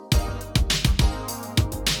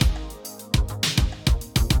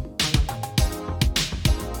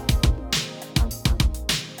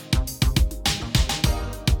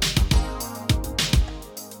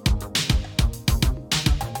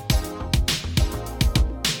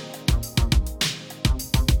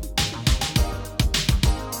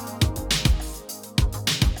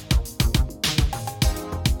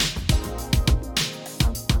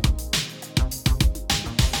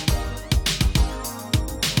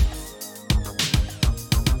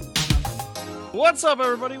What's up,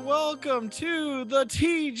 everybody? Welcome to the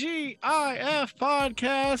TGIF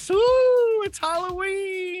podcast. Woo! It's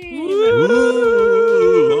Halloween.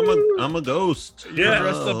 Ooh, I'm a ghost. You're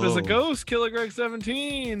dressed up as a ghost, Killer Greg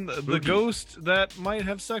 17, the ghost that might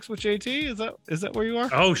have sex with JT. Is that where you are?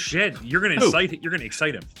 Oh shit! You're gonna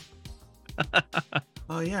excite him.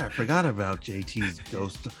 Oh yeah, I forgot about JT's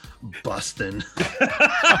ghost busting.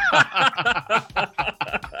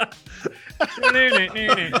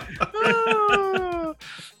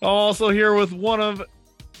 Also here with one of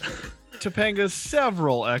Topanga's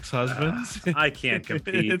several ex-husbands. I can't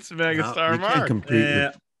compete. It's Megastar You Mark. can't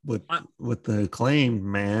compete with the acclaimed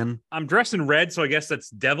man. I'm dressed in red, so I guess that's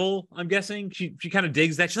Devil. I'm guessing she kind of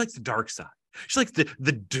digs that. She likes the dark side. She likes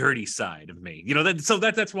the dirty side of me. You know that. So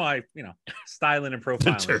that's why styling and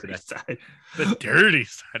profiling today. Side. The dirty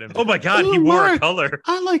side of me. Oh my God, he Ooh, wore Mark, a color.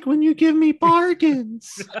 I like when you give me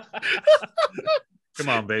bargains. Come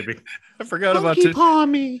on, baby. I forgot about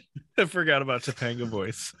me. I forgot about Topanga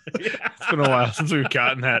voice. It's been a while since we've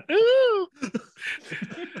gotten that. Ooh.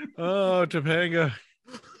 Oh, Topanga.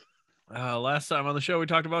 Last time on the show we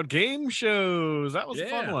talked about game shows. That was a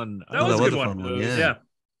fun one. That was a good one. Yeah.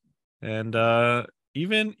 And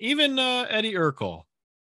even Eddie Urkel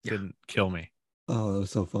didn't kill me. Oh, that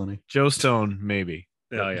was so funny. Joe Stone, maybe.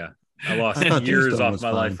 Oh yeah. I lost thought years Joe off was my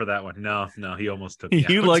fine. life for that one. No, he almost took me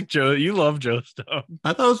You out. like Joe. You love Joe Stone.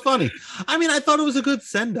 I thought it was funny. I mean, I thought it was a good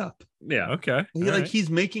send up. Yeah. Okay. He's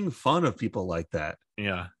making fun of people like that.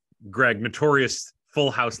 Yeah. Greg, notorious Full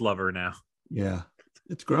House lover now. Yeah,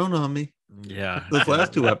 it's grown on me. Yeah. Those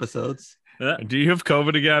last two episodes. Do you have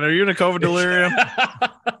COVID again? Are you in a COVID delirium?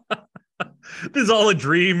 This is all a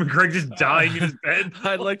dream. Greg just dying in his bed.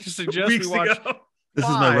 I'd like to suggest weeks we watch ago. This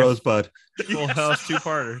is my rosebud. Full House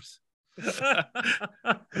two-parters.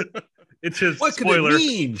 It's his What could spoiler. it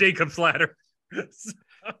mean? Jacob's ladder.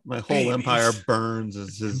 My whole empire burns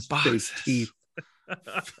as his fake teeth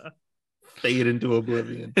fade into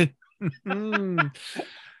oblivion. This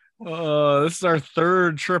is our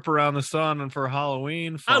third trip around the sun for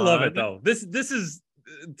Halloween. I love it though. This is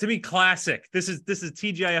to me classic. This is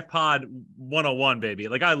TGIF Pod 101, baby.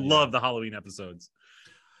 Like I love the Halloween episodes.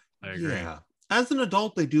 I agree. Yeah. As an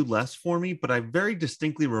adult, they do less for me, but I very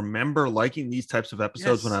distinctly remember liking these types of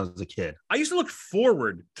episodes when I was a kid. I used to look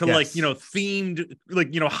forward to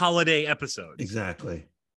themed holiday episodes. Exactly.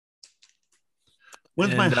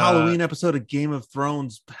 When's my Halloween episode of Game of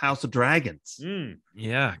Thrones House of Dragons?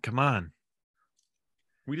 Yeah, come on.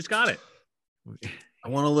 We just got it. I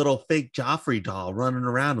want a little fake Joffrey doll running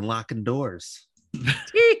around and locking doors.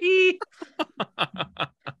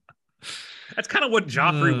 That's kind of what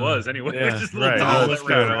Joffrey was anyway. Yeah, Just a right. little doll It was that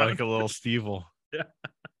kind ran of around. like a little Stevel. Yeah.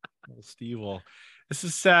 Little Stevel. This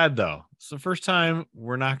is sad though. It's the first time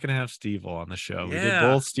we're not going to have Stevel on the show. We did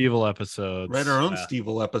both Stevel episodes. Read our own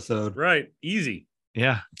Stevel episode. Right. Easy.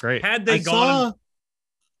 Yeah, great. Had they gone...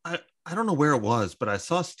 I don't know where it was, but I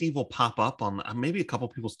saw Stevel pop up on maybe a couple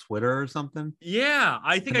people's Twitter or something. Yeah,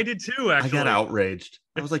 I think I did too, actually. I got outraged.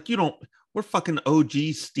 I was like, we're fucking OG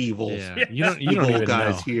Stevels. Yeah. You don't even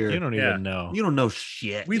guys know. here. You don't even know. You don't know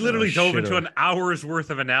shit. We literally dove into an hour's worth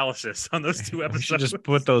of analysis on those two episodes. We should just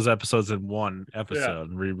put those episodes in one episode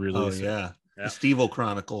and re-release it. Yeah. The Stevel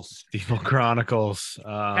Chronicles. Stevel Chronicles.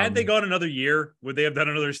 Had they gone another year, would they have done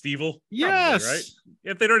another Stevel? Yes. Probably, right?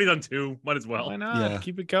 If they'd already done two, might as well. Why not? Yeah.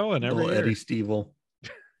 Keep it going every year. Eddie Stevel.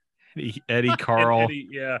 Eddie Carl. Eddie,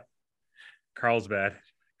 yeah. Carl's bad.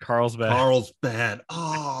 Carl's bad. Carl's bad.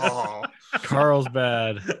 Oh. Carl's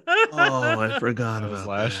bad. Oh, I forgot That was about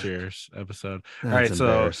last that. year's episode. That's all right, so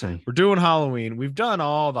embarrassing. we're doing Halloween. We've done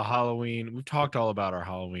all the Halloween. We've talked all about our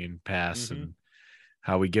Halloween past and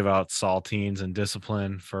how we give out saltines and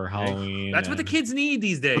discipline for Halloween. That's what the kids need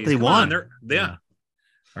these days. What they Come want. on, yeah.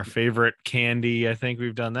 Our favorite candy. I think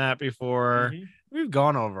we've done that before. We've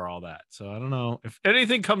gone over all that. So I don't know if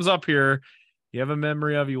anything comes up here, you have a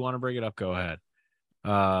memory of, you want to bring it up, go ahead.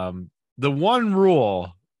 The one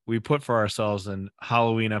rule we put for ourselves in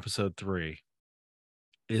Halloween episode 3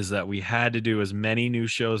 is that we had to do as many new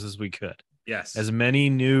shows as we could. Yes. As many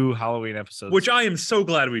new Halloween episodes. Which I am so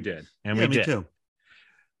glad we did. And Yeah, we me did. too.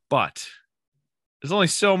 But there's only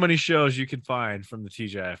so many shows you can find from the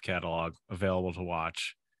TGIF catalog available to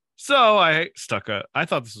watch. So I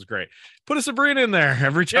thought this was great. Put a Sabrina in there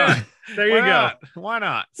every time. Yeah, there you go. Why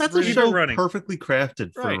not? That's Sabrina- a show running. perfectly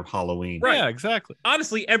crafted for Right. Halloween. Right. Yeah, exactly.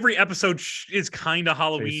 Honestly, every episode is kind of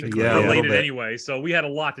Halloween Basically, yeah, a little related bit. anyway, so we had a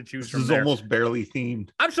lot to choose This from is there. almost barely themed.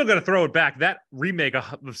 I'm still gonna throw it back. That remake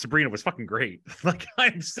of Sabrina was fucking great. Like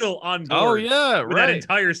I'm still on board. Oh yeah, with that right.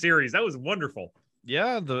 entire series. That was wonderful.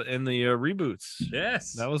 Yeah, the reboots.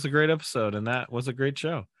 Yes, that was a great episode, and that was a great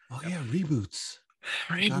show. Oh yeah, reboots.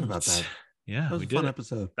 Forgot about that. Yeah, that was we a did fun it.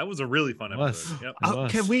 episode. that was a really fun episode. Yep.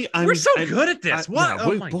 Can we? We're so good at this. What? Yeah,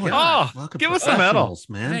 Oh my boy, god! fucking give us a medal,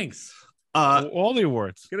 man. Thanks. All the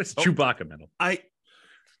awards. Get us a Chewbacca medal. I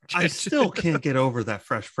still can't get over that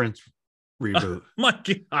Fresh Prince reboot. My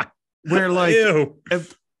god, where like ew.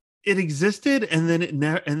 It existed and then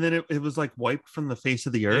it was like wiped from the face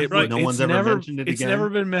of the earth. Right. No one's ever mentioned it again. It's never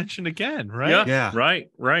been mentioned again, right? Yeah.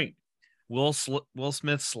 Right. Will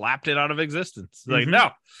Smith slapped it out of existence. Like,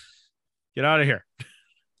 no, get out of here.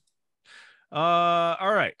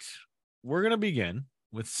 All right. We're gonna begin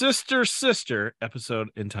with Sister episode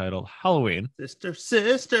entitled Halloween. Sister.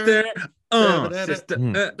 Sister.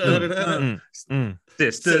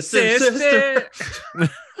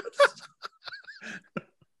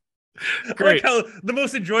 Great. Like how the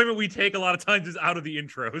most enjoyment we take a lot of times is out of the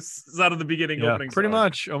intros, is out of the beginning opening. Pretty song.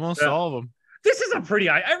 much, almost all of them. This is a pretty.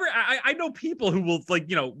 I know people who will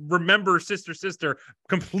remember Sister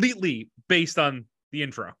completely based on the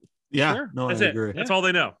intro. Yeah, sure. No, That's I it. agree. That's all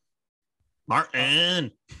they know.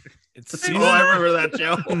 Martin. It's Oh, I remember that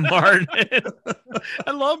show. Martin.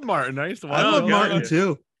 I love Martin. I used to watch. I love it. Martin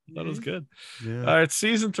too. That was good. Yeah. All right,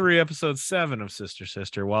 season 3, episode 7 of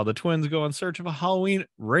Sister. While the twins go in search of a Halloween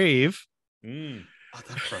rave. Oh,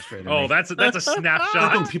 that's frustrating. Oh, that's a like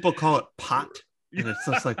snapshot. when people call it pot, and it's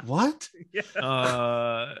just like what? Yeah.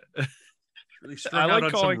 Really I like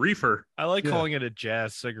on calling some reefer. I like calling it a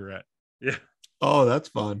jazz cigarette. Yeah. Oh, that's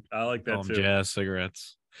fun. I like that too. Jazz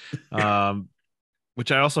cigarettes.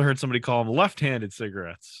 Which I also heard somebody call them left-handed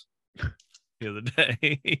cigarettes the other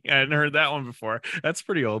day. I hadn't heard that one before. That's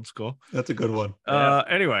pretty old school. That's a good one.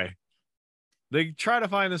 Anyway, they try to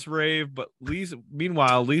find this rave, but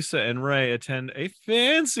meanwhile, Lisa and Ray attend a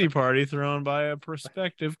fancy party thrown by a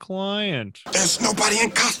prospective client. There's nobody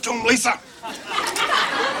in costume, Lisa.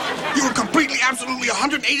 You were completely, absolutely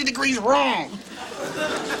 180 degrees wrong.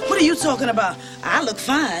 What are you talking about? I look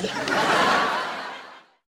fine.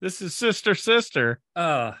 This is Sister.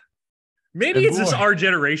 Maybe it's just our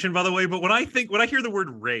generation, by the way, but when I hear the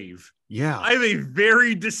word rave, I have a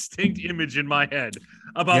very distinct image in my head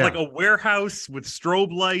about like a warehouse with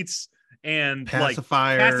strobe lights and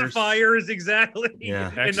pacifiers, exactly.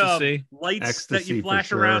 Yeah, and lights that you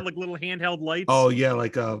flash around, like little handheld lights. Oh yeah,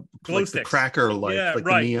 like glow sticks. The cracker lights. Yeah, like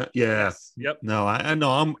right. The neon. Yeah. Yes. Yep. No, I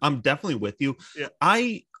know. I'm definitely with you. Yeah.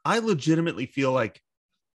 I legitimately feel like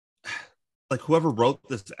whoever wrote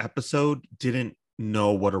this episode didn't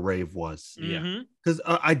know what a rave was. Yeah. Because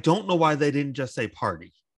I don't know why they didn't just say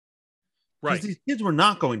party. Right. These kids were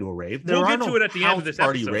not going to a rave. We'll get to it at the end of this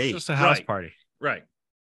party episode. Rave. It's just a house party. Right.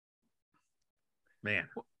 Man.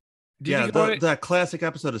 That classic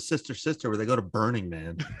episode of Sister where they go to Burning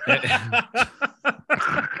Man.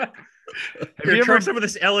 Have you tried some of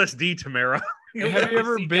this LSD, Tamara? Have you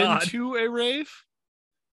ever been to a rave?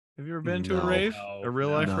 Have you ever been to a rave? A real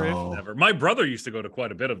life rave? Never. My brother used to go to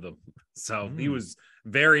quite a bit of them. So he was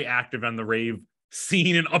very active on the rave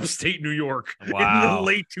scene in upstate New York in the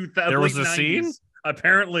late 2000s. There was a 90s, scene?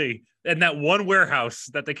 Apparently. And that one warehouse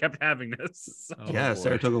that they kept having this. So.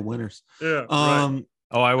 Saratoga Winners. Yeah. Right.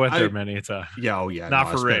 Oh, I went there many a time.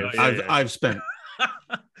 Not for rave. I've spent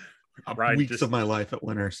weeks just, of my life at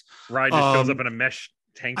Winners. Ryan just shows up in a mesh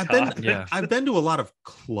tank top. I've been to a lot of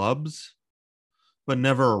clubs, but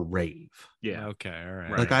never a rave. Yeah. Okay. All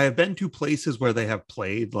right. Like I have been to places where they have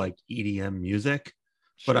played like EDM music,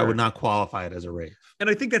 but I would not qualify it as a rave. And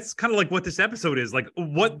I think that's kind of like what this episode is. Like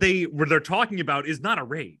what they're talking about is not a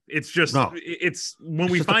rave. It's just it's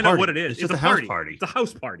when we find out what it is. It's just a house party. It's a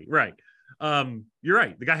house party, right? You're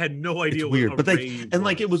right. The guy had no idea. It's weird, what but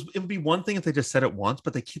it would be one thing if they just said it once,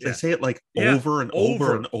 but they say it like over and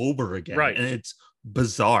over again, right? And it's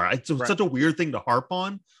bizarre. It's such a weird thing to harp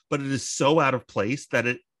on, but it is so out of place that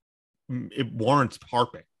it warrants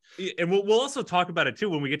harping. And we'll also talk about it too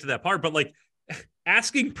when we get to that part. But like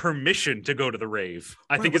asking permission to go to the rave,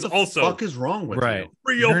 I think is also what the fuck is wrong with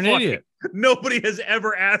you? You're an idiot. Nobody has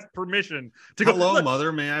ever asked permission to go. Hello,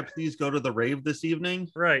 mother. May I please go to the rave this evening?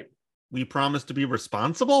 Right. We promise to be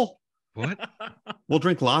responsible. What? We'll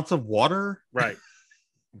drink lots of water. Right.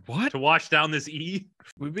 What? To wash down this E?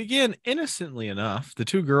 We begin innocently enough. The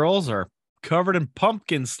two girls are covered in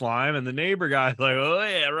pumpkin slime, and the neighbor guy's like, "Oh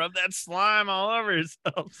yeah, rub that slime all over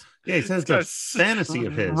yourselves." Yeah, he says the fantasy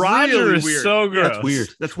of his. Roger really is weird. so gross. That's weird.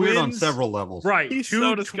 That's weird on several levels. Right. He's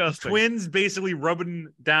so disgusting. Twins basically rubbing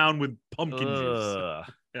down with pumpkin juice.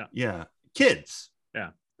 Yeah. Kids. Yeah.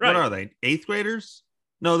 Right. What are they? 8th graders?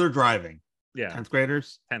 No, they're driving. Yeah. 10th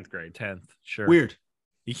graders? 10th grade. 10th. Sure. Weird.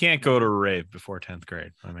 You can't go to a rave before 10th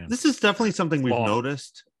grade. I mean, this is definitely something we've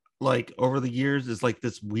noticed like over the years is like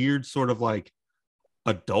this weird sort of like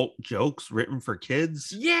adult jokes written for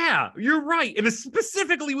kids. Yeah, you're right. And it's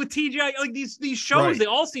specifically with TGI, like these shows, they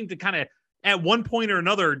all seem to kind of at one point or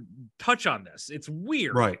another touch on this. It's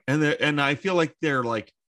weird. Right. And I feel like their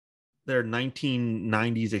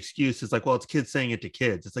 1990s excuse is like, well, it's kids saying it to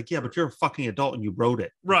kids. It's like, yeah, but you're a fucking adult and you wrote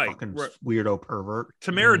it. Right. Fucking weirdo pervert.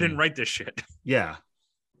 Tamara didn't write this shit. Yeah.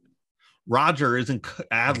 Roger isn't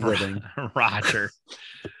ad-libbing. Roger.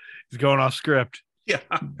 He's going off script. Yeah.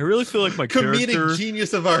 I really feel like my comedic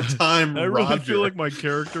genius of our time. I really feel like my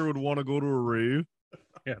character would want to go to a rave.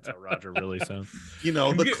 Yeah, that's how Roger really sounds. You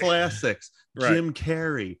know, the classics. Right. Jim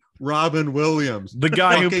Carrey, Robin Williams. The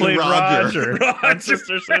guy who played Roger. On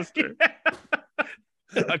Sister.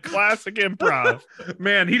 A classic improv.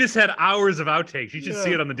 Man, he just had hours of outtakes. You should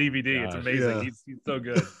see it on the DVD. Gosh, it's amazing. Yeah. He's so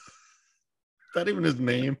good. Is that even his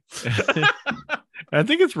name? I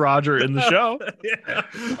think it's Roger in the show. Yeah.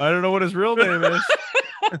 I don't know what his real name is.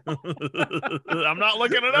 I'm not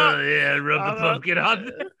looking it up. Yeah, rub the pumpkin on.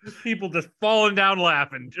 People just falling down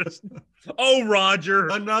laughing. Just, Roger.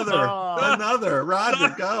 Another.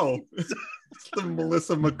 Roger, go. It's the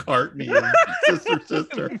Melissa McCartney and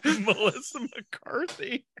Sister. Melissa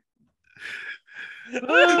McCarthy.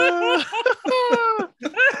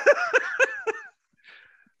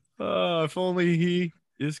 If only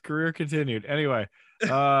his career continued. Anyway,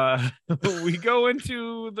 we go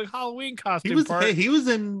into the Halloween costume part. Hey, he was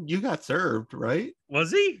in You Got Served, right?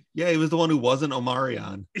 Was he? Yeah, he was the one who wasn't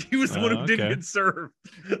Omarion. He was the one who didn't get served.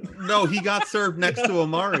 No, he got served next to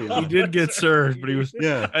Omarion. He did get served, but he was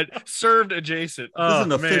served adjacent. This is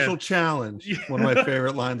an official challenge. One of my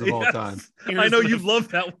favorite lines of all time. I know you've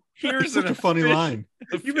loved that one. Here's such a funny line.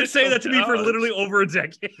 You've been saying that to me for literally over a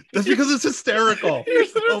decade. That's because it's hysterical.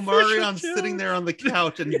 Omarion's sitting there on the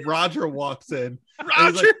couch and Roger walks in.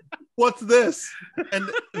 Roger, he's like, what's this? And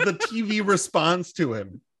the TV responds to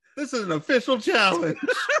him. This is an official challenge.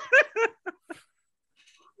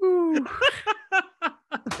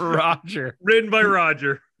 Roger. Written by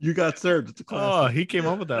Roger. You Got Served. It's a classic. Oh, he came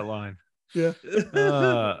up with that line. Yeah.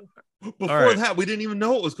 Before that, we didn't even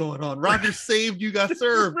know what was going on. Roger saved You Got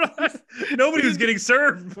Served. Nobody was getting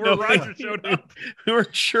served before Roger showed up. We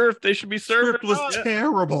weren't sure if they should be served. The script was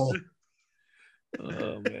terrible.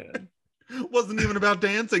 Oh, man. It wasn't even about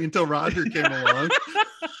dancing until Roger came along.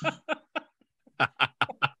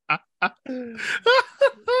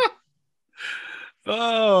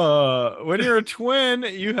 When you're a twin,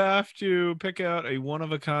 you have to pick out a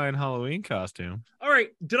one-of-a-kind Halloween costume. All right.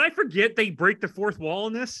 Did I forget they break the fourth wall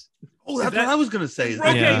in this? Oh, that's what I was going to say.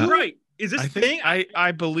 Okay, right. Is this thing?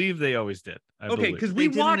 I believe they always did. Okay, because we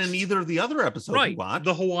watched didn't in either of the other episodes. Right. We watched.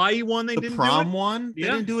 The Hawaii one, they didn't. The prom one, they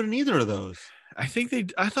didn't do it in either of those. I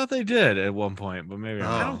thought they did at one point, but maybe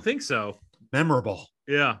I don't think so. Memorable.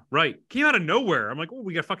 Yeah, right. Came out of nowhere. I'm like, oh,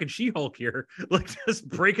 we got fucking She-Hulk here, like just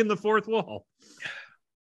breaking the fourth wall.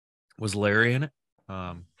 Was Larry in it?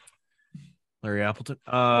 Larry Appleton.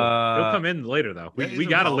 He'll come in later though. We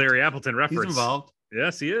got a Larry Appleton reference. He's involved.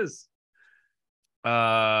 Yes, he is.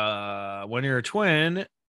 When you're a twin,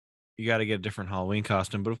 you got to get a different Halloween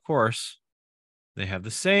costume, but of course, they have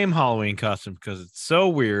the same Halloween costume because it's so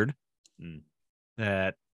weird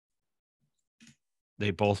that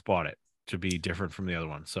they both bought it to be different from the other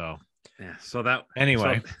one. So yeah. So that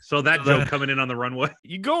anyway. So that joke coming in on the runway.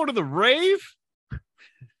 You go to the rave.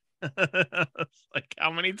 Like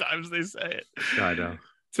how many times they say it. I know.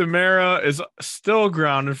 Tamara is still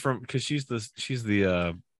grounded because she's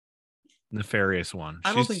the nefarious one.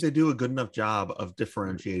 I don't think they do a good enough job of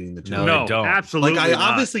differentiating the two. No, they don't. Absolutely. Like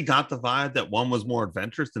I obviously got the vibe that one was more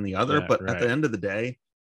adventurous than the other, but at the end of the day,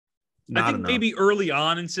 I think maybe early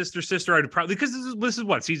on in Sister, I'd probably because this is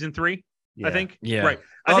what season 3. Yeah. I think. Yeah. Right.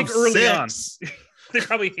 I think early 6. on they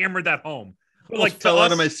probably hammered that home. But like fell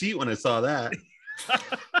out of my seat when I saw that.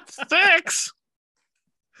 6.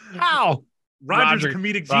 How? Roger's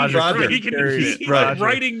comedic genius. Roger. He's a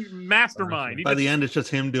writing mastermind. By the end, it's just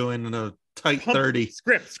him doing a tight 30.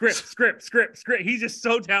 Script. He's just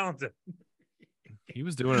so talented. He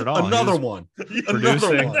was doing it all. Another one.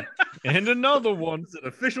 And another one. It's an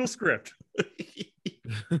official script.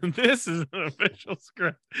 This is an official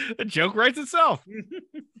script. The joke writes itself.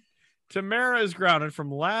 Tamara is grounded from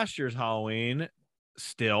last year's Halloween.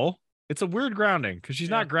 Still, it's a weird grounding because she's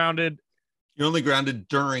not grounded. You're only grounded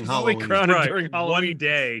during Halloween. During Halloween. One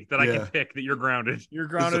day that I can pick that you're grounded. You're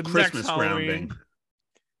grounded. It's a Christmas next grounding.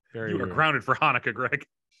 You were grounded for Hanukkah, Greg.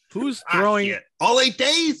 Who's throwing it? All 8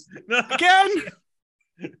 days again?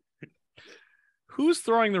 Who's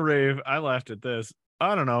throwing the rave? I laughed at this.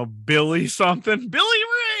 I don't know. Billy something. Billy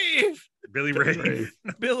Rave. Billy Rave.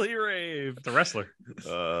 Billy Rave. The wrestler.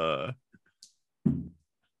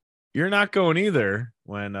 You're not going either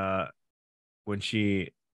when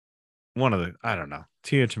she, one of the, I don't know,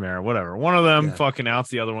 Tia, Tamara, whatever. One of them fucking outs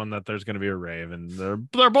the other one that there's going to be a rave, and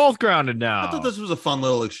they're both grounded now. I thought this was a fun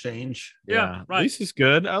little exchange. Yeah, right. Lisa's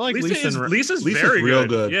good. I like Lisa. Lisa's very real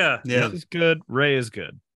good. Yeah. Lisa's good. Ray is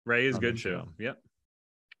good. Ray is good too. Yep.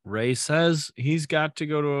 Ray says he's got to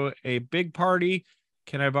go to a big party.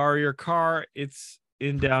 Can I borrow your car? It's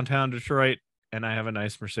in downtown Detroit, and I have a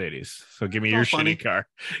nice Mercedes. So give me your shitty car.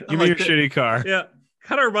 Give me your shitty car. Yeah.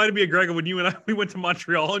 Kind of reminded me of Greg when you and we went to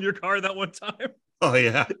Montreal in your car that one time. Oh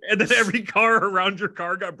yeah. And then every car around your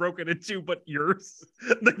car got broken into, but yours.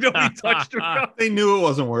 Like nobody touched your car. They knew it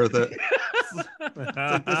wasn't worth it. It's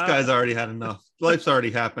like, this guy's already had enough. Life's already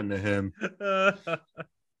happened to him.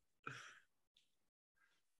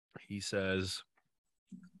 He says,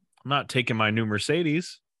 I'm not taking my new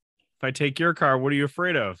Mercedes. If I take your car, what are you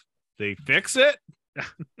afraid of? They fix it?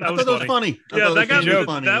 That was funny. Yeah, that got me.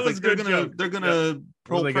 Funny. That was good. They're gonna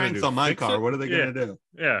pull pranks on my car. What are they gonna do?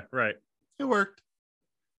 Yeah, right. It worked.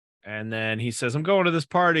 And then he says, I'm going to this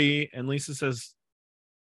party. And Lisa says,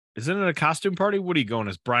 isn't it a costume party? What are you going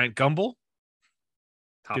as, Bryant Gumbel?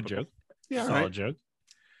 Good joke. Yeah, solid joke.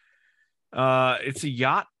 It's a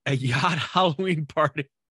yacht Halloween party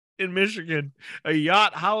in Michigan. A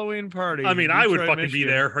yacht Halloween party. I mean, I would fucking be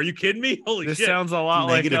there. Are you kidding me? Holy shit. This sounds a lot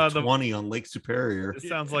like the 20 on Lake Superior. This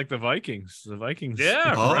sounds like the Vikings. The Vikings.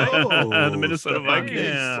 Yeah, right. The Minnesota Vikings.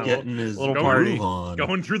 Yeah. Getting his little party on.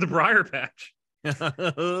 Going through the briar patch.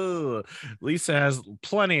 Lisa has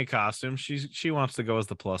plenty of costumes. She wants to go as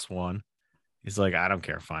the +1. He's like, I don't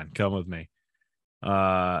care. Fine, come with me.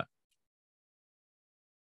 There's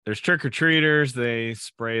trick-or-treaters. They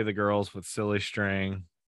spray the girls with silly string.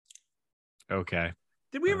 Okay.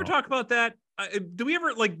 Did we ever talk about that? Did you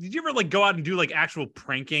ever go out and do like actual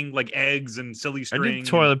pranking, like eggs and silly string? I did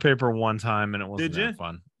toilet paper one time and it wasn't that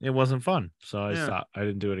fun. It wasn't fun. So I stopped. I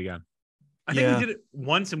didn't do it again. I think we did it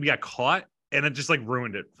once and we got caught and it just like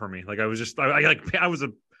ruined it for me. Like I was just, I was a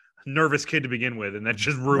nervous kid to begin with and that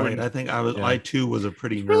just ruined. Right. I think I too was a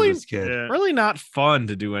pretty nervous kid. Really not fun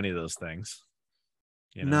to do any of those things.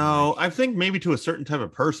 You know, I think maybe to a certain type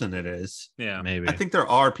of person it is. Yeah, maybe. I think there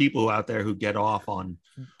are people out there who get off on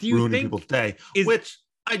ruining people's day, which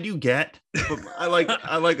I do get, but I like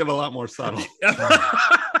it a lot more subtle. You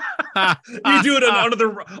do it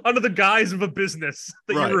under the guise of a business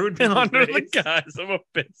that you ruin people's under days. the guise of a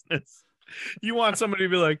business. You want somebody to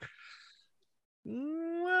be like,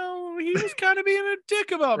 well, he was kind of being a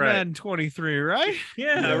dick about Madden 23, right?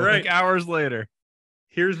 Yeah, right. Like hours later.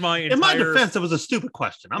 Here's my entire... In my defense, it was a stupid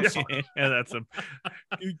question. I'm sorry. Yeah, that's a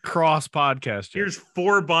cross podcast. Here's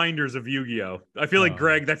 4 binders of Yu-Gi-Oh! I feel like,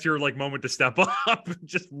 Greg, that's your like moment to step up and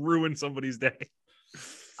just ruin somebody's day.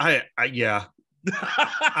 I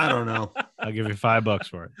don't know. I'll give you $5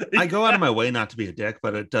 for it. I go out of my way not to be a dick,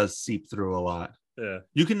 but it does seep through a lot. Yeah.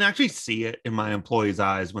 You can actually see it in my employees'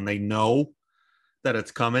 eyes when they know that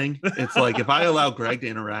it's coming. It's like, if I allow Greg to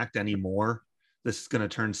interact anymore, this is going to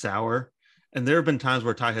turn sour. And there have been times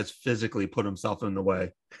where Ty has physically put himself in the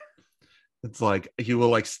way. It's like he will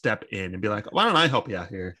like step in and be like, why don't I help you out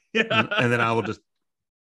here? Yeah. And then I will just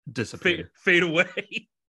disappear. Fade away.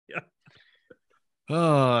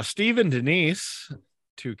 Yeah. Steve and Denise,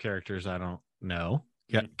 2 characters I don't know,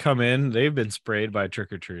 come in. They've been sprayed by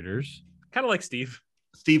trick-or-treaters. Kind of like Steve.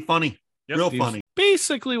 Steve funny. Yep. Real Steve's, funny.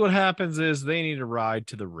 Basically what happens is they need a ride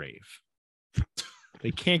to the rave.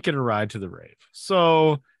 They can't get a ride to the rave.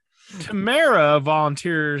 So Tamara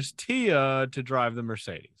volunteers Tia to drive the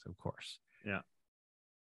Mercedes, of course. Yeah.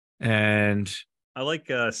 And I like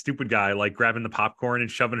a stupid guy like grabbing the popcorn and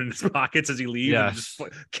shoving it in his pockets as he leaves. Yes. And just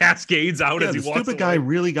like, cascades out as he walks stupid guy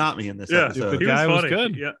really got me in this episode. Stupid guy was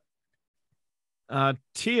good. Yeah.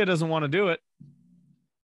 Tia doesn't want to do it.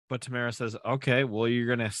 But Tamara says, okay, well, you're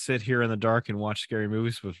going to sit here in the dark and watch scary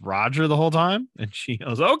movies with Roger the whole time? And she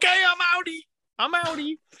goes, okay, I'm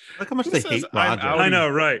outie. Look how much they hate Roger. I know,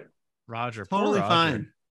 right? Roger. Totally Roger.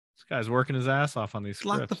 fine. This guy's working his ass off on these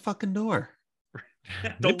scripts. Lock the fucking door.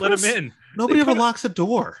 Don't let him in. Nobody ever locks a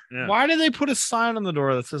door. Yeah. Why did they put a sign on the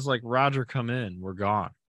door that says, like, Roger, come in? We're gone.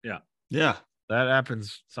 Yeah. Yeah. That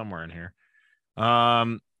happens somewhere in here.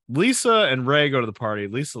 Lisa and Ray go to the party.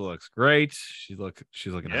 Lisa looks great. She's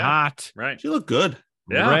looking hot. Right. She looked good.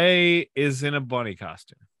 Yeah. Ray is in a bunny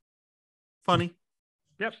costume. Funny.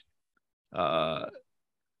 Yep.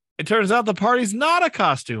 It turns out the party's not a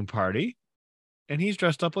costume party, and he's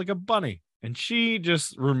dressed up like a bunny. And she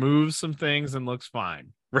just removes some things and looks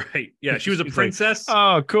fine. Right. Yeah. She was a She's princess. Like,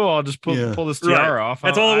 oh, cool. I'll just pull this tiara off.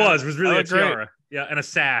 That's all it was. It was really a tiara. Yeah, and a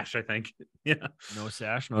sash, I think. Yeah. No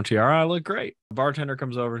sash, no tiara. I look great. The bartender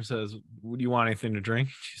comes over and says, "Would you want anything to drink?"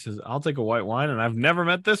 She says, "I'll take a white wine, and I've never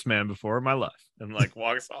met this man before in my life." And like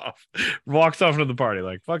walks off into the party,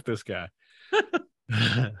 like, fuck this guy.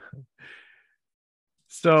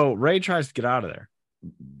 So Ray tries to get out of there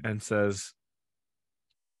and says,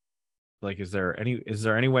 like, is there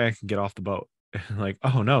any way I can get off the boat? Like,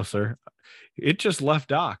 oh no, sir. It just left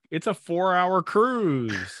dock. It's a 4-hour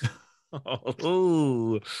cruise.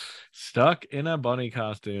 Oh, stuck in a bunny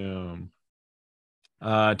costume.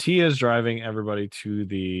 Tia's driving everybody to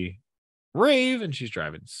the rave, and she's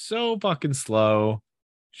driving so fucking slow.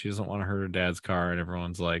 She doesn't want to hurt her dad's car, and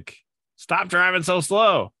everyone's like, stop driving so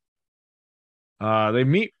slow. They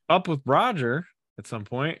meet up with Roger at some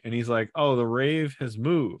point, and he's like, oh, the rave has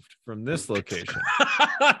moved from this location.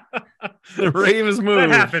 The rave has moved. That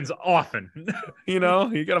happens often. You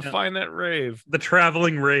gotta find that rave. The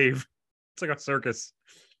traveling rave. It's like a circus.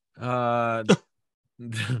 I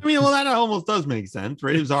mean, well, that almost does make sense.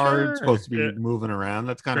 Raves are supposed to be moving around.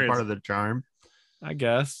 That's kind of part of the charm, I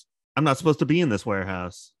guess. I'm not supposed to be in this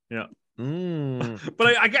warehouse. Yeah.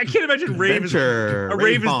 But I can't imagine rave is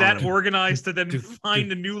that organized to then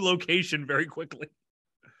find a new location very quickly.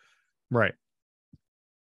 Right.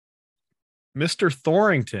 Mr.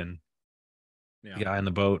 Thorrington, the guy on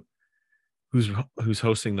the boat who's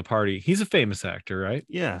hosting the party. He's a famous actor, right?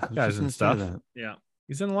 Yeah. Guys and stuff. Yeah.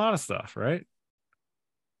 He's in a lot of stuff, right?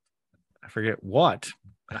 I forget what.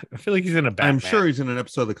 I feel like he's in a Batman. I'm sure he's in an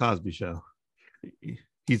episode of The Cosby Show.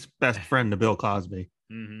 He's best friend to Bill Cosby.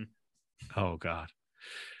 Mm-hmm. Oh, God.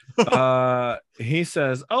 He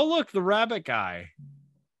says, oh, look, the rabbit guy.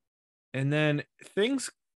 And then things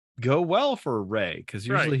go well for Ray, because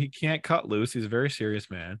usually he can't cut loose. He's a very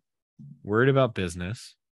serious man, worried about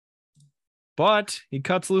business. But he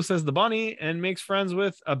cuts loose as the bunny and makes friends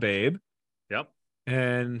with a babe. Yep.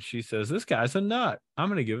 And she says, this guy's a nut. I'm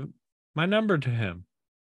going to give my number to him.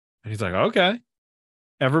 And he's like, okay.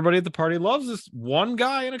 Everybody at the party loves this one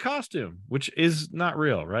guy in a costume, which is not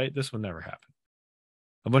real, right? This would never happen.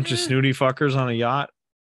 A bunch of snooty fuckers on a yacht?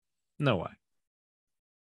 No way.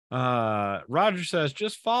 Roger says,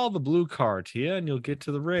 just follow the blue car, Tia, and you'll get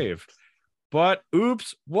to the rave. But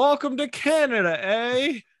oops, welcome to Canada,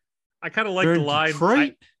 eh? I kind of like the line.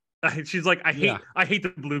 She's like, I hate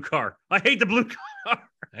the blue car. I hate the blue car.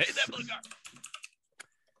 I hate that blue car.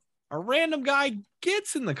 A random guy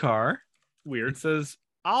gets in the car. Weird. And says,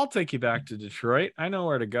 I'll take you back to Detroit. I know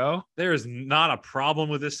where to go. There is not a problem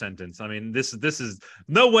with this sentence. I mean, this is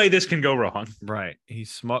no way this can go wrong. Right.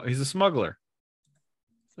 He's a smuggler.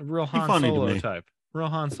 A real Han Solo type. Real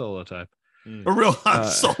Han Solo type. A real Han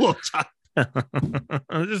Solo type.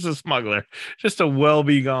 Just a smuggler. Just a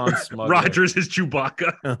well-begone smuggler. Roger's his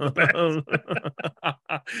Chewbacca.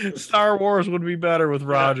 Star Wars would be better with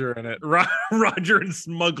Roger in it. Roger and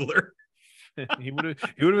smuggler. He would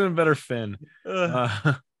have been a better Finn.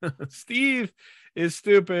 Steve is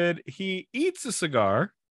stupid. He eats a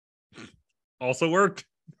cigar. Also worked.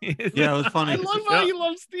 Yeah, it was funny. I love how you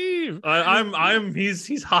love Steve.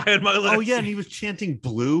 He's high on my list. Oh yeah, and he was chanting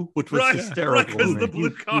blue, which was hysterical. Because the blue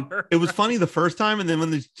car. It was funny the first time, and then when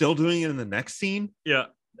they're still doing it in the next scene, it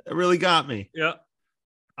really got me. Yeah,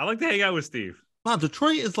 I like to hang out with Steve. Wow,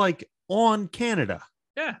 Detroit is like on Canada.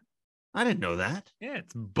 Yeah, I didn't know that. Yeah,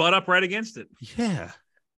 it's butt up right against it. Yeah.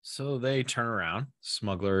 So they turn around.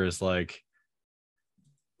 Smuggler is like,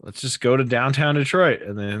 let's just go to downtown Detroit.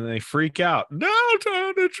 And then they freak out.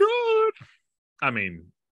 Downtown Detroit. I mean,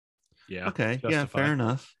 yeah. Okay. Justified. Yeah, fair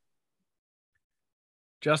enough.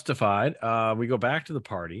 Justified. We go back to the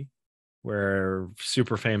party where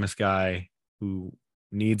super famous guy who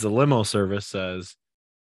needs a limo service says,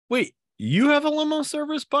 wait, you have a limo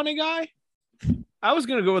service, bunny guy? I was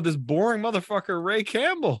going to go with this boring motherfucker, Ray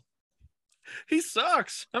Campbell. He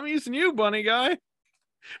sucks. I'm using you, bunny guy.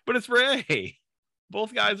 But it's Ray.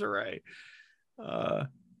 Both guys are Ray.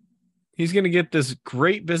 He's going to get this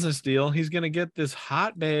great business deal. He's going to get this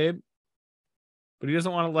hot babe. But he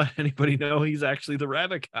doesn't want to let anybody know he's actually the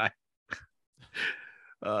rabbit guy.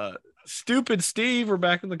 Stupid Steve, we're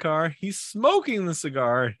back in the car. He's smoking the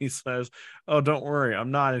cigar. He says, oh, don't worry, I'm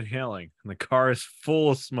not inhaling. And the car is full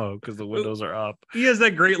of smoke because the windows are up. He has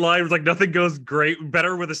that great line. It's like, nothing goes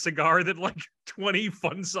better with a cigar than like 20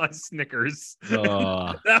 fun-sized Snickers.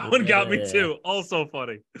 That one got me too. Also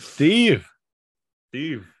funny. Steve,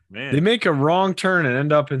 man. They make a wrong turn and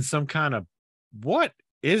end up in some kind of, what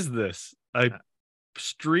is this? A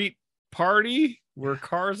street party? Where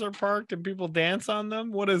cars are parked and people dance on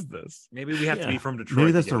them? What is this? Maybe we have to be from Detroit.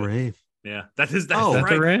 Maybe that's a rave. Yeah, that's right.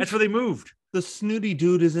 That's where they moved. The snooty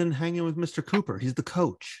dude is in Hanging with Mr. Cooper. He's the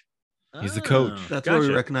coach. He's the coach. That's where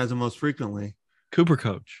we recognize him most frequently. Cooper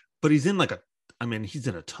coach. But he's in he's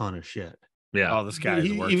in a ton of shit. Yeah. Oh, this guy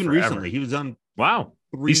even recently he was on. Wow.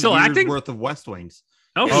 He's still acting worth of West Wings.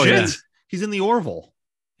 Oh shit. Yeah. He's in the Orville.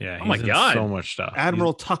 Yeah. Oh my god. So much stuff.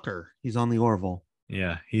 Admiral Tucker. He's on the Orville.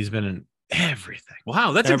 Yeah. He's been in everything.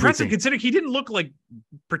 Wow, that's impressive considering he didn't look like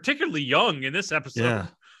particularly young in this episode. Yeah.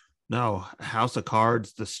 No, House of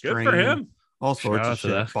Cards, The Strain. Good for him. All sorts of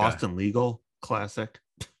shit. Boston Legal, classic.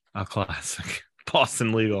 A classic.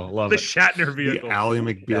 Boston Legal, love the it. Shatner vehicle. The Ally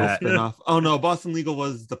McBeal spinoff. Oh no, Boston Legal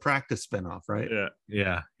was the Practice spinoff, right?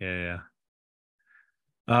 Yeah.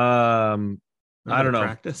 I don't know.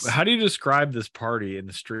 Practice? How do you describe this party in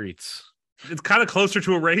the streets? It's kind of closer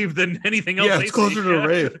to a rave than anything else. Yeah, it's closer to a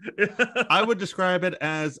rave. I would describe it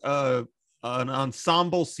as an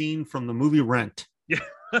ensemble scene from the movie Rent. Yeah.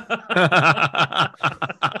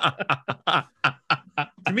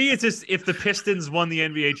 To me, it's just if the Pistons won the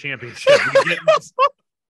NBA championship.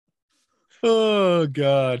 Oh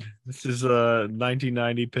God, this is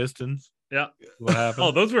 1990 Pistons. Yeah. What happened?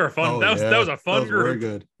 Oh, those were fun. That was a fun group. Very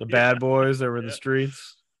good. The bad boys that were in the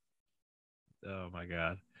streets. Oh my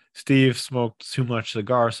God. Steve smoked too much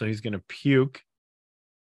cigar, so he's gonna puke.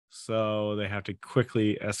 So they have to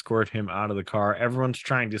quickly escort him out of the car. Everyone's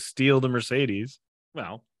trying to steal the Mercedes.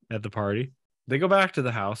 Well, at the party, they go back to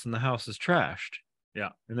the house, and the house is trashed. Yeah.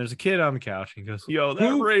 And there's a kid on the couch. And he goes, yo,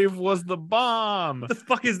 that rave was the bomb. What the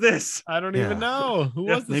fuck is this? I don't even know. Who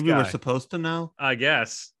was this Maybe guy? we're supposed to know. I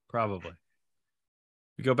guess. Probably.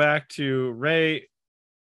 We go back to Ray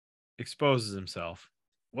exposes himself.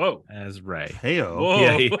 Whoa. As Ray. Heyo. Whoa.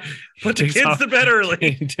 Yeah, put the kids to bed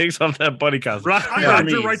early. He takes off that buddy costume.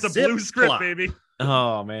 Roger writes a blue script, baby.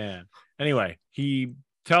 Oh, man. Anyway, he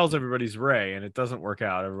tells everybody he's Ray, and it doesn't work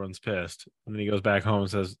out. Everyone's pissed. And then he goes back home and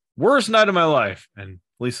says, worst night of my life. And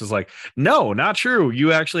Lisa's like, no, not true.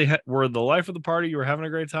 You actually were the life of the party. You were having a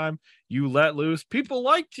great time. You let loose. People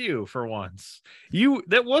liked you for once.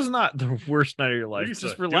 That was not the worst night of your life. Lisa,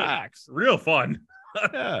 just relax. Real fun.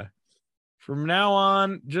 Yeah. From now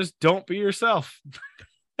on, just don't be yourself.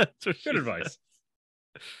 That's what good advice.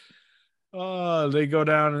 They go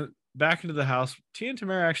down back into the house. Tia and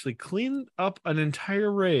Tamara actually cleaned up an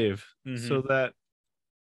entire rave so that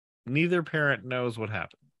neither parent knows what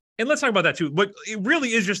happened. And let's talk about that too. But it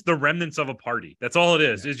really is just the remnants of a party. That's all it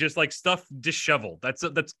is. Yeah. It's just like stuff disheveled. That's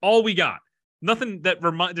all we got. Nothing that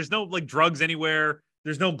there's no like drugs anywhere.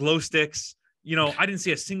 There's no glow sticks. I didn't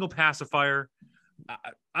see a single pacifier.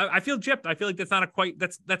 I feel gypped. I feel like that's not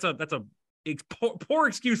that's a poor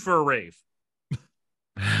excuse for a rave.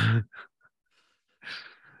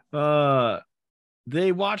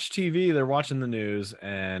 They watch TV. They're watching the news,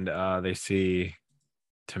 and they see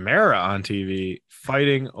Tamara on TV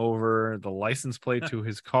fighting over the license plate to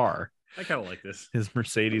his car. I kind of like this. His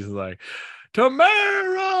Mercedes is like,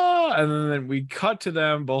 Tamara! And then we cut to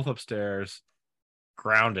them both upstairs,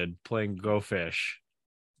 grounded, playing Go Fish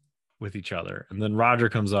with each other. And then Roger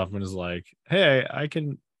comes up and is like, hey,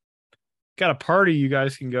 got a party you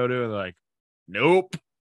guys can go to. And they're like, nope.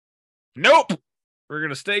 We're going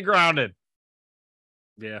to stay grounded.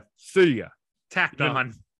 Yeah. See ya. Tacked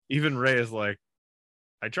on. Even Ray is like,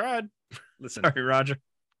 I tried. Listen, sorry, Roger.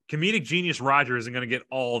 Comedic genius Roger isn't going to get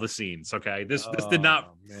all the scenes. Okay, this did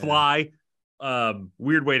not fly.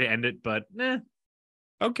 Weird way to end it, but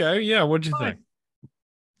okay, yeah. What'd you think?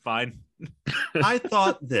 Fine. I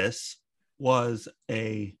thought this was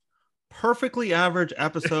a perfectly average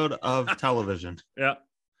episode of television. Yeah.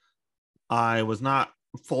 I was not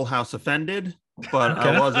Full House offended, but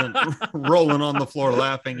I wasn't rolling on the floor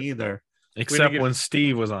laughing either. Except when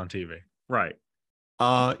Steve was on TV. Right.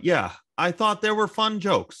 Yeah, I thought there were fun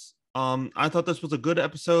jokes. I thought this was a good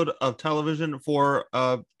episode of television for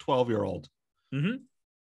a 12-year-old.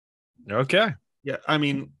 Mm-hmm. Okay. Yeah, I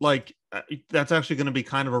mean, like, that's actually going to be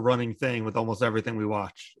kind of a running thing with almost everything we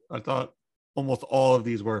watch. I thought almost all of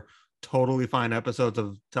these were totally fine episodes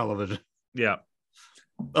of television. Yeah.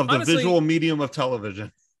 Of the visual medium of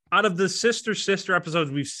television. Out of the sister episodes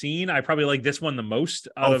we've seen, I probably like this one the most.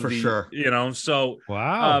 Sure. So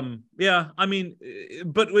wow. Yeah, I mean,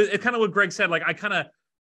 but it kind of what Greg said. Like,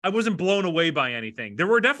 I wasn't blown away by anything. There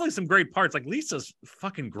were definitely some great parts. Like Lisa's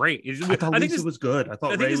fucking great. I thought Lisa was good. I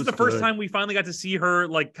think this is the first time we finally got to see her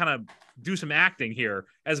like kind of do some acting here,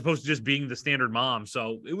 as opposed to just being the standard mom.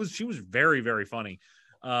 So she was very, very funny.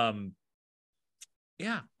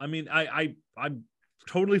 Yeah, I mean, I'm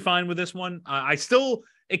totally fine with this one.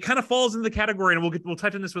 It kind of falls into the category, and we'll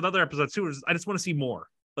touch on this with other episodes too. I just want to see more.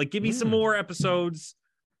 Like, give me some more episodes.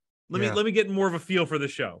 Let me get more of a feel for the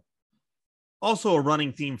show. Also, a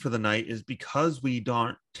running theme for the night is because we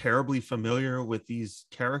aren't terribly familiar with these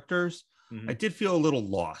characters. I did feel a little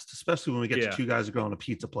lost, especially when we get to two guys who go on a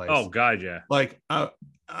pizza place. Oh God, yeah. Like,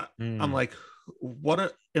 I'm like,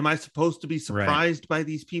 am I supposed to be surprised by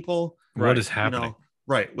these people? What is happening?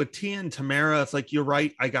 Right. With Tia and Tamara, it's like, you're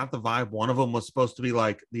right. I got the vibe. One of them was supposed to be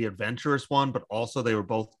like the adventurous one, but also they were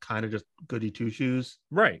both kind of just goody two shoes.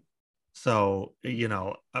 Right. So,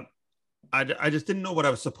 I just didn't know what I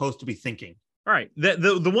was supposed to be thinking. All right.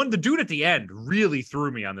 The dude at the end really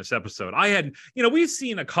threw me on this episode. I had, we've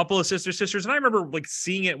seen a couple of sisters, and I remember like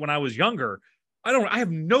seeing it when I was younger. I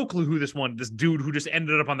have no clue who this dude who just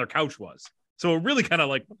ended up on their couch was. So it really kind of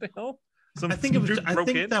like, what the hell? I think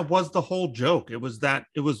that was the whole joke. It was Billy,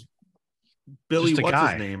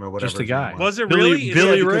 what's his name or whatever. Just a guy. Was it really?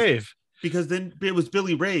 Billy Rave. Because then it was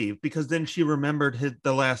Billy Rave, because then she remembered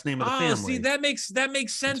the last name of the family. See, that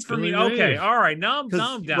makes sense for Billy me. Rave. Okay, all right. Now I'm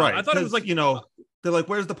down. Right, I thought it was like, they're like,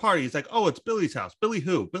 where's the party? He's like, oh, it's Billy's house. Billy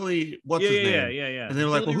who? Billy, what's his name? Yeah. And they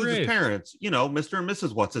were like, Billy well, who's Rave. his parents? Mr. and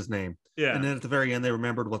Mrs. What's his name? Yeah. And then at the very end, they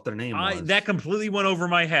remembered what their name was. That completely went over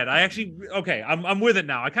my head. I'm with it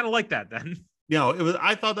now. I kind of like that then.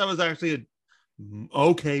 I thought that was actually a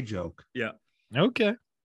okay joke. Yeah. Okay.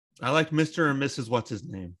 I like Mr. and Mrs. What's his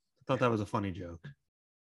name. I thought that was a funny joke.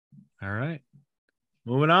 All right.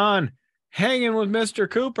 Moving on. Hanging with Mr.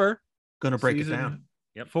 Cooper. Gonna break it down.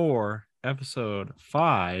 4, episode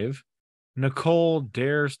 5. Nicole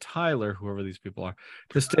dares Tyler, whoever these people are,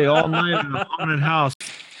 to stay all night in the haunted house.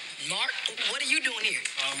 Mark, what are you doing here?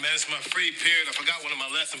 Oh, man, it's my free period. I forgot one of my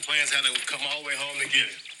lesson plans. Had to come all the way home to get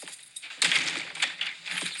it.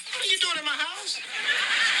 What are you doing in my house?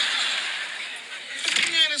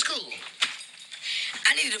 Yeah, it's cool.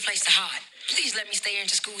 I needed a place to hide. Please let me stay here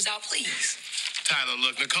until school's out, please. Tyler,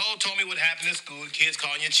 look, Nicole told me what happened at school. Kids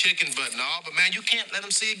calling you chicken butt and all, but man, you can't let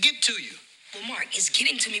them see it get to you. Well, Mark, it's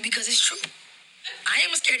getting to me because it's true. I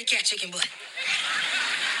am a scaredy cat chicken butt.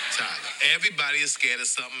 Tyler, everybody is scared of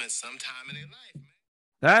something at some time in their life, man.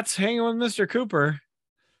 That's Hanging with Mr. Cooper.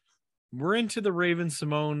 We're into the Raven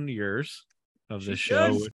Simone years of this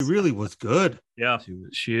show. She really was good. Yeah.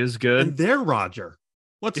 She is good. And they're Roger.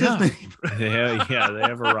 What's his name? They have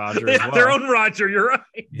a Roger as well. Their own Roger, you're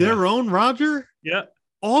right. Their own Roger? Yeah.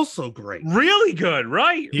 Also great. Really good,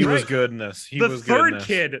 right? He was good in this. The third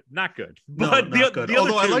kid, not good. But not good.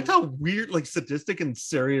 Although I liked two. how weird, like sadistic and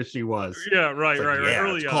serious she was. Yeah, right.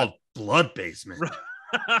 Yeah, it's called Blood Basement.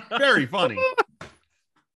 Very funny.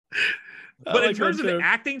 But in terms of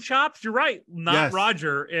acting chops, you're right. Not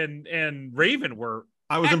Roger and Raven were.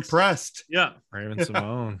 I was impressed. Yeah. Raven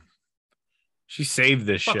Simone. She saved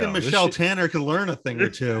this show. Fucking Michelle Tanner could learn a thing or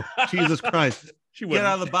two. Jesus Christ. She get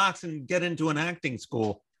out of the box and get into an acting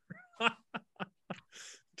school.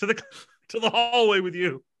 to the hallway with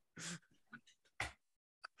you.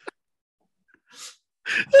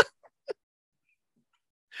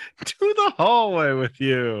 To the hallway with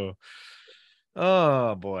you.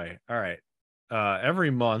 Oh boy. All right. Every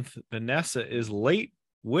month, Vanessa is late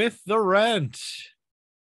with the rent.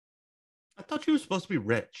 I thought she was supposed to be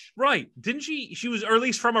rich. Right. Didn't she? She was, or at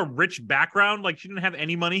least from a rich background. Like she didn't have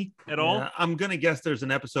any money at all. Yeah, I'm going to guess there's an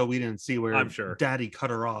episode we didn't see where I'm sure Daddy cut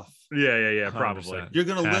her off. Yeah. Probably. You're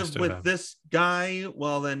going to live with this guy.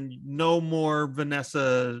 Well, then no more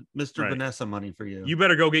Mr. Vanessa money for you. You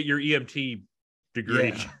better go get your EMT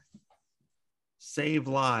degree. Yeah. Save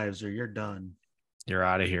lives or you're done. You're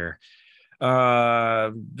out of here.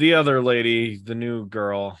 The other lady, the new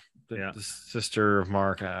girl, the sister of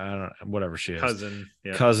Mark, I don't know, whatever she is,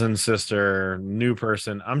 cousin, sister, new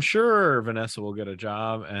person. I'm sure Vanessa will get a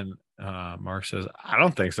job. And Mark says, I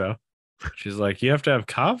don't think so. She's like, you have to have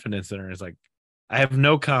confidence in her. He's like, I have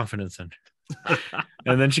no confidence in her.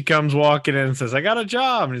 And then she comes walking in and says, I got a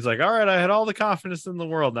job. And he's like, all right, I had all the confidence in the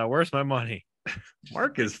world. Now where's my money?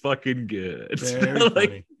 Mark is fucking good. Very like,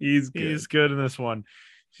 funny. He's good in this one.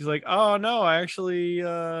 She's like, oh no, I actually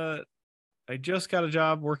I just got a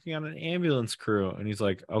job working on an ambulance crew. And he's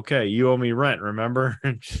like, okay, you owe me rent, remember?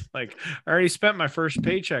 And she's like, I already spent my first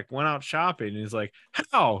paycheck, went out shopping. And he's like,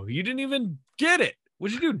 how? You didn't even get it.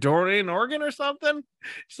 What'd you do? Donate an organ or something?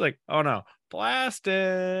 She's like, oh no,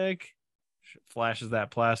 plastic. Flashes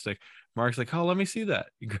that plastic. Mark's like, oh, let me see that.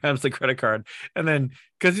 He grabs the credit card. And then,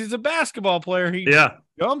 because he's a basketball player, he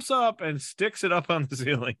jumps up and sticks it up on the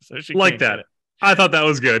ceiling. So she like that. I thought that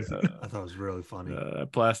was good. I thought it was really funny.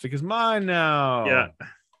 Plastic is mine now.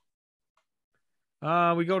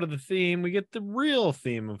 Yeah. We go to the theme. We get the real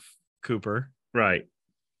theme of Cooper. Right.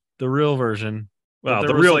 The real version. Well,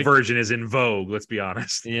 the real version is in vogue, let's be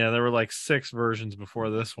honest. Yeah, there were like 6 versions before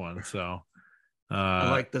this one. So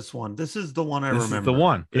I like this one. This is the one I remember. This is the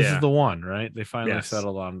one. This is the one, right? They finally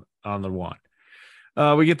settled on the one.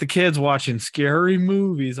 We get the kids watching scary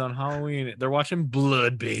movies on Halloween. They're watching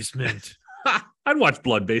Blood Basement. I'd watch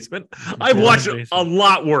Blood Basement. I've watched a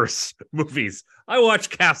lot worse movies. I watch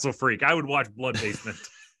Castle Freak. I would watch Blood Basement.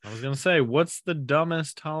 I was gonna say, what's the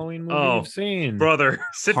dumbest Halloween movie you've seen? Brother,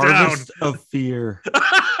 sit Harvest down. of Fear.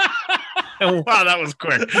 Wow, that was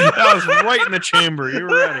quick. That was right in the chamber. You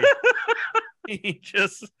were ready.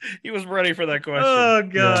 He was ready for that question. Oh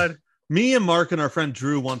God. Yeah. Me and Mark and our friend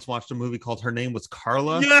Drew once watched a movie called Her Name Was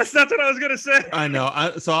Carla. Yes, that's what I was gonna say. I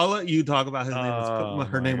know. So I'll let you talk about his name.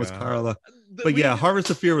 Her name was Carla. But yeah, Harvest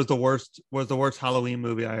of Fear was the worst Halloween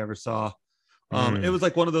movie I ever saw. It was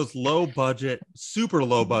like one of those low budget, super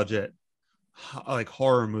low budget, like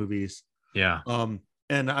horror movies. Yeah.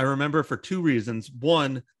 And I remember for two reasons.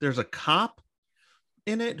 One, there's a cop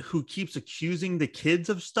in it who keeps accusing the kids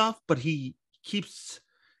of stuff, but he keeps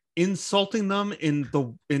insulting them in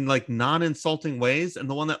like non-insulting ways. And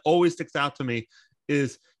the one that always sticks out to me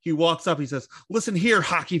is he walks up, he says, "Listen here,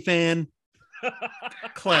 hockey fan."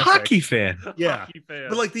 Classic. Hockey fan. Yeah. Hockey fan.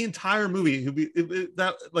 But like the entire movie,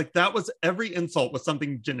 that was every insult was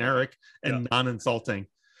something generic and non-insulting.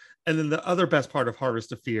 And then the other best part of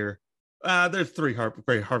Harvest of Fear, there's three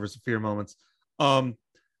great Harvest of Fear moments.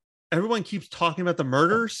 Everyone keeps talking about the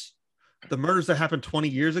murders that happened 20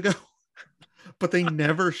 years ago, but they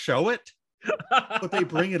never show it. But they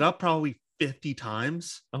bring it up probably 50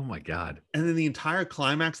 times. Oh my God. And then the entire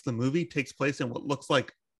climax of the movie takes place in what looks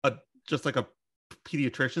like just like a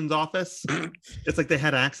pediatrician's office. It's like they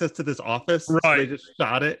had access to this office, right? So they just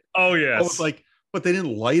shot it. Oh yes. It's like, but they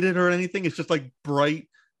didn't light it or anything. It's just like bright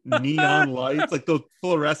neon lights, like those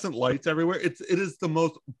fluorescent lights everywhere. It is the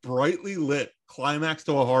most brightly lit climax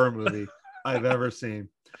to a horror movie I've ever seen.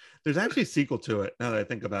 There's actually a sequel to it now that I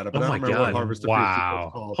think about it, but I don't remember what Harvest of Fear sequel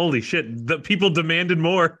is called. Holy shit! The people demanded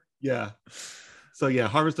more. Yeah. So yeah,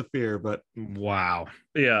 Harvest of Fear, but wow.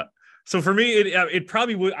 Yeah. So for me, it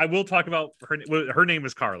probably would. I will talk about her name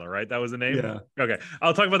is Carla, right? That was the name. Yeah. Okay.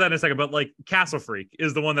 I'll talk about that in a second. But like Castle Freak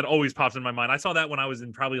is the one that always pops in my mind. I saw that when I was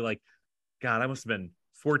in probably like, God, I must have been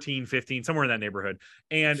 14, 15, somewhere in that neighborhood.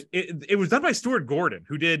 And it was done by Stuart Gordon,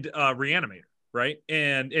 who did Reanimator, right?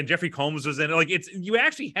 And Jeffrey Combs was in it. Like you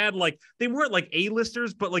actually had like, they weren't like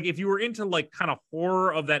A-listers, but like if you were into like kind of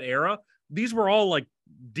horror of that era, these were all like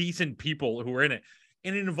decent people who were in it.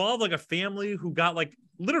 And it involved like a family who got like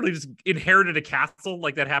literally just inherited a castle,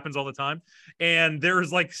 like that happens all the time. And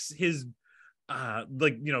there's like his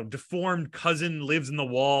deformed cousin lives in the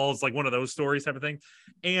walls, like one of those stories type of thing.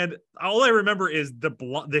 And all I remember is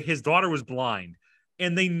his daughter was blind,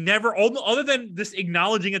 and they never, other than this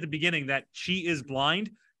acknowledging at the beginning that she is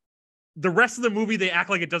blind, the rest of the movie they act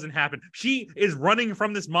like it doesn't happen. She is running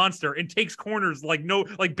from this monster and takes corners like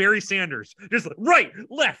Barry Sanders, just right,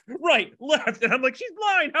 left, and I'm like, she's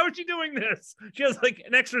blind, how is she doing this? She has like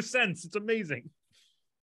an extra sense. It's amazing.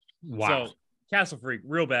 Wow. So Castle Freak,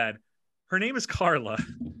 real bad. Her name is Carla.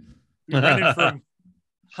 We rented from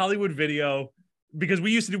Hollywood Video, because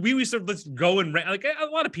we used to let's go and rent, like a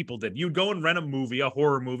lot of people did. You'd go and rent a movie, a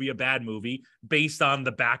horror movie, a bad movie, based on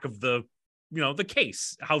the back of the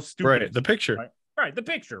case, how stupid. Right, the picture. Right, the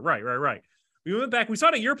picture. Right. We went back. We saw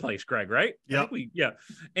it at your place, Greg, right? Yeah.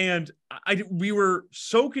 And we were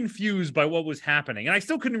so confused by what was happening. And I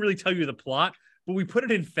still couldn't really tell you the plot, but we put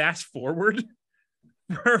it in fast forward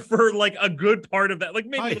for like a good part of that. Like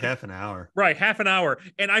maybe probably half an hour. Right, half an hour.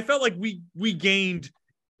 And I felt like we gained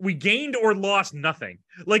or lost nothing.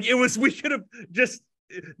 Like we should have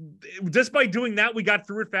just by doing that, we got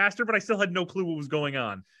through it faster, but I still had no clue what was going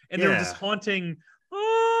on. And there was this haunting.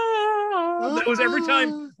 That was every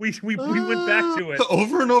time we went back to it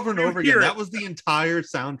over and over and over again. That was the entire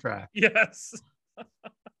soundtrack. Yes.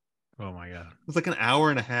 Oh my God. It was like an hour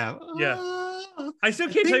and a half. Yeah. I still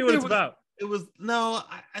can't tell you what it's about. It was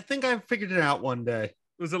I think I figured it out one day.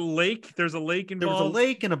 It was a lake. There's a lake involved. There was a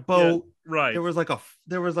lake and a boat. Yeah, right.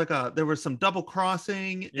 There was some double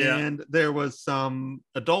crossing, and there was some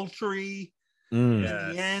adultery. Mm. Yes.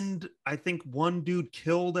 In the end, I think one dude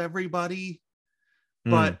killed everybody,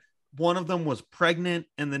 but one of them was pregnant,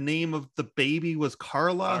 and the name of the baby was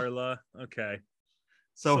Carla. Carla. Okay.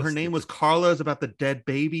 So her name was Carla. Is about the dead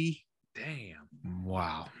baby. Damn.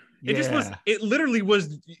 Wow. It literally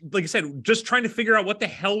was, like I said, just trying to figure out what the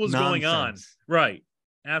hell was going on. Right.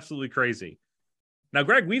 Absolutely crazy. Now,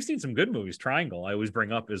 Greg, we've seen some good movies. Triangle, I always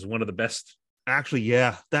bring up, is one of the best. Actually,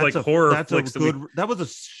 yeah. That's like a horror that's flicks. That was a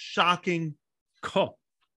shocking. Oh.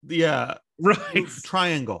 Yeah. Right.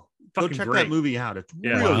 Triangle. fucking check great. that movie out. It's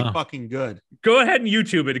really fucking good. Go ahead and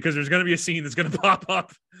YouTube it because there's going to be a scene that's going to pop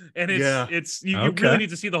up, and you really need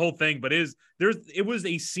to see the whole thing. But it was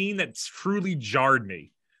a scene that truly jarred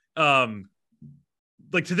me.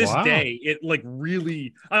 Like to this day, it like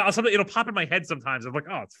really something it'll pop in my head sometimes. I'm like,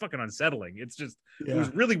 oh, it's fucking unsettling. It's just it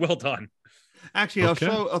was really well done. Actually,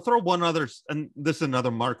 I'll throw one other, and this is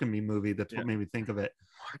another Mark and Me movie. That's what made me think of it.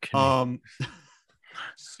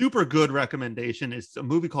 Super good recommendation is a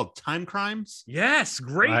movie called Time Crimes. Yes,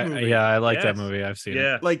 great movie. Yeah, I like that movie. I've seen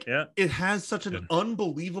it. Like, it has such an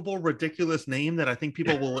unbelievable, ridiculous name that I think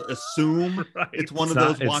people will assume it's one of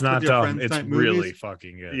those watch with your friends type movies. It's really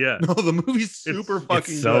fucking good. Yeah. No, the movie's super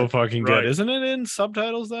fucking good. So fucking good. Isn't it in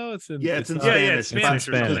subtitles though? It's in Spanish. It's Spanish.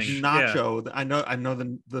 Nacho. I know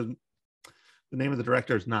the name of the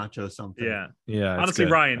director is Nacho something. Yeah. Honestly,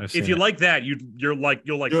 Ryan, if you like that, you'll like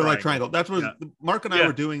Triangle. That's what Mark and I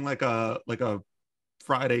were doing like a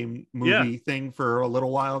Friday movie thing for a little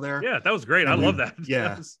while there. Yeah, that was great. I love that.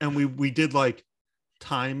 Yeah, and we did like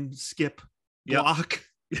time skip block.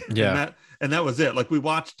 Yeah, and that was it. Like we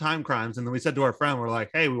watched Time Crimes, and then we said to our friend, "We're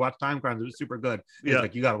like, hey, we watched Time Crimes. It was super good." He's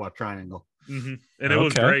like, "You got to watch Triangle." Mm-hmm. And it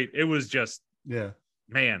was great. It was just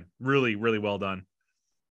man, really, really well done.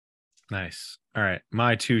 Nice. All right,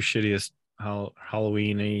 my two shittiest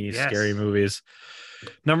Halloween-y scary movies.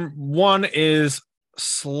 Number one is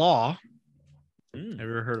Slaw. Have you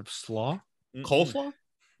ever heard of Slaw? Coleslaw?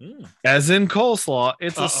 As in coleslaw.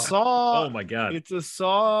 It's a Saw. Oh my god! It's a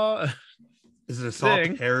Saw. Is it a Saw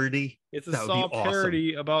parody? It's a Saw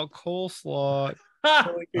parody about coleslaw.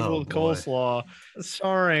 Killing people with coleslaw,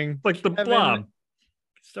 starring like the Blob,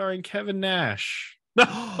 starring Kevin Nash.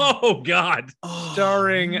 Oh god!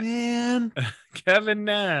 Starring Kevin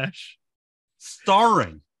Nash.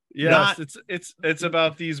 Starring. Yes, it's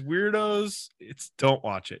about these weirdos. Don't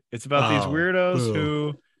watch it. It's about these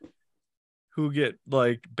weirdos who get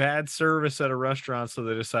like bad service at a restaurant, so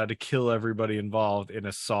they decide to kill everybody involved in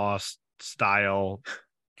a sauce style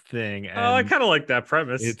thing. And I kind of like that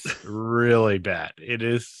premise. It's really bad. It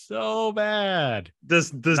is so bad.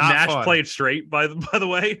 Does Nash play it straight by the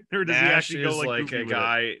way, or does Nash he actually go like a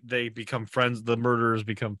guy they become friends? The murderers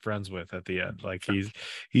become friends with at the end. Like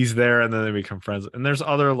he's there, and then they become friends. And there's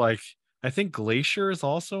other like I think Glacier is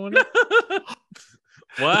also in it.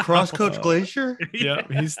 Wow. Crosscoach Glacier? Yeah,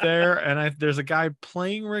 he's there, and there's a guy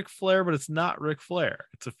playing Ric Flair, but it's not Ric Flair.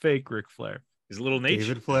 It's a fake Ric Flair. He's a little Nate.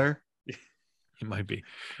 David Flair. He might be.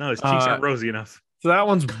 No, his cheeks aren't rosy enough. So that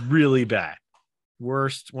one's really bad. One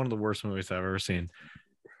of the worst movies I've ever seen.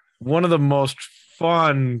 One of the most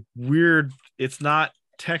fun, weird. It's not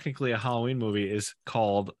technically a Halloween movie. Is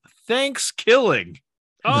called Thanksgiving.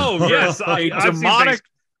 Oh yes,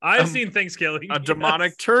 I've seen Thanksgiving. A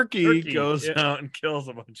demonic turkey goes out and kills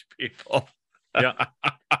a bunch of people. Yeah.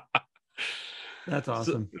 That's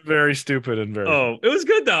awesome. Very stupid and very. Oh, it was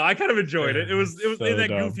good though. I kind of enjoyed it. It was so in that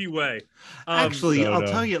goofy way. Actually, I'll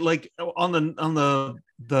tell you, like on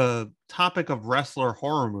the topic of wrestler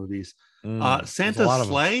horror movies, Santa's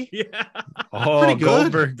Sleigh. Yeah. Oh, pretty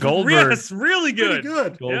good. Goldberg. Yes, really good. Pretty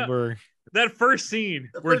good. Goldberg. Yeah. That first scene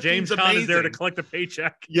where James Caan is there to collect a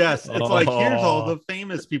paycheck. Yes, it's like here's all the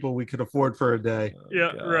famous people we could afford for a day.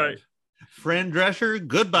 Yeah, right. Fran Drescher,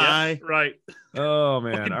 goodbye. Yeah, right. Oh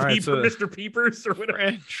man! All right, so Mr. Peepers or whatever.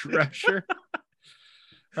 Fran Drescher.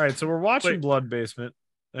 All right, so we're watching Blood Basement.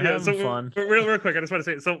 They're having fun. Real quick, I just want to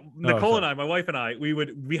say. So Nicole and I, my wife and I,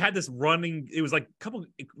 we had this running. It was like a couple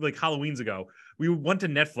like Halloweens ago. We went to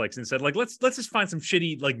Netflix and said like let's just find some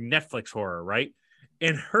shitty like Netflix horror, right?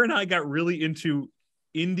 And her and I got really into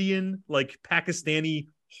Indian like Pakistani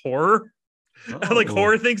horror, like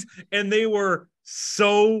horror things, and they were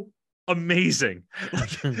so amazing. Like,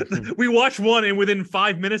 we watched one, and within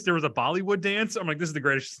 5 minutes there was a Bollywood dance. I'm like, this is the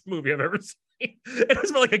greatest movie I've ever seen. It was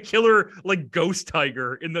about like a killer, like ghost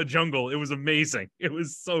tiger in the jungle. It was amazing. It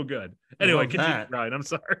was so good. Anyway, continue, Ryan. I'm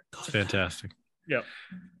sorry. It's fantastic. Yeah.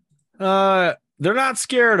 They're not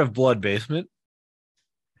scared of Blood Basement.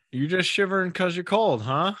 You're just shivering because you're cold,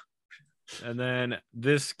 huh? And then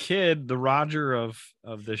this kid, the Roger of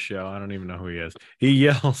this show, I don't even know who he is. He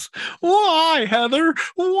yells, "Why, Heather?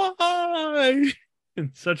 Why?"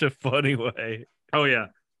 in such a funny way. Oh yeah.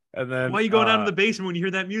 And then why are you going down to the basement when you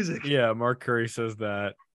hear that music? Yeah, Mark Curry says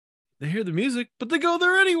that they hear the music, but they go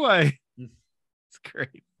there anyway. It's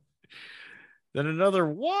great. Then another,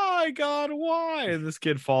 "Why, God, why?" And this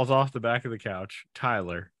kid falls off the back of the couch.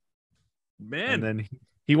 Tyler. Man. And then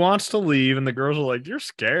he wants to leave, and the girls are like, "You're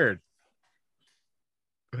scared."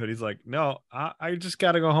 But he's like, "No, I just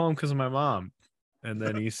got to go home because of my mom." And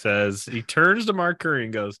then he says, he turns to Mark Curry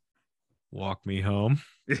and goes, "Walk me home."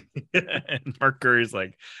 And Mark Curry's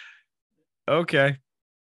like, Okay.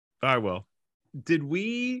 I will. Did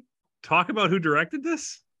we talk about who directed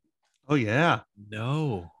this? Oh, yeah.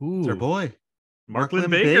 No. It's our boy. Mark Lynn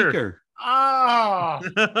Baker. Ah.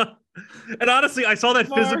 And honestly, I saw that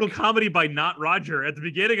physical comedy by Not Roger at the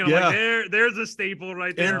beginning, and I'm like, there's a staple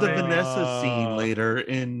right there. And the Vanessa scene later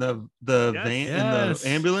in the van in the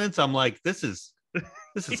ambulance. I'm like, this is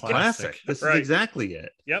classic. This is exactly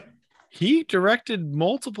it. Yep. He directed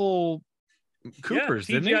multiple Coopers,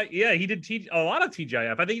 didn't he? Yeah, he did a lot of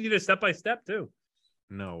TGIF. I think he did a step by step too.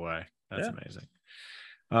 No way. That's amazing.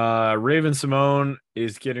 Raven Simone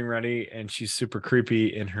is getting ready, and she's super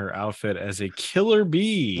creepy in her outfit as a killer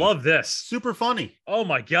bee. Love this. Super funny. Oh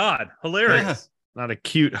my god, hilarious. Yeah. Not a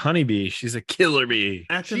cute honeybee. She's a killer bee.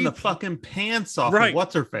 Acting the fucking pants off of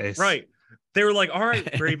what's her face. Right. They were like, all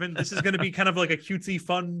right, Raven, this is going to be kind of like a cutesy,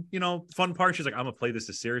 fun, fun part. She's like, I'm going to play this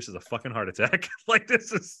as serious as a fucking heart attack. Like,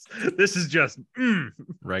 this is just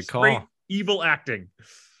right call. Evil acting.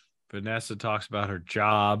 Vanessa talks about her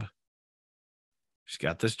job. She's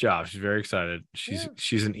got this job. She's very excited. She's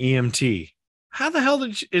an EMT. How the hell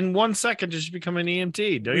did she, in 1 second did she become an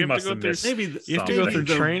EMT? Don't you have to go through? Maybe you have to go through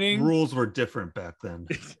training. Rules were different back then.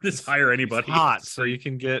 Just hire anybody. It's hot, so you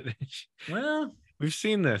can get. Well, we've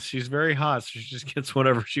seen this. She's very hot, so she just gets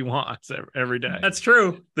whatever she wants every day. That's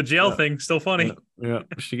true. The jail thing still funny. Yeah,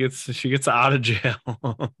 she gets out of jail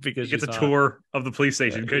because she gets a tour of the police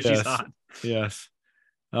station because she's hot. Yes.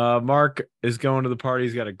 Mark is going to the party.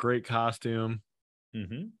 He's got a great costume.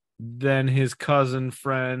 Mm-hmm. Then his cousin,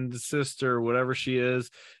 friend, sister, whatever she is,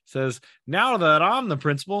 says, "Now that I'm the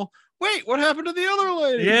principal, wait, what happened to the other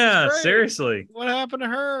lady? Yeah, seriously. What happened to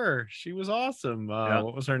her? She was awesome.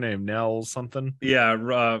 What was her name? Nell something? Yeah,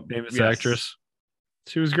 famous actress.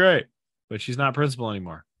 She was great, but she's not principal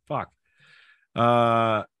anymore. Fuck.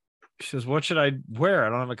 She says, "What should I wear? I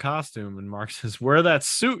don't have a costume." And Mark says, "Wear that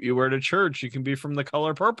suit you wear to church. You can be from the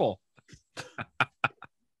color purple."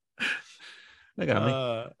 They got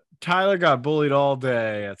me. Tyler got bullied all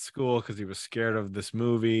day at school because he was scared of this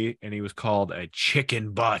movie, and he was called a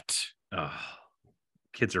chicken butt. Oh,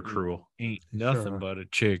 kids are cruel. Ain't nothing but a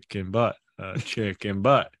chicken butt. A chicken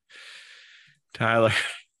butt. Tyler's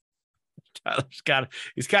got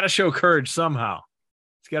to show courage somehow.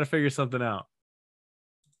 He's got to figure something out.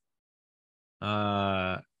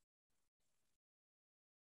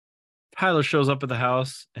 Tyler shows up at the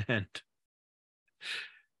house,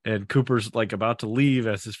 and Cooper's like about to leave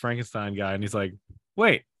as his Frankenstein guy, and he's like,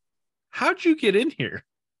 "Wait, how'd you get in here?"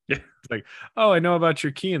 Yeah, it's like, "Oh, I know about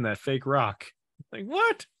your key in that fake rock." Like,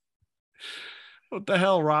 what? What the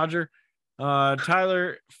hell, Roger?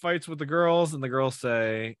 Tyler fights with the girls, and the girls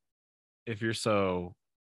say, "If you're so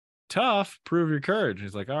tough, prove your courage."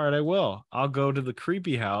 He's like, "All right, I will. I'll go to the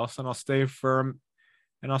creepy house, and I'll stay in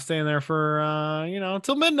there for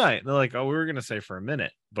till midnight." And they're like, "Oh, we were gonna say for a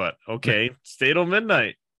minute, but okay, stay till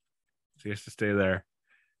midnight." So he has to stay there.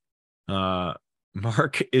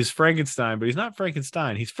 Mark is Frankenstein, but he's not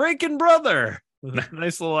Frankenstein. He's Franken brother with a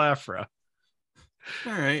nice little afro.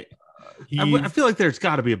 All right. I feel like there's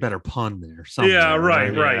got to be a better pun there. Yeah,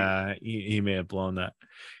 right. Yeah, he may have blown that.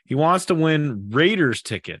 He wants to win Raiders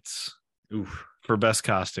tickets. Oof. For best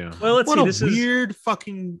costume. Well, let's see. This weird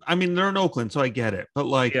fucking. I mean, they're in Oakland, so I get it. But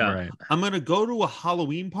like, I'm gonna go to a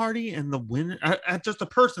Halloween party and the winner at just a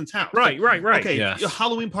person's house. Right. Okay, a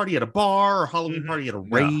Halloween party at a bar or Halloween party at a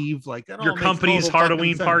rave, like that. Your company's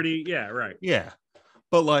Halloween party. Yeah, right. Yeah,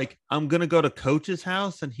 but like, I'm gonna go to Coach's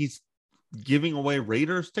house and he's giving away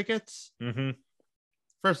Raiders tickets. Mm-hmm.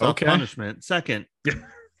 First off, punishment. Second,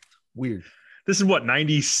 weird. This is what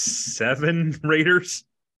 97 Raiders.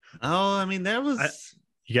 Oh, I mean, that was.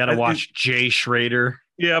 You got to watch Jay Schrader.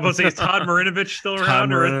 Yeah, I'm about to say, is Todd Marinovich still around? Todd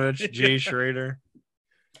Marinovich, Jay Schrader.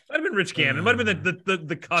 Might have been Rich Gannon. Might have been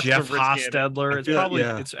the cusp Jeff of Rich Hostetler. It's probably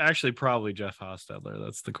it's actually probably Jeff Hostetler.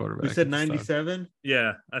 That's the quarterback. You said 97?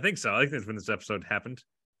 Yeah, I think so. I think that's when this episode happened.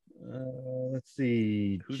 Let's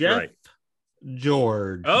see. Who's Jeff right?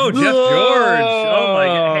 George. Oh, Jeff George. Oh my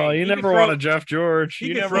god. Hey, you never want a Jeff George.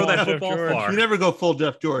 You never throw that football far. You never go full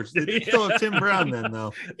Jeff George. You still have Tim Brown then,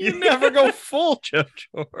 though. You never go full Jeff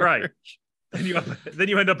George. Right. Then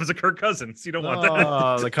you end up as a Kirk Cousins. You don't want that.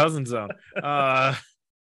 Oh, the cousin zone.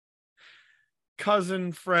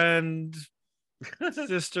 Cousin, friend,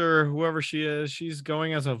 sister, whoever she is, she's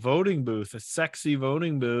going as a voting booth, a sexy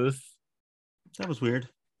voting booth. That was weird.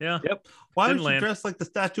 Yeah. Yep. Why was she dressed like the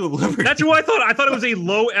Statue of Liberty? That's what I thought. I thought it was a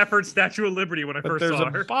low effort Statue of Liberty when I first saw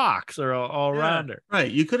her. There's a box or all around her. Right.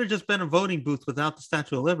 You could have just been a voting booth without the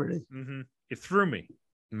Statue of Liberty. Mm-hmm. It threw me.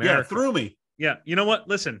 America. Yeah, it threw me. Yeah. You know what?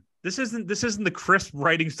 Listen, This isn't the crisp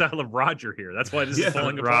writing style of Roger here. That's why this is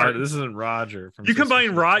falling apart. This isn't Roger. You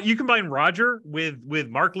combine Roger with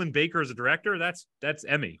Marklin Baker as a director. That's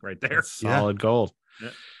Emmy right there. That's solid gold. Yeah.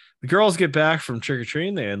 The girls get back from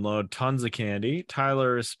trick-or-treating. They unload tons of candy.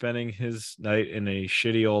 Tyler is spending his night in a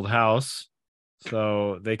shitty old house.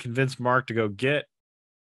 So they convince Mark to go get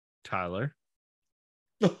Tyler.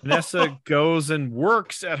 Vanessa goes and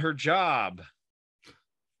works at her job,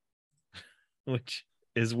 which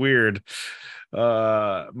is weird.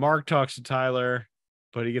 Mark talks to Tyler,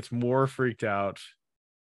 but he gets more freaked out.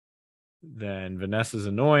 Then Vanessa's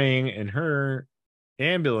annoying in her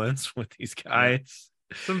ambulance with these guys.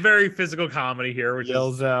 Some very physical comedy here, which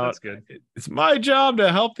yells out, that's good. It's my job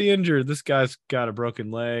to help the injured. This guy's got a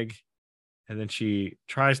broken leg. And then she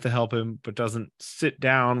tries to help him, but doesn't sit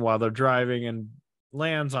down while they're driving and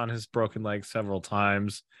lands on his broken leg several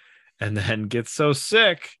times. And then gets so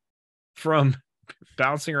sick from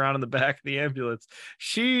bouncing around in the back of the ambulance,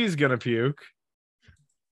 she's going to puke.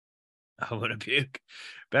 I'm going to puke.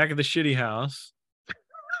 Back at the shitty house.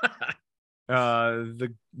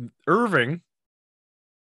 The Irving.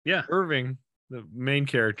 Yeah. Irving, the main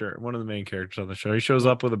character, one of the main characters on the show. He shows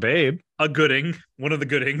up with a babe. A gooding. One of the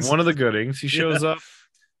goodings. He shows up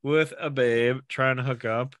with a babe trying to hook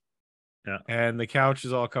up. Yeah. And the couch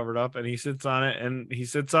is all covered up and he sits on it and he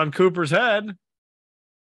sits on Cooper's head.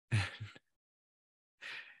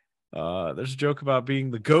 There's a joke about being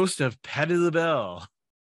the ghost of Patty LaBelle.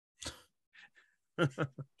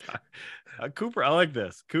 Cooper, I like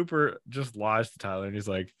this. Cooper just lies to Tyler and he's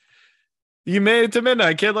like, "You made it to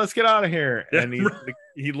midnight, kid. Let's get out of here." Yeah. And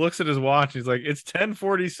he looks at his watch. He's like, "It's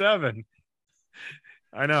 10:47.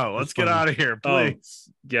 I know. Let's get out of here, please."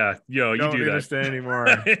 Yeah, you don't do need that. to stay anymore.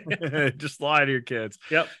 Just lie to your kids.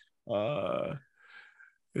 Yep.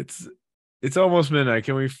 It's almost midnight.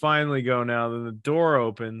 Can we finally go now? Then the door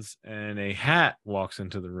opens and a hat walks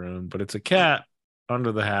into the room, but it's a cat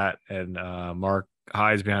under the hat, and Mark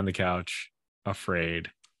hides behind the couch, afraid.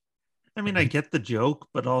 I mean, I get the joke,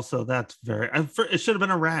 but also that's it should have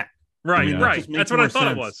been a rat. Right, I mean, right. That's what I thought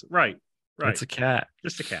sense. it was. Right. It's a cat.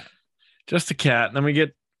 Just a cat. Just a cat. And then we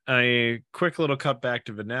get a quick little cut back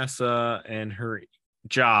to Vanessa and her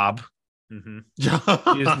job. Mm-hmm.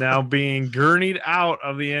 She is now being gurneyed out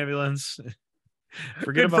of the ambulance.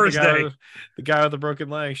 Forget Good about first day. The guy with the broken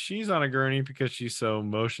leg. She's on a gurney because she's so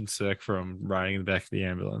motion sick from riding in the back of the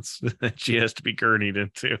ambulance that she has to be gurneyed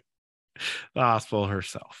into the hospital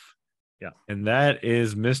herself. Yeah. And that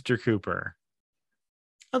is Mr. Cooper.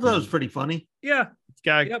 I thought it was pretty funny. Yeah.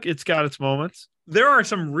 It's got its moments. There are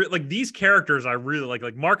some like these characters I really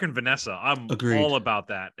like Mark and Vanessa. I'm Agreed. all about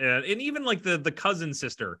that. And even like the cousin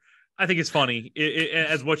sister, I think is funny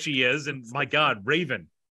as what she is. And my God, Raven.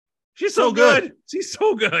 She's so good. She's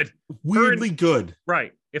so good. Weirdly good.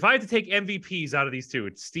 Right. If I had to take MVPs out of these two,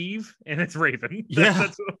 it's Steve and it's Raven. Yeah.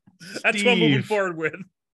 That's what I'm moving forward with.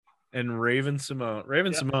 And Raven Simone.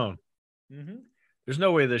 Simone. Mm-hmm. There's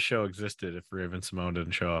no way this show existed if Raven Simone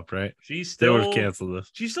didn't show up, right? They would have canceled this.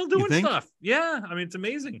 She's still doing stuff. Yeah. I mean, it's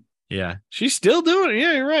amazing. Yeah. She's still doing it.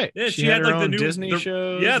 Yeah, you're right. Yeah, she had her like the own new Disney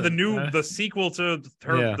shows. Yeah, the sequel to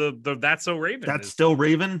her, Yeah. the That's So Raven. That's still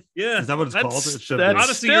Raven? Yeah. Is that what it's called? It should that's be.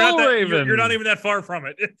 Honestly, still you're Raven. You're not even that far from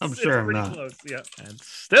it. I'm sure I'm pretty not. close. Yeah. And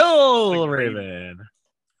still Like Raven.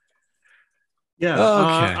 Yeah.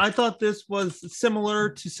 Okay. I thought this was similar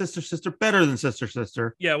to Sister, better than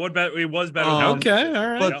Sister. Yeah, it was better. Okay, all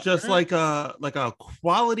right. But just like a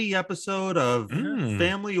quality episode of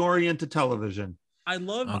family-oriented television. I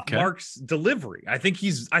love Mark's delivery. I think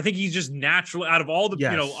he's just natural out of all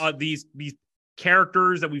the these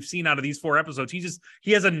characters that we've seen out of these 4 episodes.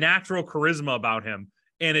 He has a natural charisma about him,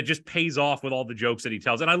 and it just pays off with all the jokes that he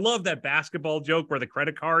tells. And I love that basketball joke where the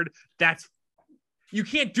credit card. You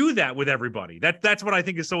can't do that with everybody. That's what I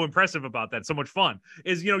think is so impressive about that. So much fun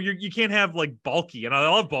is, you can't have like Bulky, and I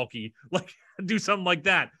love Bulky, like do something like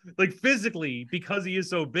that. Like physically, because he is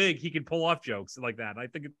so big, he can pull off jokes like that. I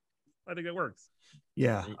think it works.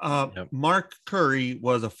 Yeah. Mark Curry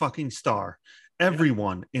was a fucking star.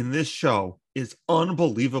 Everyone in this show is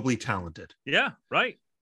unbelievably talented. Yeah. Right.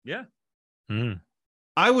 Yeah.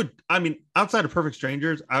 Outside of Perfect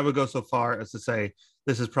Strangers, I would go so far as to say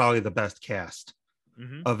this is probably the best cast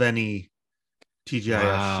of any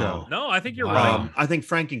TGIF show. No, I think you're right. I think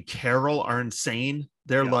Frank and Carol are insane.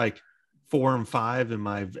 They're like 4 and 5 in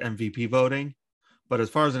my MVP voting. But as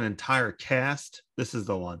far as an entire cast, this is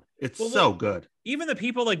the one. It's so good. Even the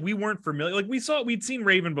people like we weren't familiar, like we'd seen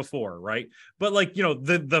Raven before, right? But like,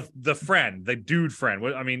 the friend, the dude friend.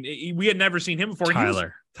 I mean, we had never seen him before.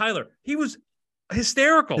 Tyler. He was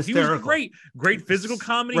hysterical. He was great physical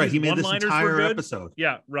comedy. Right, His he made this one-liners entire were good. episode.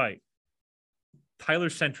 Yeah, right. Tyler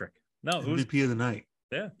centric. No, it was MVP of the night.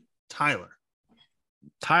 Yeah, Tyler,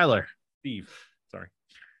 Steve. Sorry,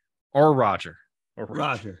 or Roger,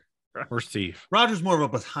 Roger, or Steve. Roger's more of a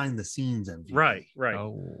behind the scenes MVP. Right.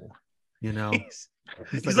 Oh, you know,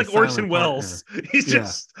 he's like Orson Welles. He's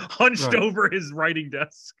just hunched over his writing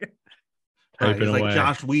desk. Right, he's like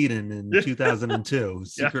Josh Whedon in 2002,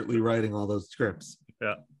 secretly writing all those scripts.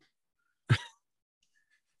 Yeah.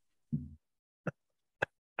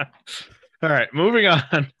 All right, moving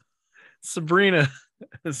on. Sabrina,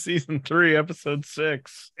 season 3, episode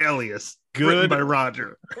 6. Alias. Good. Written by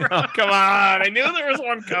Roger. Oh, come on. I knew there was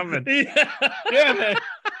one coming. Damn it.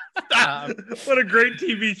 Stop. What a great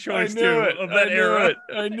TV choice, of that era.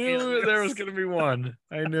 I knew there was going to be one.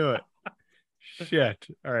 I knew it. Shit.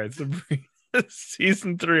 All right, Sabrina,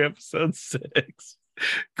 season 3, episode 6.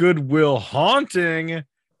 Goodwill Haunting.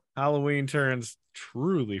 Halloween turns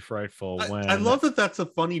truly frightful when I love that that's a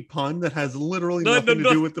funny pun that has literally nothing to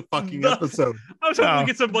do with the fucking episode. I was hoping to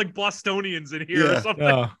get some like Bostonians in here or something.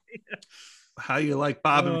 Oh. How you like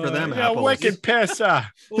bobbing for them apples? Wicked pissa.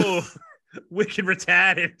 Oh, wicked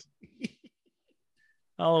retarded.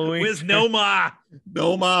 Halloween. Where's Noma?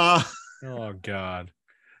 Noma. Oh God.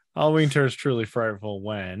 Halloween turns truly frightful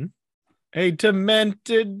when a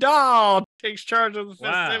demented doll takes charge of the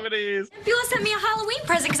festivities. Beulah sent me a Halloween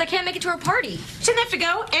present because I can't make it to her party. She doesn't have to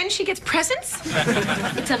go, and she gets presents?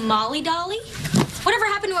 It's a Molly dolly? Whatever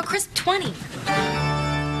happened to a crisp 20?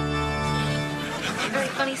 Very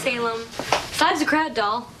funny, Salem. 5's a crowd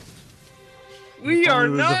doll. We are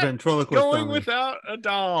not going without a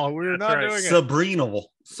doll. We're not doing it.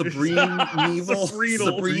 Sabrina.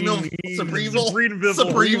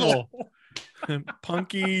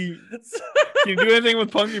 Punky. Can you do anything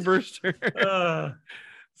with Punky Brewster?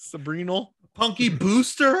 Sabrina. Punky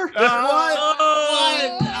Booster? What?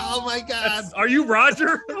 Oh my God. Are you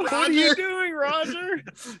Roger? What are you doing, Roger?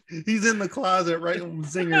 He's in the closet writing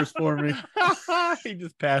zingers for me. He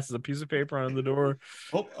just passes a piece of paper on the door.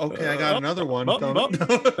 Oh, okay. I got another one.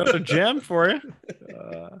 Another gem for you.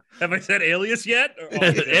 Have I said Alias yet?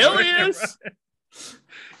 Alias?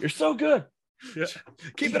 You're so good. Yeah.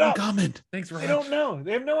 Keep it up. Coming. Thanks, Rob. They don't know.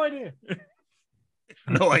 They have no idea.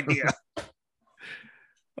 No idea.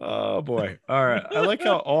 Oh boy. All right. I like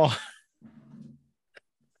how all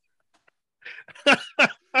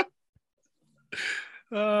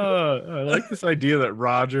I like this idea that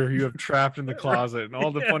Roger you have trapped in the closet and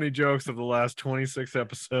all the funny jokes of the last 26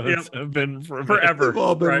 episodes have been forever. They've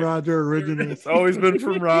all been Roger originals. It's always been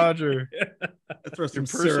from Roger. I throw some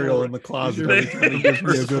cereal in the closet every time he gives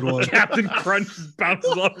me a good one. Captain Crunch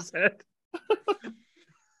bounces off his head.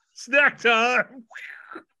 Snack time.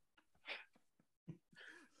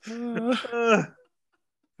 All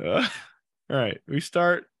right, we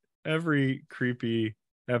start every creepy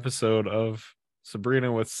episode of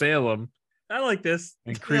Sabrina with Salem. I like this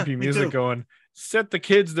and creepy music going. Set the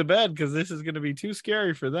kids to bed because this is going to be too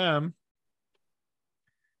scary for them.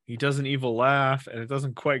 He does an evil laugh and it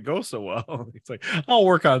doesn't quite go so well. It's like, I'll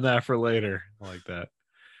work on that for later. I like that.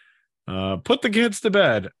 Put the kids to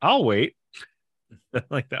bed. I'll wait. I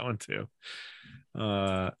like that one too.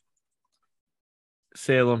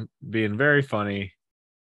 Salem being very funny.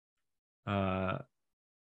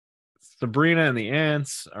 Sabrina and the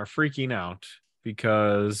aunts are freaking out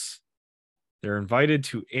because they're invited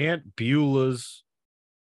to Aunt Beulah's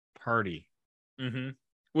party. Mm-hmm.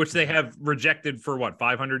 Which they have rejected for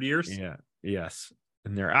 500 years? Yeah. Yes.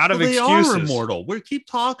 And they're out of excuses. They are immortal. We keep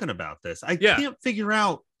talking about this. I can't figure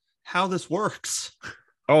out how this works.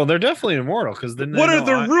 Oh, they're definitely immortal because then what are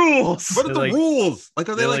the rules? What are the rules? Like,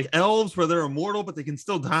 are they like elves where they're immortal but they can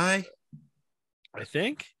still die? I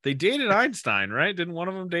think they dated Einstein, right? Didn't one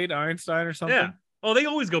of them date Einstein or something? Yeah. Oh, they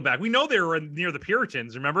always go back. We know they were near the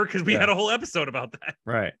Puritans, remember? Because we had a whole episode about that.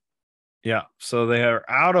 Right. Yeah. So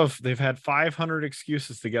they've had 500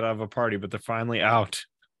 excuses to get out of a party, but they're finally out.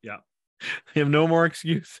 Yeah. They have no more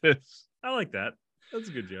excuses. I like that. That's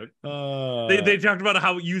a good joke. They talked about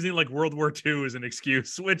how using like World War II as an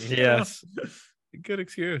excuse, which yes, good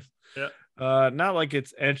excuse. Yeah. Not like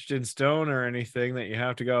it's etched in stone or anything that you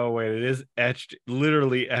have to go. Wait, it is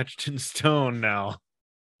literally etched in stone now.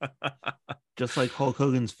 Just like Hulk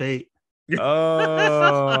Hogan's fate.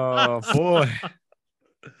 Oh boy.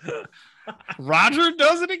 Roger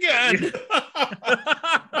does it again.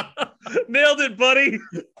 Nailed it, buddy.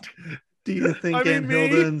 Do you think Aunt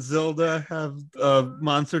Hilda and Zilda have a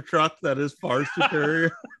monster truck that is far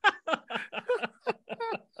superior?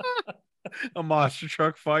 A monster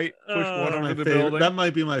truck fight. Push one over the favorite, building. that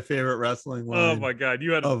might be my favorite wrestling line. Oh my god,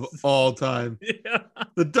 you had of all time. Yeah.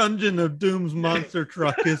 The Dungeon of Doom's monster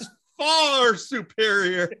truck is far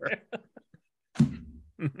superior.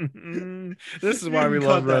 This is why we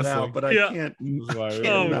love wrestling. Out, but I can't.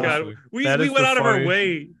 Oh god, we went out of our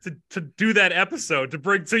way to do that episode to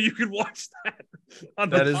bring so you could watch that.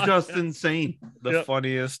 That is just insane. The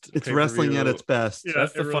funniest. It's wrestling at its best. Yeah,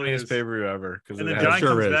 that's the funniest pay-per-view ever. And the giant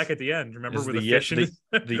comes back at the end. Remember with the fish the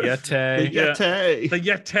Yeti. The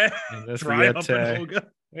Yeti. Dry up and Hogan.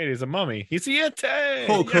 Wait, he's a mummy. He's a Yeti.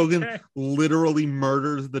 Hulk Hogan literally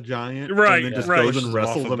murders the giant, right? And then just goes and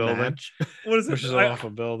wrestles a match. What is it? Pushes off a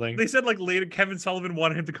building. They said like later, Kevin Sullivan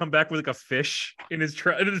wanted him to come back with like a fish in his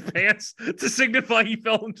pants to signify he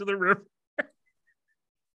fell into the river.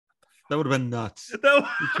 That would have been nuts. No.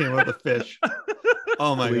 He came out with a fish.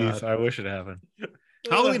 Oh my god! I wish it happened.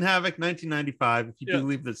 Halloween Havoc 1995. If you do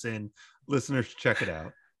leave this in, listeners should check it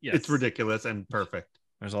out. Yes. It's ridiculous and perfect.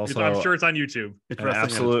 There's also, I'm sure it's on YouTube. It's an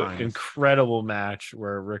absolute incredible match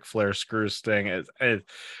where Ric Flair screws Sting. It's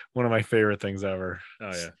one of my favorite things ever.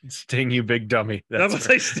 Oh yeah, Sting, you big dummy. That's what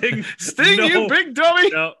I say, Sting. Sting, no. You big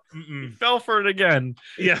dummy. No, he fell for it again.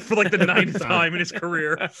 Yeah, for like the 9th time in his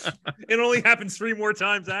career. It only happens 3 more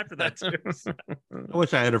times after that too. I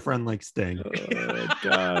wish I had a friend like Sting. Oh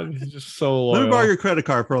God, he's just so loyal. Let me borrow your credit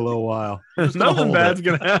card for a little while. Nothing bad's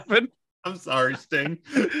gonna happen. I'm sorry, Sting.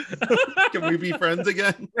 Can we be friends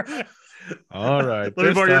again? All right. Let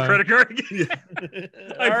me borrow your credit card again. Yeah.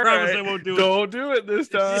 I promise I won't do it. Don't do it this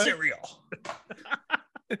time. Cereal.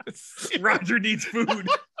 Roger needs food.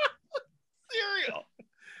 Cereal.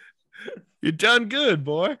 You done good,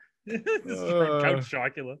 boy. Count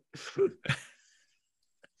Chocula.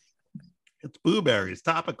 It's blueberries,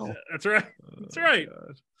 topical. That's right. That's right.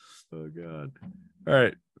 Oh God. All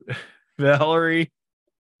right. Valerie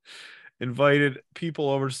invited people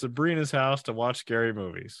over to Sabrina's house to watch scary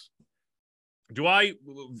movies.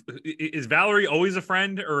 Is Valerie always a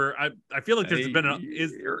friend, or I feel like there's been a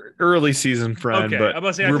early season friend, okay, but I'm about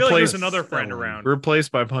to say I feel like there's another friend around.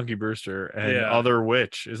 Replaced by Punky Brewster and other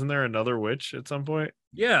witch. Isn't there another witch at some point?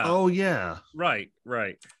 Yeah. Oh yeah. Right.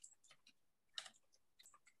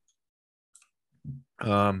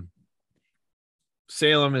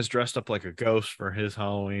 Salem is dressed up like a ghost for his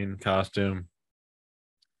Halloween costume.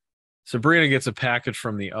 Sabrina gets a package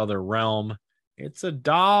from the other realm. It's a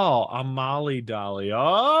doll, a Molly dolly.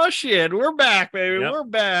 Oh shit, we're back, baby. Yep. We're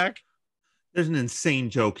back. There's an insane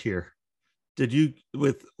joke here. Did you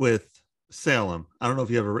with Salem? I don't know if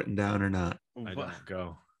you have it written down or not. I don't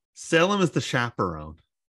go. Salem is the chaperone.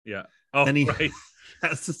 Yeah. Oh, and he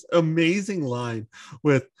has this amazing line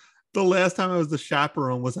with, the last time I was the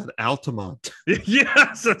chaperone was at Altamont.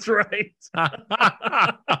 Yes, that's right.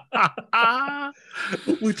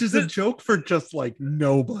 Which is a joke for just like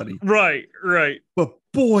nobody. Right. But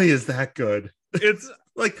boy, is that good. It's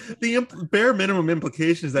like the bare minimum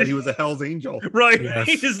implication is that he was a Hell's Angel. Right. Yes.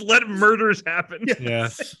 He just let murders happen.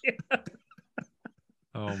 Yes.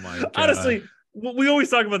 Oh my God. Honestly, we always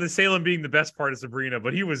talk about the Salem being the best part of Sabrina,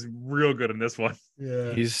 but he was real good in this one.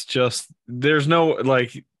 Yeah. He's just, there's no,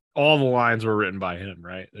 like, all the lines were written by him,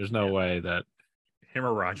 right? There's no way that him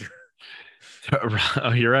or Roger.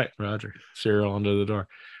 Oh, you're right, Roger. Cereal under the door.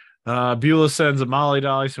 Beulah sends a Molly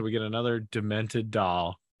dolly, so we get another demented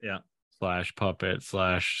doll. Yeah. / puppet /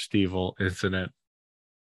 Stevel incident.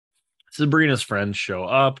 Sabrina's friends show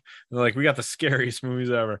up. They're like, we got the scariest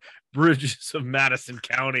movies ever. Bridges of Madison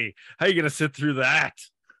County. How you gonna sit through that?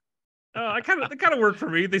 That kind of worked for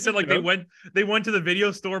me. They said like they went to the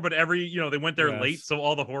video store, but they went there late, so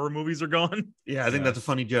all the horror movies are gone. Yeah, I think that's a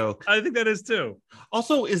funny joke. I think that is too.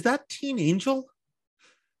 Also, is that Teen Angel?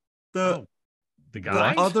 The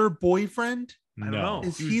guy, the other boyfriend? I don't know.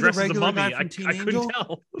 Is he the regular guy from Teen Angel? Couldn't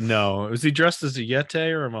tell. No, was he dressed as a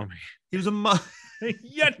Yeti or a mummy? He was a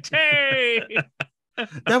Yeti.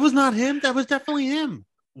 That was not him. That was definitely him.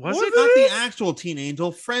 Was it not the actual Teen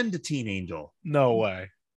Angel? Friend to Teen Angel? No way.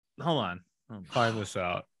 Hold on. Find this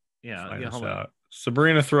out. Hold on.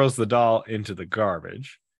 Sabrina throws the doll into the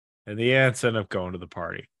garbage, and the ants end up going to the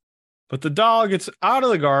party. But the doll gets out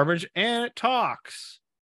of the garbage and it talks.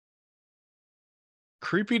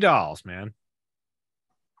 Creepy dolls, man.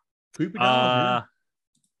 Creepy dolls.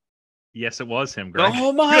 Yes, it was him, Greg.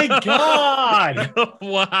 Oh my God.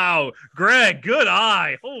 Wow. Greg, good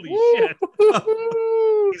eye. Holy shit.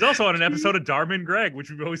 He's also on an episode of Dharma and Greg, which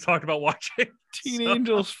we've always talked about watching. Teen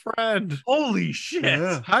Angel's friend. Holy shit.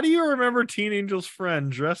 Yeah. How do you remember Teen Angel's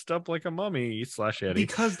friend dressed up like a mummy / Yeti?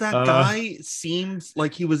 Because that guy seems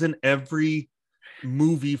like he was in every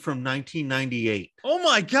movie from 1998. Oh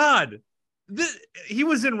my God. He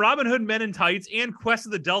was in Robin Hood Men in Tights and Quest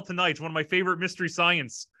of the Delta Knights, one of my favorite Mystery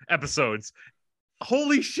Science episodes.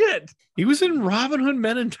 Holy shit. He was in Robin Hood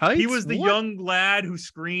Men in Tights? He was the young lad who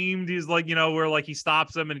screamed. He's like, where like he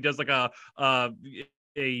stops him and he does like a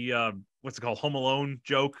what's it called? Home Alone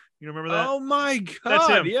joke. You remember that? Oh my God. That's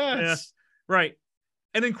him. Yes. Yeah. Right.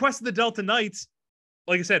 And then Quest of the Delta Knights,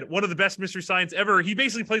 like I said, one of the best Mystery Science ever. He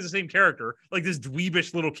basically plays the same character, like this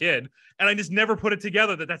dweebish little kid. And I just never put it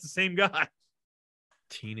together that that's the same guy.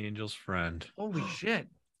 Teen Angel's Friend. Holy shit.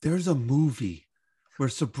 There's a movie where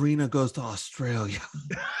Sabrina goes to Australia.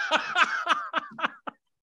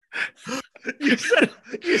 You said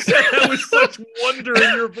that with such wonder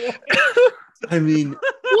in your voice. I mean,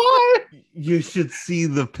 what? You should see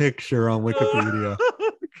the picture on Wikipedia.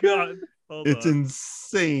 Oh, God. It's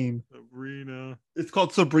insane. Sabrina. It's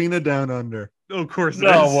called Sabrina Down Under. Oh, of course it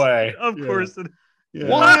No is. way. Of course it is. Yeah.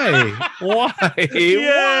 Why? Why?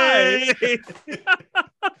 Yay! Why?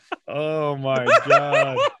 Oh my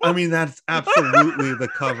God. I mean, that's absolutely the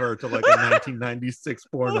cover to like a 1996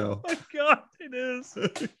 porno. Oh my God, it is.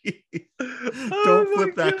 Don't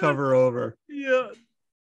flip that cover over. Yeah.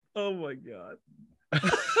 Oh my God.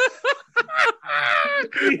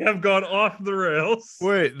 We have gone off the rails.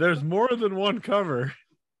 Wait, there's more than one cover.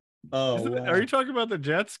 Oh, wow. Are you talking about the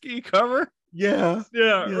jet ski cover? Yeah.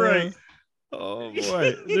 Yeah, right. Oh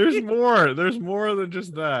boy, there's more. There's more than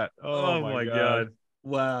just that. Oh, Oh my God.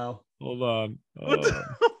 Wow. Hold on.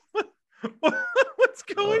 What's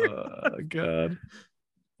going on? God.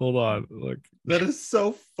 Hold on. Look. That is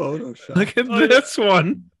so Photoshopped. Look at this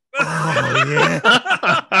one. Oh, yeah.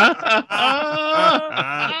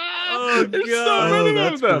 Oh, There's so God. many Oh, of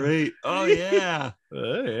that's them. great. Oh, yeah. Yeah.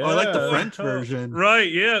 Oh, I like the French version.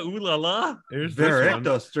 Right, yeah. Ooh la la. Here's this Verrect one.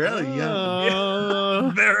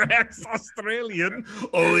 Australia. They're ex-Australian.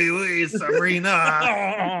 Oui, oui,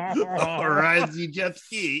 Sabrina. Rides the jet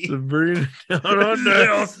ski. Sabrina down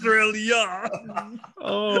under. Australia.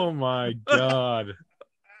 Oh my God.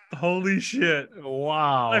 Holy shit.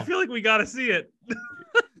 Wow. I feel like we got to see it.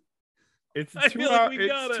 It's I 2 feel like hours. we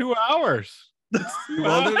got It's it. 2 hours.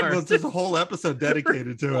 Well, there's a whole episode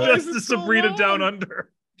dedicated to it. Just the so Sabrina long? Down Under.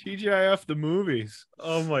 TGIF the movies.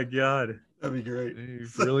 Oh my God. That'd be great.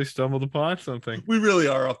 You've really stumbled upon something. We really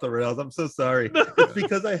are off the rails. I'm so sorry. It's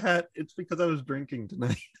because I was drinking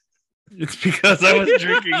tonight. It's because I was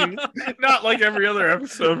drinking. Not like every other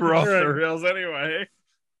episode we're off the Right. rails anyway.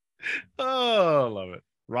 Oh, love it.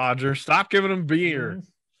 Roger, stop giving him beer.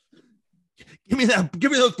 Give me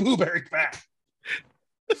those blueberries back.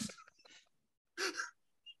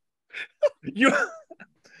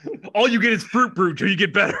 All you get is fruit brew till you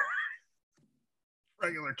get better.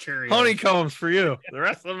 Regular cherry. Honeycombs for you the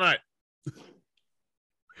rest of the night.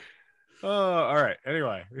 Oh, all right.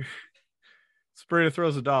 Anyway, Sabrina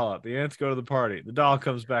throws a doll out. The ants go to the party. The doll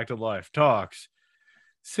comes back to life, talks.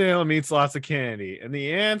 Salem eats lots of candy, and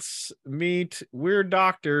the ants meet weird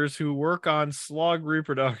doctors who work on slug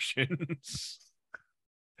reproductions.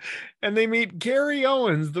 And they meet Gary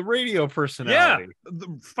Owens, the radio personality. Yeah,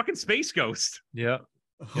 the fucking Space Ghost. Yeah.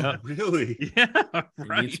 Oh, Yeah. really? Yeah, They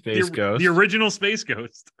right. meet Space Ghost. The original Space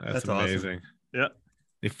Ghost. That's awesome. amazing. Yeah.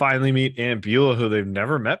 They finally meet Aunt Beulah, who they've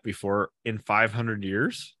never met before in 500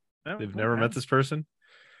 years. Oh, They've never okay. met this person.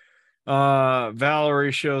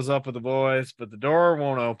 Valerie shows up with the boys, but the door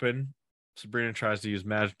won't open. Sabrina tries to use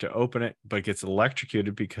magic to open it, but gets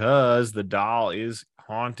electrocuted because the doll is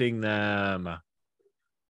haunting them.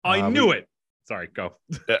 I knew it. Sorry, go.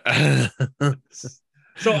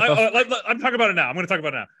 So I'm talking about it now. I'm going to talk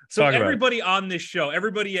about it now. So Talk about everybody on this show,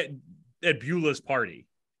 everybody at Beulah's party,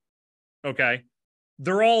 okay,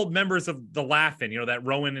 they're all members of the Laugh-In. You know that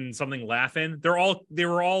Rowan and something Laugh-In. They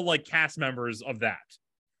were all like cast members of that.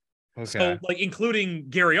 Okay. So like including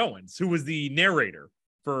Gary Owens, who was the narrator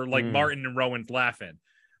for like Martin and Rowan's Laugh-In.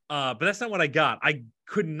 But that's not what I got. I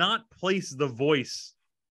could not place the voice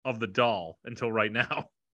of the doll until right now.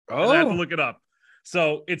 Oh, I have to look it up.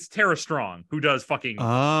 So it's Tara Strong who does fucking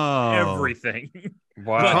everything.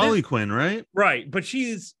 Wow. But Harley Quinn, right? Right. But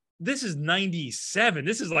this is 97.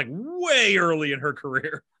 This is like way early in her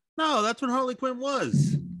career. No, that's when Harley Quinn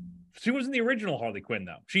was. She wasn't the original Harley Quinn,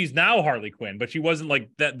 though. She's now Harley Quinn, but she wasn't like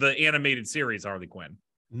the animated series Harley Quinn.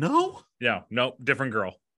 No? Yeah, nope, different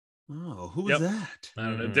girl. Oh, who was that? I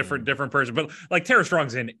don't know, different person. But like Tara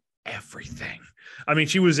Strong's in everything. I mean,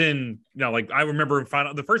 she was in, like I remember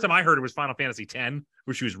the first time I heard it was Final Fantasy X,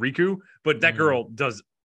 where she was Riku. But that girl does,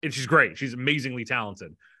 and she's great. She's amazingly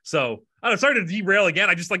talented. So I don't know, sorry to derail again.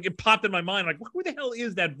 I just like it popped in my mind, like who the hell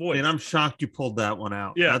is that voice? And I'm shocked you pulled that one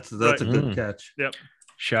out. Yeah, that's a good catch. Yep.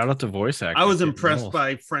 Shout out to voice actors. I was impressed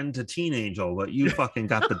by Friend to Teen Angel, but you fucking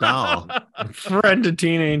got the doll. Friend to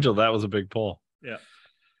Teen Angel. That was a big pull. Yeah.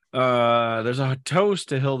 There's a toast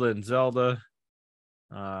to Hilda and Zelda.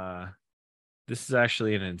 This is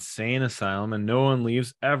actually an insane asylum and no one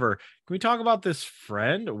leaves ever. Can we talk about this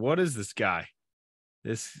friend? What is this guy?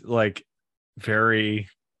 This like very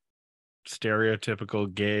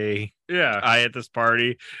stereotypical gay guy at this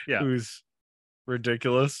party who's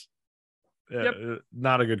ridiculous.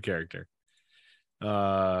 Not a good character.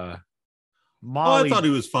 Molly. I thought he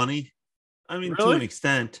was funny. I mean, to an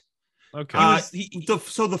extent. Okay.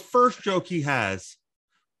 So the first joke he has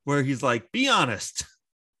where he's like, be honest.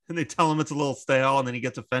 And they tell him it's a little stale and then he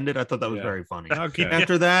gets offended. I thought that was very funny. Okay.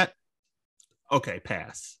 After that, okay,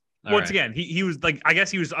 pass. Once again, he was like, I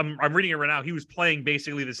guess he was, I'm reading it right now. He was playing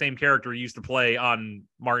basically the same character he used to play on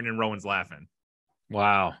Martin and Rowan's Laughing.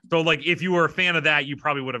 Wow. So like, if you were a fan of that, you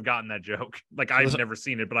probably would have gotten that joke. Like I've never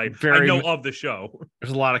seen it, but I know of the show.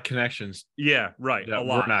 There's a lot of connections. Yeah, right. A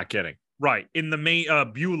lot. We're not getting. Right. In the main,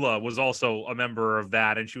 Beulah was also a member of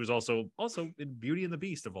that. And she was also in Beauty and the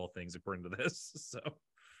Beast of all things, according to this. So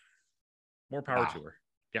more power to her.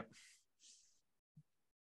 Yep.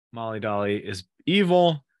 Molly Dolly is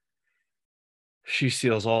evil. She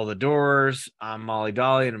seals all the doors. I'm Molly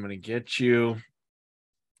Dolly and I'm going to get you.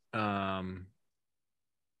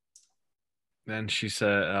 Then she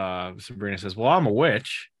said, Sabrina says, well, I'm a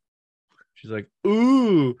witch. She's like,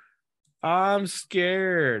 ooh, I'm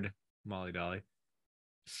scared. Molly Dolly.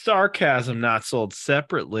 Sarcasm not sold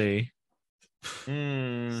separately.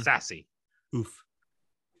 Sassy. Oof.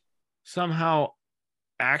 Somehow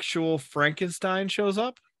actual Frankenstein shows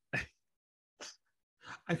up.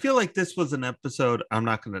 I feel like this was an episode.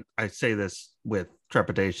 I say this with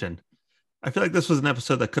trepidation. I feel like this was an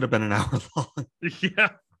episode that could have been an hour long. Yeah,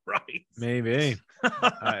 right. Maybe.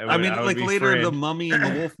 I mean, like later the Mummy and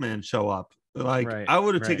the Wolfman show up. Like I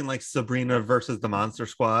would have taken like Sabrina versus the Monster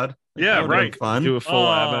Squad. Like, yeah, right. Fun. Do a full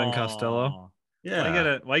Abbott and Costello.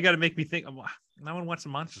 Yeah. Why you gotta make me think? I want to watch the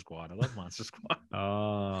Monster Squad. I love Monster Squad.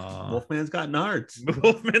 Oh, Wolfman's got nards.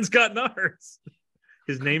 Wolfman's got nards.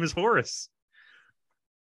 His name is Horace.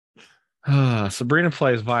 Sabrina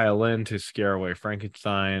plays violin to scare away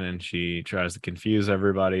Frankenstein, and she tries to confuse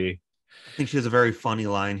everybody. I think she has a very funny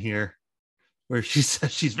line here, where she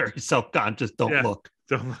says she's very self-conscious. Don't look.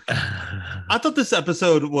 I thought this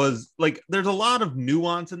episode was like, there's a lot of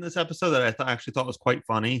nuance in this episode that I actually thought was quite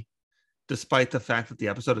funny, despite the fact that the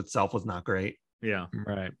episode itself was not great. Yeah,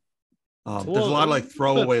 right. There's a lot of like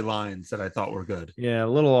throwaway lines that I thought were good. Yeah, a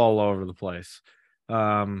little all over the place.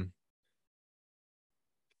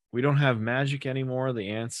 We don't have magic anymore. The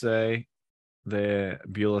ants say.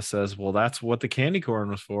 Beulah says, well, that's what the candy corn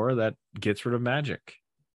was for. That gets rid of magic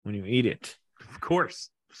when you eat it. Of course.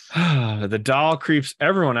 The doll creeps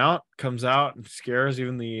everyone out, comes out and scares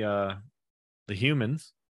even the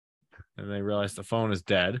humans. And they realize the phone is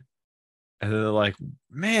dead. And they're like,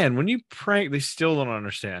 man, when you prank, they still don't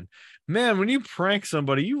understand. Man, when you prank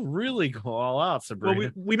somebody, you really go all out, Sabrina. Well,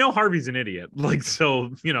 we know Harvey's an idiot. Like, so,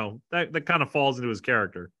 you know, that kind of falls into his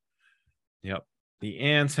character. Yep. The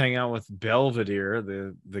ants hang out with Belvedere,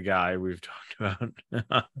 the guy we've talked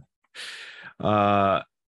about.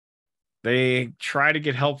 They try to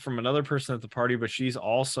get help from another person at the party, but she's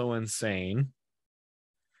also insane.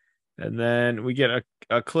 And then we get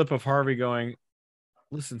a clip of Harvey going,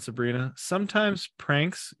 listen, Sabrina, sometimes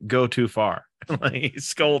pranks go too far. Like he's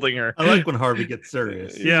scolding her. I like when Harvey gets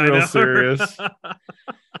serious. Yeah, real serious.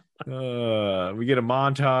 We get a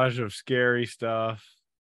montage of scary stuff.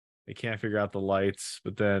 They can't figure out the lights,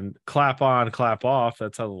 but then clap on, clap off.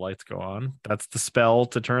 That's how the lights go on. That's the spell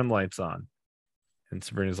to turn lights on. And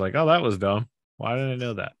Sabrina's like, oh, that was dumb. Why didn't I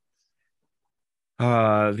know that?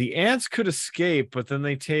 The ants could escape, but then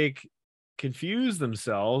they confuse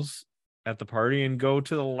themselves at the party and go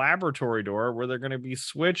to the laboratory door where they're going to be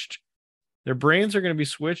switched. Their brains are going to be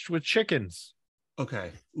switched with chickens.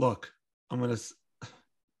 Okay, look, this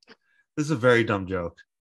is a very dumb joke.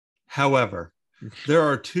 However, there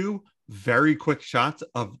are two very quick shots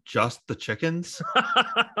of just the chickens,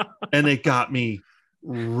 and it got me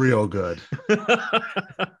real good.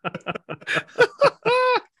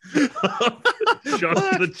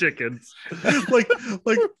 Just the chickens.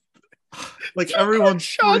 like everyone's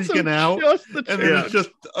freaking out, and then it's just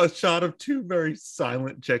a shot of two very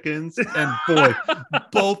silent chickens, and boy,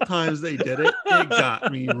 both times they did it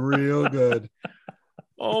got me real good.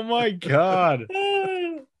 Oh my god.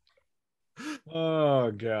 Oh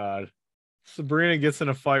god. Sabrina gets in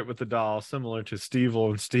a fight with the doll, similar to Steve-O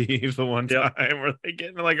and Steve the one time where they get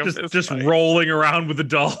in like a just rolling around with the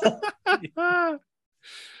doll.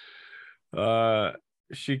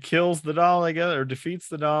 she kills the doll, I guess, or defeats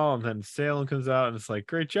the doll, and then Salem comes out and it's like,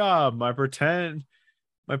 great job. My plan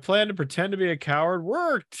to pretend to be a coward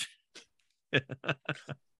worked.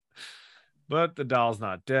 But the doll's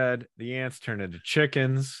not dead. The ants turn into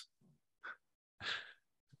chickens.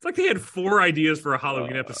 It's like they had 4 ideas for a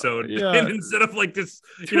Halloween episode, and instead of like this,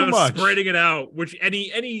 spreading it out, which at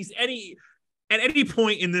any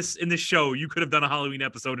point in this show, you could have done a Halloween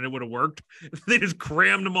episode and it would have worked. They just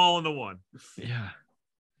crammed them all into one. Yeah.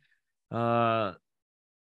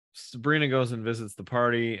 Sabrina goes and visits the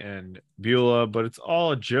party and Beulah, but it's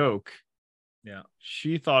all a joke. Yeah.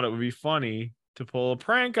 She thought it would be funny to pull a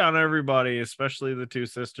prank on everybody, especially the 2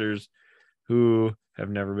 sisters who have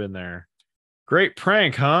never been there. Great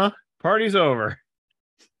prank, huh? Party's over.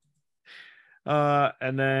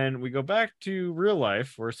 And then we go back to real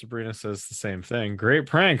life where Sabrina says the same thing. Great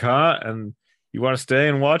prank, huh? And you want to stay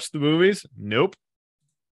and watch the movies? Nope.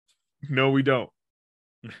 No, we don't.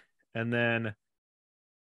 And then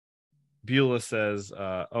Beulah says,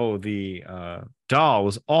 the doll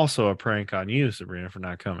was also a prank on you, Sabrina, for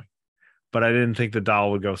not coming. But I didn't think the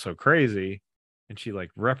doll would go so crazy. And she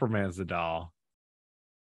like reprimands the doll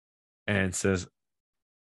and says,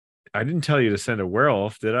 I didn't tell you to send a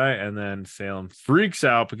werewolf, did I? And then Salem freaks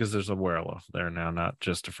out because there's a werewolf there now, not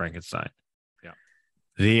just a Frankenstein. Yeah.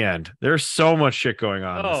 The end. There's so much shit going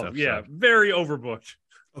on. Oh, yeah. Very overbooked.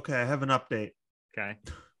 Okay, I have an update. Okay.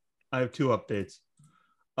 I have 2 updates.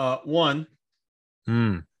 One,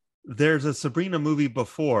 there's a Sabrina movie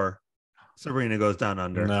before Sabrina Goes Down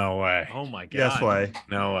Under. No way. Oh my God. Guess why?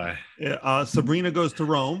 No way. Sabrina Goes to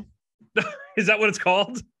Rome. Is that what it's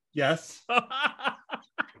called? Yes.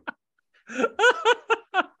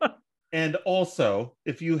 And also,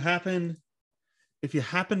 if you happen to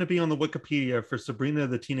be on the Wikipedia for Sabrina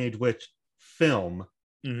the Teenage Witch film,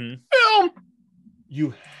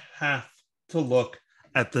 you have to look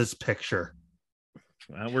at this picture.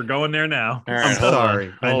 Well, we're going there now. Right, I'm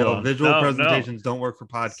sorry. I know visual presentations don't work for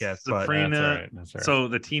podcasts, Sabrina, but that's all right. So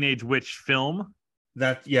the Teenage Witch film.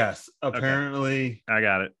 Yes. Apparently, I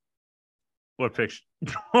got it. What picture?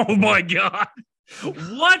 Oh my God!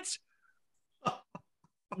 What?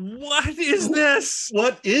 What is this?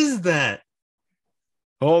 What is that?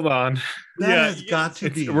 Hold on. That has got to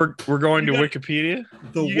be. We're going to Wikipedia.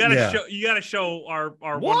 You gotta show our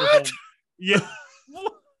what? Wonderful. Yeah.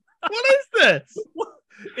 What is this?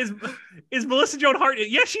 Is Melissa Joan Hart?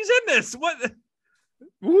 Yeah, she's in this. What?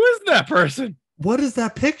 Who is that person? What is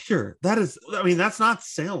that picture? That's not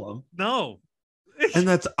Salem. No. And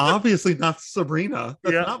that's obviously not Sabrina.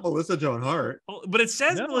 That's not Melissa Joan Hart. But it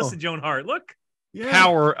says Melissa Joan Hart. Look. Yeah.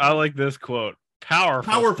 Power. I like this quote.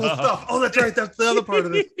 Powerful stuff. Oh, that's right. That's the other part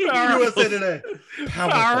of this. USA Today.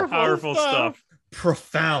 Powerful stuff.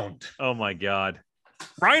 Profound. Oh my God.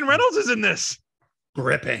 Ryan Reynolds is in this.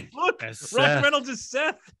 Gripping. Look, Ryan Reynolds is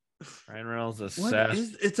Seth. Ryan Reynolds is what Seth.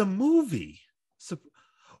 It's a movie. So,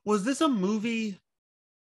 was this a movie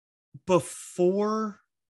before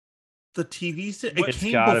the TV series? It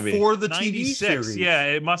came before the TV series. Yeah,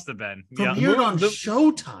 it must have been. Premiered on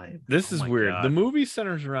Showtime. This is weird. God. The movie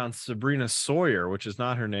centers around Sabrina Sawyer, which is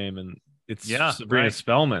not her name, and it's Sabrina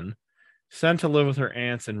Spellman, sent to live with her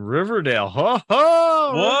aunts in Riverdale. Ho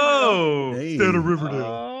ho! Whoa! Hey. Instead of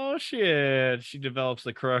Riverdale. Oh shit! She develops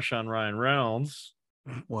a crush on Ryan Reynolds.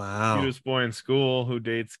 Wow. Cutest boy in school who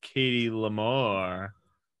dates Katie Lamar,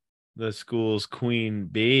 the school's queen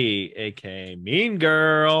bee, aka Mean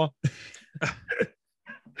Girl.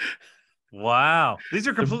 Wow. These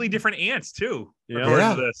are completely different ants, too.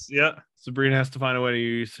 Yeah. To this. Yeah. Sabrina has to find a way to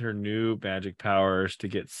use her new magic powers to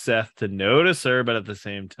get Seth to notice her, but at the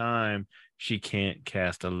same time, she can't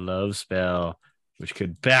cast a love spell, which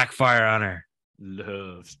could backfire on her.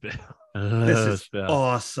 Love spell. This is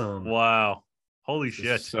awesome. Wow. Holy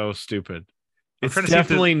shit. So stupid. It's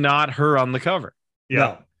definitely not her on the cover. Yeah.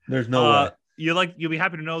 No, there's no way. You'll be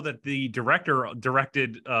happy to know that the director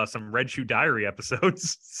directed some Red Shoe Diary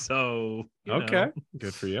episodes. So okay,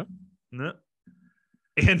 good for you. And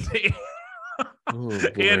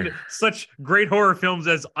and such great horror films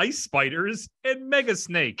as Ice Spiders and Mega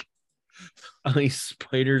Snake. Ice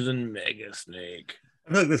Spiders and Mega Snake.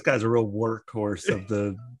 I feel like this guy's a real workhorse of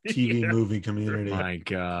the TV movie community. My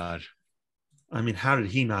God. I mean, how did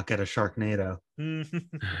he not get a Sharknado?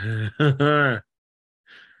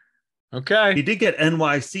 Okay. He did get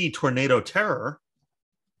NYC Tornado Terror.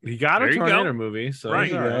 He got a tornado movie. So right.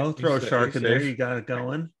 Throw a shark in there. You got it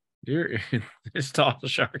going. It's toss a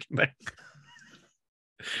shark in there.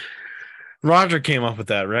 Roger came up with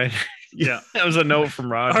that, right? Yeah. That was a note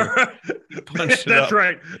from Roger. That's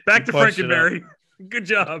right. Back to Frankenberry. Good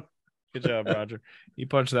job. Good job, Roger. You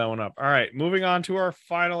punched that one up. All right, moving on to our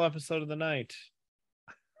final episode of the night.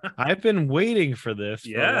 I've been waiting for this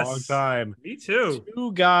for a long time. Me too.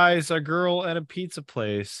 2 Guys, a Girl, and a Pizza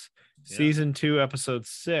Place. Season 2, episode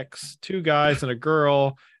 6. 2 Guys and a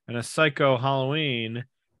Girl and a Psycho Halloween.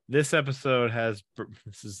 This episode has...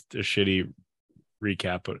 This is a shitty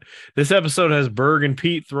recap, but this episode has Berg and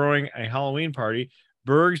Pete throwing a Halloween party.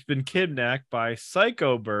 Berg's been kidnapped by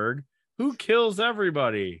Psycho Berg, who kills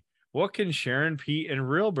everybody. What can Sharon, Pete, and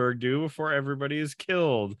Real Berg do before everybody is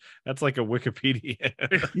killed? That's like a Wikipedia.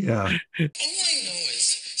 Yeah. All I know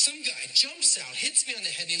is some guy jumps out, hits me on the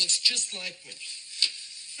head, and he looks just like me.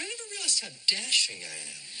 I never realized how dashing I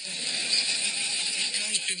am. That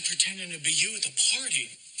guy's been pretending to be you at the party.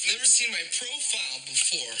 I've never seen my profile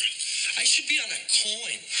before. I should be on a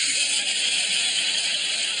coin.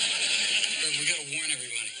 We gotta warn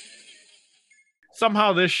everybody.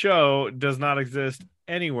 Somehow this show does not exist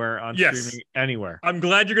anywhere on streaming anywhere. I'm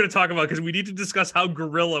glad you're going to talk about it because we need to discuss how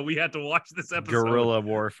guerrilla we had to watch this episode. Guerrilla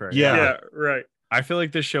warfare. Yeah, right. I feel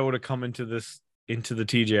like this show would have come into the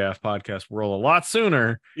TGIF podcast world a lot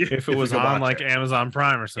sooner if it was on like Amazon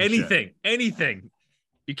Prime or something. Anything.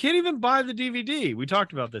 You can't even buy the DVD. We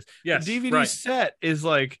talked about this. Yes, the DVD set is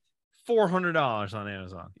like $400 on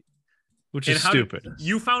Amazon, which is stupid.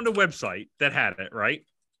 You found a website that had it, right?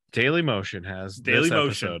 Daily Motion has Daily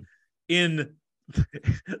Motion episode. In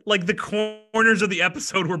like the corners of the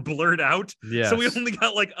episode were blurred out. Yeah. So we only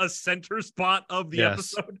got like a center spot of the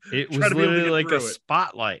episode. It was literally like a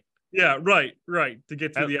spotlight. Yeah, right. To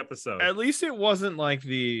get through the episode. At least it wasn't like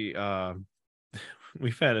the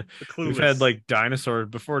we've had like dinosaurs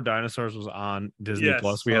before dinosaurs was on Disney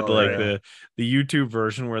Plus. We had the YouTube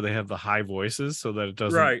version where they have the high voices so that it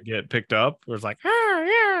doesn't get picked up. Where it's like, oh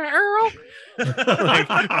yeah, Earl. Like,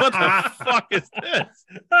 what the fuck is this?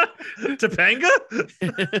 Topanga? Oh,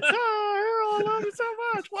 Earl, I love you so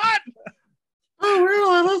much. What? Oh, Earl,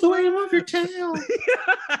 I love the way you move your tail.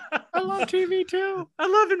 I love TV too. I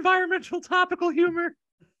love environmental topical humor.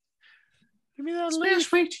 Give me that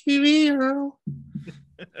Smash my TV, Earl.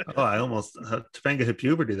 Oh, I almost Topanga hit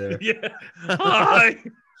puberty there. Yeah. Hi.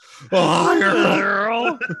 Oh,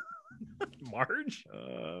 Earl. Marge.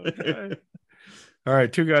 Okay. All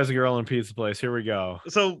right, 2 Guys, a Girl, and Pizza Place. Here we go.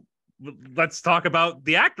 So let's talk about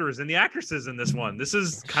the actors and the actresses in this one. This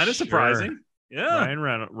is kind of surprising. Yeah.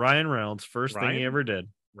 Ryan Reynolds, first thing he ever did.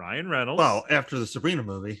 Ryan Reynolds. Well, after the Sabrina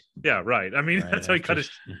movie. Yeah, right. I mean, that's how he cut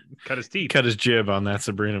his teeth. Cut his jib on that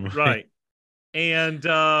Sabrina movie. Right. And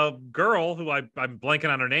girl, who I'm blanking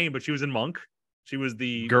on her name, but she was in Monk. She was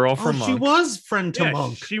the girl from Monk. She was friend to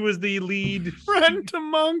Monk. She was the lead friend to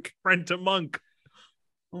Monk.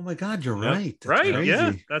 Oh my God, you're right. That's right. crazy.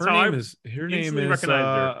 Yeah. That's her how name is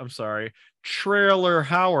I'm sorry. Trailer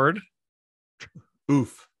Howard.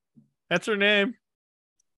 Oof. That's her name.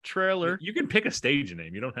 Trailer. You can pick a stage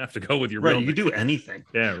name. You don't have to go with your real name. You can do anything.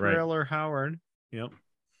 Yeah, right. Trailer Howard. Yep.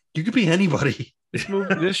 You could be anybody.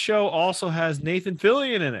 This show also has Nathan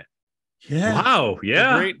Fillion in it. Yeah. Wow.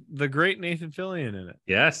 Yeah. The great Nathan Fillion in it.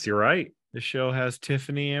 Yes, you're right. This show has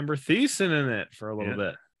Tiffany Amber Thiessen in it for a little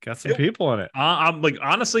bit. Got some people in it. I'm like,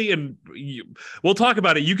 honestly, and we'll talk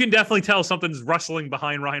about it. You can definitely tell something's rustling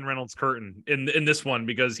behind Ryan Reynolds' curtain in this one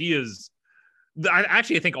because he is. I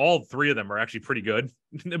think all 3 of them are actually pretty good,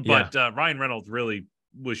 but Ryan Reynolds really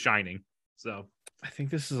was shining. So I think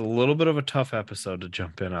this is a little bit of a tough episode to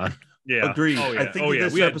jump in on. Yeah, agreed. I think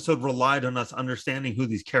this episode relied on us understanding who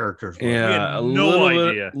these characters were. Yeah, we had no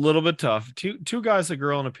idea. A little bit tough. Two Guys, a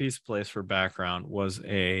Girl, and a Pizza Place for background was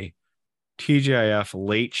a TGIF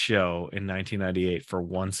late show in 1998 for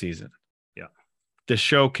 1 season. Yeah, the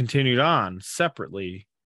show continued on separately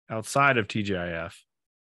outside of TGIF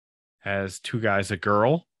as 2 Guys, a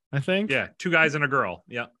Girl. I think. Yeah, 2 guys and a girl.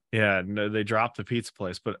 Yeah. Yeah, no, they dropped the Pizza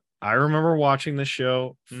Place, but I remember watching this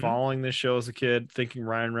show, following this show as a kid, thinking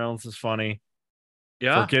Ryan Reynolds is funny.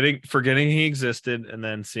 Yeah. Forgetting he existed, and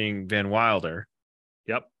then seeing Van Wilder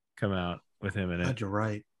come out with him in it. God, you're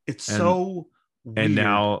right. It's so weird and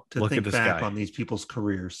now to look think at this back guy on these people's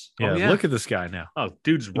careers. Yeah, look at this guy now. Oh,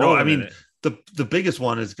 dude's rolling. I mean, the biggest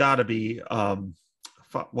one has got to be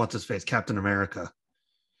what's his face, Captain America.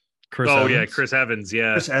 Chris Evans.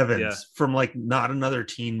 Yeah. Chris Evans from like Not Another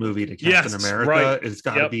Teen Movie to Captain America. Right. It's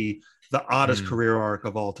got to be the oddest career arc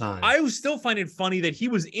of all time. I still find it funny that he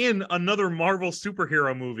was in another Marvel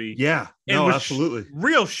superhero movie. Yeah. No, absolutely.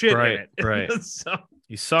 Real shit in it. Right. So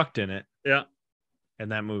he sucked in it. Yeah.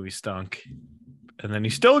 And that movie stunk. And then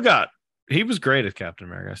he was great as Captain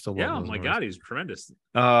America. I still love him. Oh my God, he's tremendous.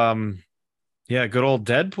 Yeah, good old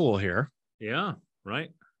Deadpool here. Yeah,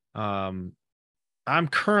 right. I'm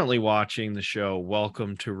currently watching the show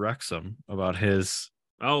Welcome to Wrexham about his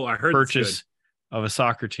I heard purchase of a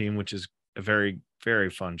soccer team, which is a very, very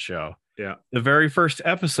fun show. Yeah. The very first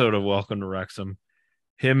episode of Welcome to Wrexham,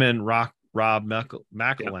 him and Rob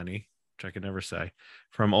McElhenney, which I can never say,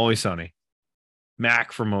 from Always Sunny.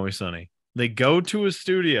 Mac from Always Sunny. They go to a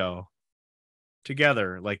studio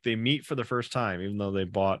together, like they meet for the first time, even though they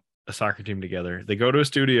bought a soccer team together. They go to a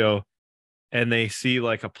studio and they see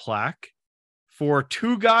like a plaque for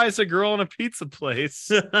two guys, a girl, and a pizza place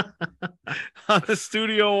on the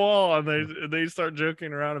studio wall, and they start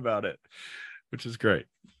joking around about it, which is great.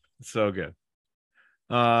 It's so good.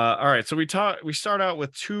 All right, so we start out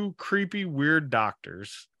with two creepy, weird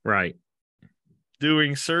doctors, right,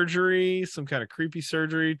 doing surgery, some kind of creepy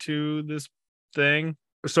surgery to this thing.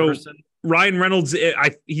 So person. Ryan Reynolds,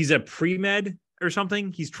 he's a pre-med or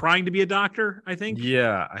something. He's trying to be a doctor, I think.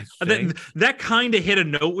 Yeah, I think. That kind of hit a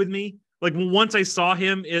note with me. Like once I saw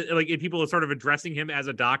him, if people are sort of addressing him as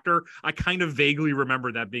a doctor, I kind of vaguely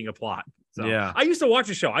remember that being a plot. So yeah, I used to watch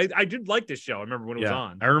the show. I did like this show. I remember when it was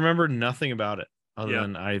on. I remember nothing about it other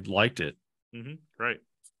than I liked it. Mm-hmm. Right.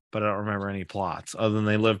 But I don't remember any plots other than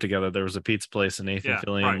they lived together. There was a pizza place and Nathan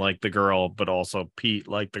Fillion liked the girl, but also Pete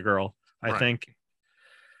liked the girl, I think.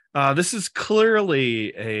 This is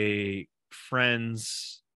clearly a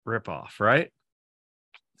Friends ripoff, right?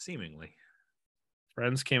 Seemingly.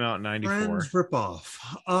 Friends came out in 94. Friends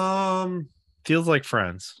ripoff. Feels like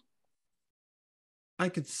Friends. I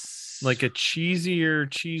could like a cheesier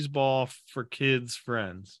cheese ball for kids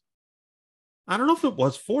Friends. I don't know if it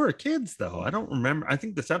was for kids though. I don't remember. I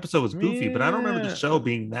think this episode was goofy, but I don't remember the show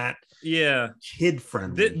being that kid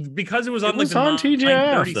friendly. Because it was on the on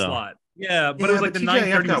TGIF slot. Yeah, but it was like the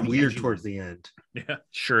TGIF got weird towards the end. Yeah,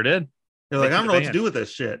 sure did. They're like, I don't know what to do with this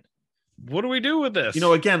shit. What do we do with this?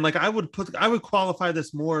 Again, like I would qualify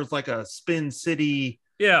this more as like a Spin City,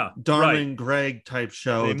 Darwin Greg type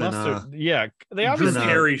show they obviously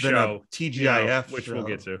Harry show TGIF, which we'll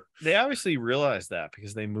get to. They obviously realized that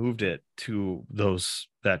because they moved it to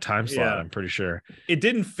that time slot. I'm pretty sure it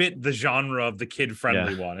didn't fit the genre of the kid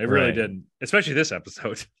friendly one. It really didn't, especially this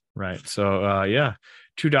episode. Right. So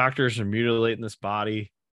two doctors are mutilating this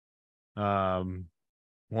body. One's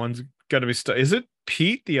gonna be is it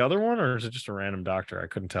Pete, the other one, or is it just a random doctor? I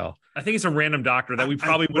couldn't tell. I think it's a random doctor that we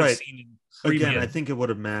probably would have seen in again. I think it would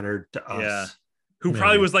have mattered to us. Yeah, who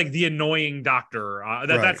probably was like the annoying doctor.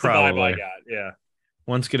 That's probably the vibe I got. Yeah,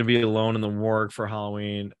 one's gonna be alone in the morgue for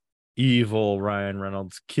Halloween. Evil Ryan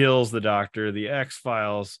Reynolds kills the doctor. The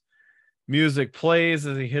X-Files music plays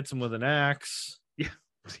as he hits him with an axe. Yeah.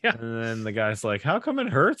 And then the guy's like, "How come it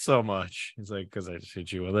hurts so much?" He's like, "Because I just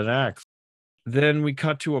hit you with an axe." Then we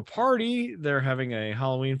cut to a party. They're having a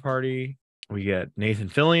Halloween party. We get Nathan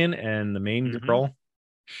Fillion and the main girl,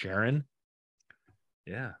 Sharon.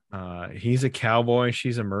 Yeah. He's a cowboy.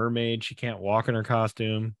 She's a mermaid. She can't walk in her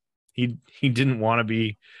costume. He didn't want to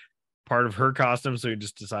be part of her costume, so he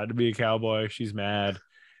just decided to be a cowboy. She's mad.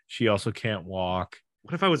 She also can't walk.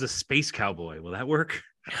 What if I was a space cowboy? Will that work?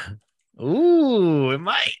 Ooh, it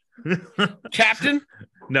might. Captain?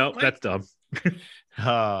 No, that's dumb.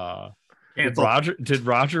 Did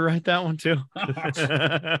Roger write that one too?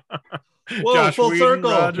 Whoa, Josh full Whedon, circle.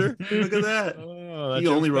 Roger. Look at that. He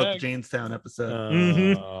only wrote the Jamestown episode.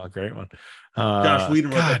 Oh, great one. Josh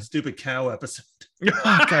Whedon wrote that stupid cow episode.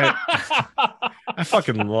 Okay. I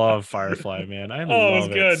fucking love Firefly, man. I love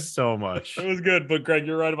it so much. It was good, but Greg,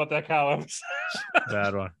 you're right about that cow episode.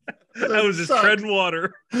 Bad one. That was just treading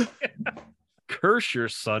water. Curse your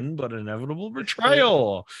sudden but inevitable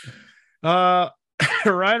betrayal.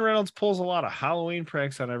 Ryan Reynolds pulls a lot of Halloween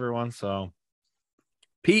pranks on everyone, so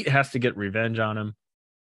Pete has to get revenge on him.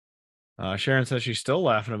 Sharon says she's still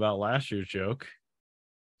laughing about last year's joke.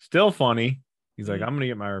 Still funny. He's like, I'm going to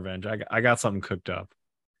get my revenge. I got something cooked up.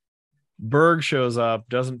 Berg shows up,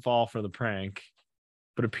 doesn't fall for the prank,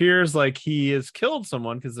 but appears like he has killed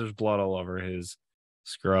someone because there's blood all over his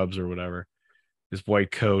scrubs or whatever, his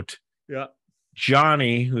white coat. Yeah.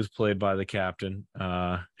 Johnny, who's played by the captain,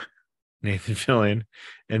 Nathan Fillion,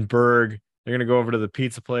 and Berg, they're going to go over to the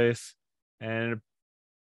pizza place, and it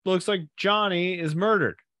looks like Johnny is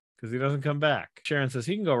murdered because he doesn't come back. Sharon says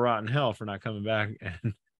he can go rot in hell for not coming back,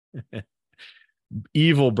 and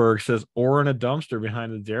Evil Berg says, or in a dumpster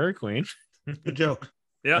behind the Dairy Queen. Good joke.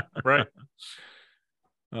 Yeah, right.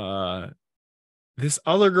 This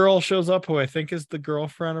other girl shows up who I think is the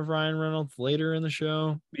girlfriend of Ryan Reynolds later in the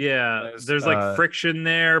show. Yeah, there's like friction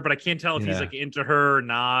there, but I can't tell if he's like into her or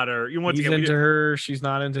not, or he's into her, she's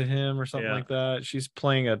not into him, or something like that. She's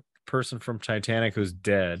playing a person from Titanic who's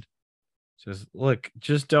dead. Says, look,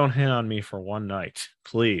 just don't hit on me for one night,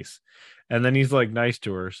 please. And then he's like nice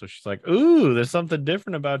to her. So she's like, ooh, there's something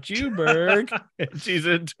different about you, Berg. And she's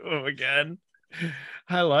into him again.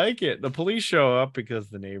 I like it. The police show up because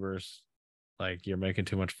the neighbors like, you're making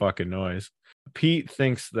too much fucking noise. Pete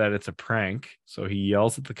thinks that it's a prank. So he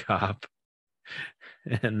yells at the cop.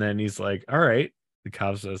 And then he's like, all right. The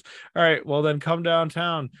cop says, all right, well, then come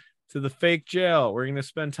downtown to the fake jail. We're going to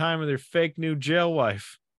spend time with your fake new jail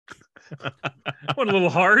wife. Went a little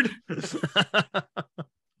hard.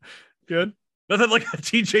 Good. Nothing like a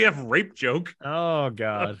TJF rape joke. Oh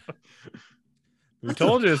God. We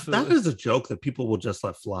told you that is a joke that people will just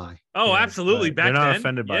let fly. Oh, yeah, absolutely. Right. Back They're not then.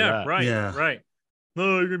 offended by that. Right. Yeah. Right.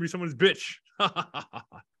 No, you're gonna be someone's bitch.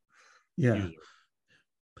 Yeah.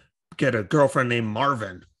 Get a girlfriend named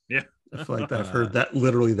Marvin. Yeah. I feel like that. I've heard that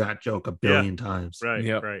literally that joke a billion times. Right.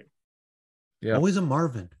 Yep. Right. Yeah. Always a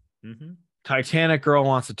Marvin. Mm-hmm. Titanic girl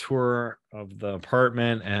wants a tour of the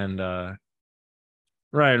apartment, and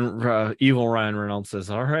evil Ryan Reynolds says,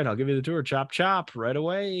 all right, I'll give you the tour. Chop chop right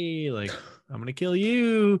away. Like, I'm gonna kill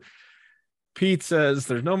you. Pete says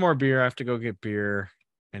there's no more beer. I have to go get beer.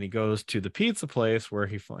 And he goes to the pizza place where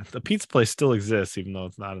he finds the pizza place still exists, even though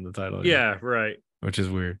it's not in the title. Yeah, right. Which is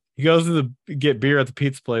weird. He goes to get beer at the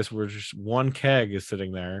pizza place where just one keg is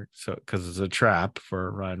sitting there. So because it's a trap for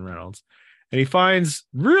Ryan Reynolds. And he finds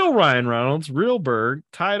real Ryan Reynolds, real Berg,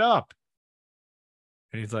 tied up.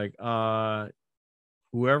 And he's like,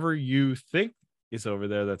 whoever you think is over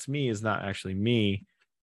there, that's me, is not actually me.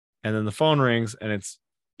 And then the phone rings and it's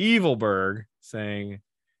Evil Berg saying,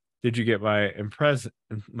 did you get my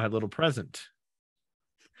little present?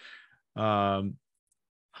 Homicidal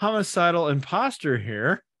imposter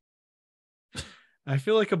here. I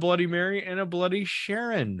feel like a Bloody Mary and a Bloody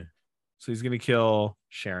Sharon. So he's gonna kill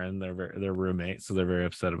Sharon, their roommate. So they're very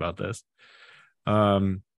upset about this.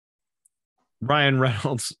 Ryan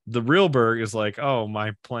Reynolds, the real Berg, is like, oh,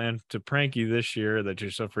 my plan to prank you this year that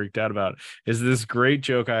you're so freaked out about is this great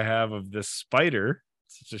joke I have of this spider.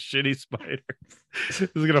 Such a shitty spider.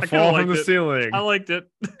 It's gonna fall from the ceiling. I liked it.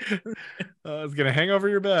 It's gonna hang over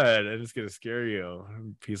your bed and it's gonna scare you.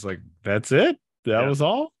 And he's like, that's it? That was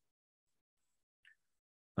all?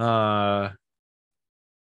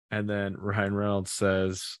 And then Ryan Reynolds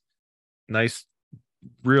says, nice,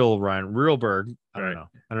 real Berg. I don't know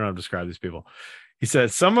how to describe these people. He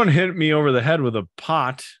said, someone hit me over the head with a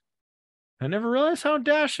pot. I never realized how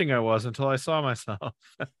dashing I was until I saw myself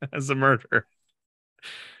as a murderer.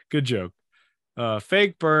 Good joke.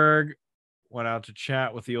 Fake Berg went out to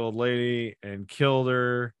chat with the old lady and killed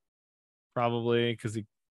her, probably because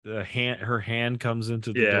her hand comes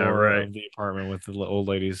into the door of the apartment with the old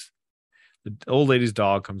lady's. The old lady's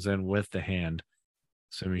dog comes in with the hand,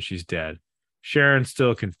 assuming she's dead. Sharon's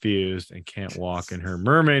still confused and can't walk in her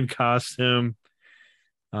mermaid costume.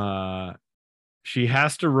 She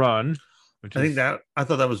has to run. I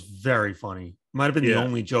thought that was very funny. Might have been the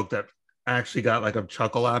only joke that actually got like a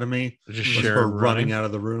chuckle out of me. Just Sharon running out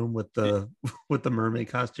of the room with the mermaid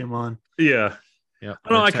costume on. Yeah. Yeah. I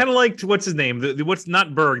don't know. I kind of liked what's his name. What's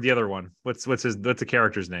not Berg, the other one. What's the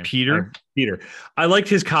character's name? Peter. Peter. I liked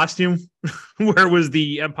his costume where it was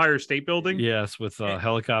the Empire State Building. Yes, with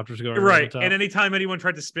helicopters going right. And anytime anyone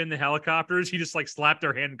tried to spin the helicopters, he just like slapped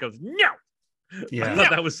their hand and goes, no. Yeah.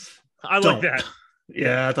 I like that.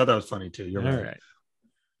 Yeah, I thought that was funny too. You're right.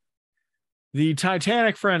 The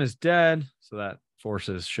Titanic friend is dead, so that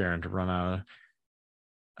forces Sharon to run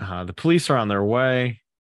out. The police are on their way.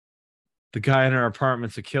 The guy in her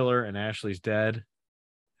apartment's a killer, and Ashley's dead.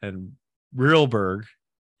 And real Berg,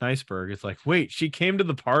 nice Berg, is like, wait, she came to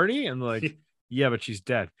the party? And like, yeah, but she's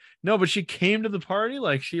dead. No, but she came to the party?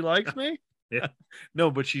 Like, she likes me? Yeah. No,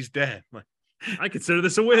 but she's dead. Like, I consider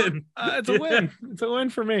this a win. It's a win. It's a win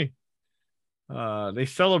for me. They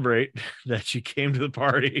celebrate that she came to the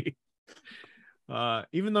party.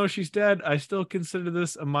 Even though she's dead, I still consider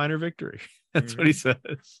this a minor victory. That's what he says.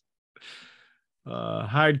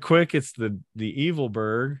 Hide quick. It's the evil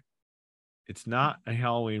Berg. It's not a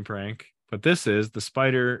Halloween prank, but this is. The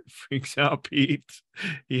spider freaks out Pete.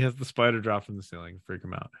 He has the spider drop from the ceiling, freak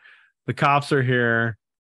him out. The cops are here.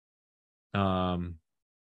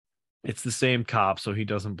 It's the same cop, so he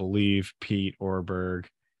doesn't believe Pete or Berg.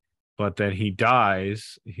 But then he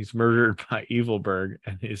dies. He's murdered by Evil Berg,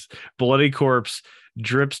 and his bloody corpse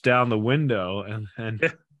drips down the window.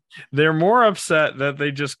 And they're more upset that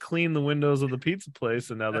they just cleaned the windows of the pizza place,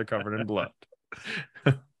 and now they're covered in blood.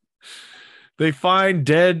 They find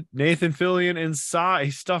dead Nathan Fillion inside.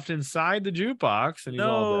 He's stuffed inside the jukebox, and he's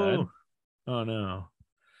all dead. Oh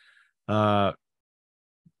no.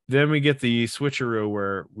 then we get the switcheroo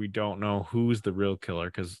where we don't know who's the real killer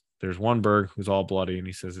because there's one Berg who's all bloody and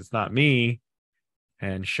he says, it's not me.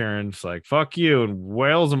 And Sharon's like, fuck you, and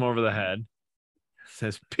wails him over the head.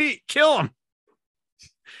 Says, Pete, kill him.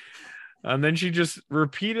 And then she just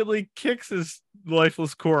repeatedly kicks his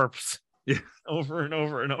lifeless corpse over and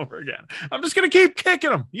over and over again. I'm just going to keep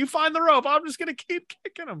kicking him. You find the rope. I'm just going to keep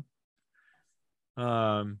kicking him.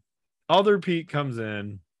 Other Pete comes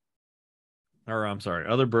in. Or I'm sorry,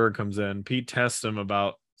 other Berg comes in. Pete tests him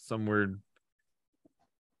about some weird,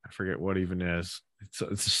 I forget what even is.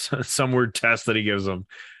 It's some weird test that he gives him.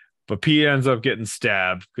 But Pete ends up getting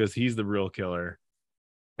stabbed because he's the real killer.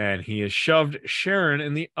 And he has shoved Sharon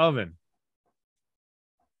in the oven.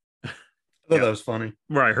 I thought that was funny.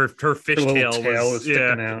 Right. Her fishtail was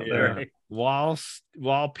sticking out there.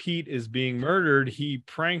 While Pete is being murdered, he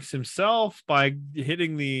pranks himself by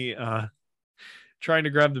hitting the trying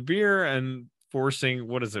to grab the beer and forcing,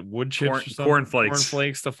 what is it, wood chips or something?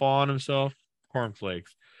 Cornflakes to fall on himself.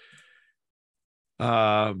 Cornflakes.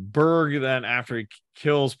 Berg then, after he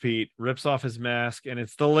kills Pete, rips off his mask, and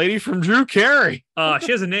it's the lady from Drew Carey.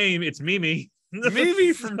 She has a name. It's Mimi.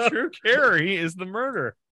 Mimi from Drew Carey is the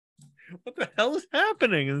murder. What the hell is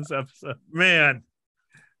happening in this episode, man?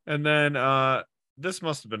 And then this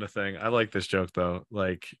must have been a thing. I like this joke though.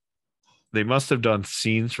 Like, they must have done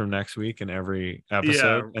scenes from next week in every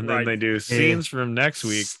episode, and then they do scenes from next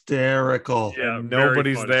week. Hysterical. Yeah,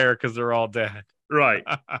 nobody's there because they're all dead. Right.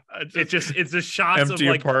 It's just shots empty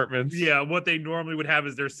of like apartments. Yeah, what they normally would have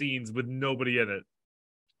is their scenes with nobody in it.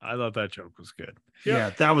 I thought that joke was good. Yeah,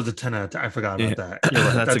 that was a 10 out of 10. I forgot about that.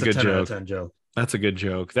 Right. That's a good 10 joke. out of 10 joke. That's a good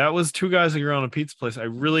joke. That was two guys that around a pizza place. I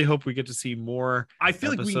really hope we get to see more. I feel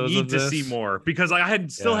like we need to see more because I had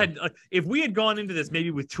if we had gone into this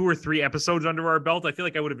maybe with 2 or 3 episodes under our belt, I feel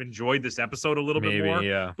like I would have enjoyed this episode a little bit more.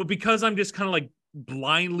 Yeah. But because I'm just kind of like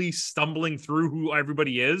blindly stumbling through who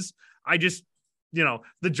everybody is, I just,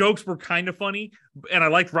 the jokes were kind of funny, and I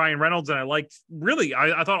liked Ryan Reynolds, and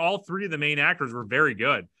I thought all 3 of the main actors were very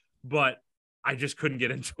good, but I just couldn't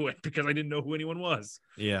get into it because I didn't know who anyone was.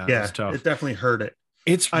 Yeah, it was tough. It definitely hurt it.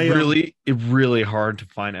 It's really hard to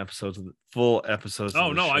find full episodes.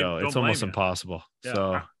 Of the show. It's almost impossible. Yeah.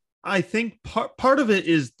 So I think part of it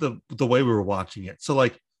is the way we were watching it. So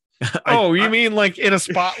like, you mean like in a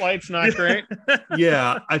spotlight's not great?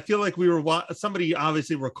 Yeah, I feel like we were somebody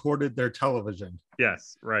obviously recorded their television.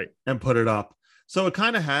 Yes, right, and put it up. So it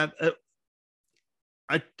kind of had.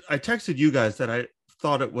 I texted you guys that I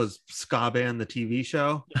thought it was Ska Band, the TV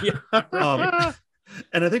show. Yeah.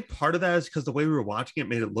 And I think part of that is because the way we were watching it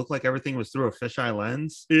made it look like everything was through a fisheye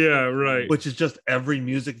lens. Yeah, right. Which is just every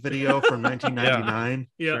music video from 1999.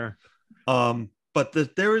 Yeah. Sure.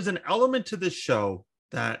 But there is an element to this show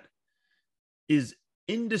that is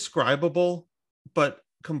indescribable, but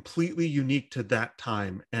completely unique to that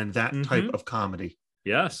time and that type of comedy.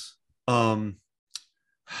 Yes. I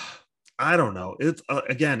don't know. It's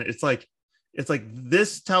again, it's like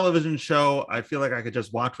this television show. I feel like I could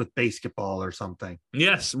just watch with basketball or something.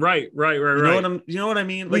 Yes, right. You know what I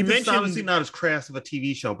mean? Like, this is obviously not as crass of a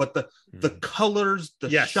TV show, but the colors, the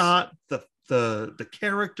shot, the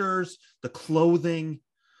characters, the clothing,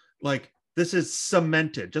 like this is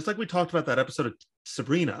cemented. Just like we talked about that episode of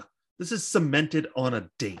Sabrina, this is cemented on a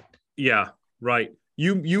date. Yeah, right.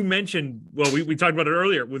 You mentioned, well, we talked about it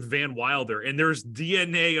earlier with Van Wilder, and there's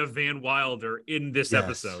DNA of Van Wilder in this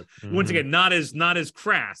episode. Mm-hmm. Once again, not as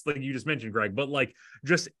crass like you just mentioned, Greg, but like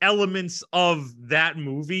just elements of that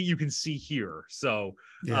movie you can see here. So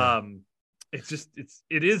it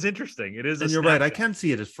is interesting. It is, and you're right. I can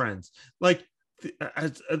see it as friends. Like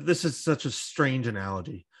this is such a strange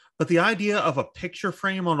analogy, but the idea of a picture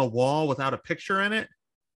frame on a wall without a picture in it,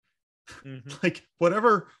 like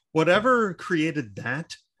whatever created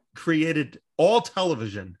that created all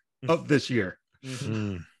television of this year.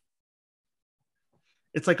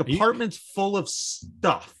 It's like apartments full of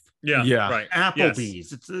stuff. Yeah. Right.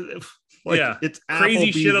 Applebee's. Yes. It's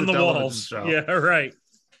crazy Applebee's, shit on the walls. Show. Yeah, right.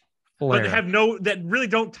 But that really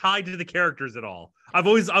don't tie to the characters at all. I've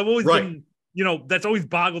always been, that's always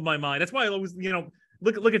boggled my mind. That's why I always,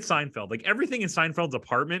 look at Seinfeld. Like everything in Seinfeld's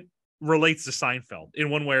apartment relates to Seinfeld in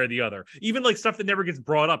one way or the other. Even like stuff that never gets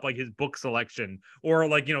brought up, like his book selection or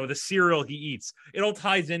like, the cereal he eats. It all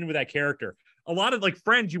ties in with that character. A lot of like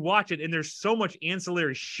Friends, you watch it and there's so much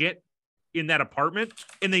ancillary shit in that apartment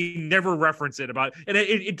and they never reference it about, and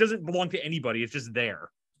it doesn't belong to anybody. It's just there.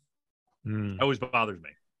 It always bothers me.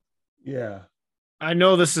 Yeah. I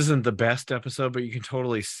know this isn't the best episode, but you can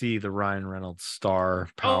totally see the Ryan Reynolds star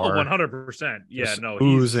power. 100%. Yeah,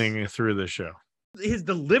 oozing through the show. His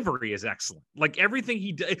delivery is excellent. Like everything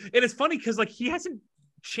he does. And it's funny because like he hasn't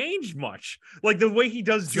changed much. Like the way he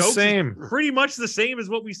does jokes is pretty much the same as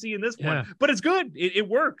what we see in this one, but it's good. It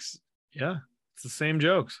works. Yeah, it's the same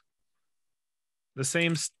jokes, the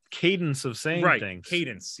same cadence of saying things.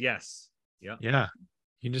 Cadence, yes. Yeah. Yeah.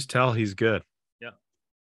 You can just tell he's good. Yeah.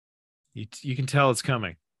 You can tell it's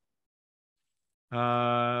coming.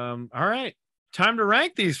 All right. Time to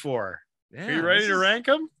rank these 4. Yeah, are you ready to rank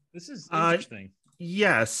them? This is interesting.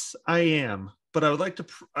 Yes, I am. But I would like to.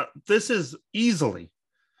 This is easily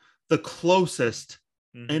the closest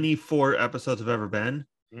any 4 episodes have ever been.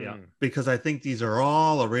 Yeah. Because I think these are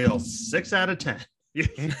all a real 6 out of 10.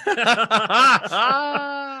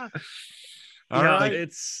 All right.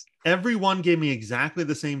 It's everyone gave me exactly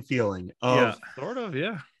the same feeling of sort of,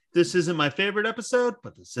 yeah. This isn't my favorite episode,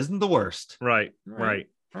 but this isn't the worst. Right. All right.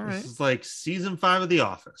 This is like season 5 of The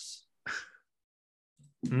Office.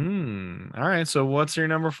 All right. So what's your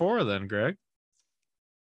number 4 then, Greg?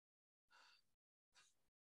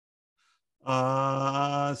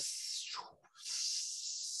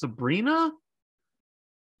 Sabrina?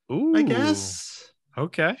 Ooh. I guess.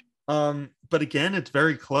 Okay. But again, it's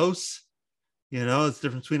very close. You know, it's the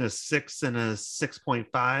difference between a 6 and a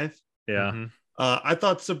 6.5. Yeah. I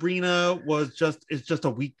thought Sabrina is just a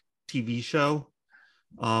weak TV show.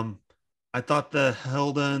 I thought the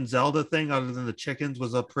Hilda and Zelda thing, other than the chickens,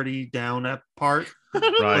 was a pretty down part.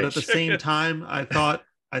 Right. But at the same time, I thought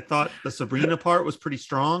the Sabrina part was pretty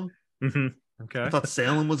strong. Okay. I thought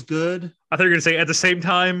Salem was good. I thought you were gonna say at the same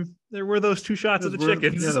time there were those 2 shots of the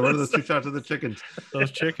chickens. Yeah, there were those 2 shots of the chickens. Those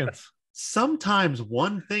chickens. Sometimes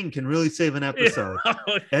one thing can really save an episode.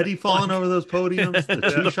 Eddie falling over those podiums, the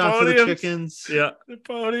 2 shots of the chickens. Yeah, the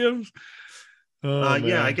podiums.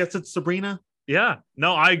 Yeah, I guess it's Sabrina. Yeah,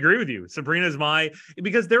 no, I agree with you. Sabrina is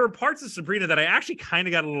because there were parts of Sabrina that I actually kind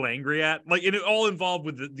of got a little angry at, like, and it all involved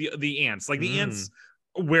with the ants. Like the ants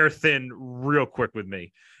wear thin real quick with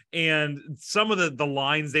me, and some of the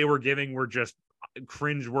lines they were giving were just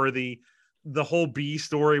cringeworthy. The whole bee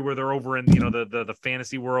story where they're over in the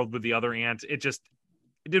fantasy world with the other ant, it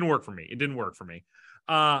didn't work for me.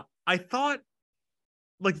 I thought,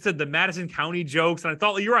 like I said, the Madison County jokes, and I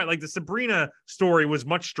thought you're right. Like the Sabrina story was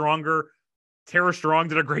much stronger. Tara Strong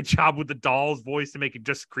did a great job with the doll's voice to make it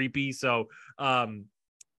just creepy. So I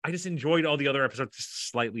just enjoyed all the other episodes just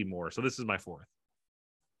slightly more. So this is my 4th.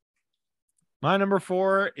 My number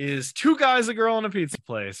 4 is 2 Guys, a Girl, in a Pizza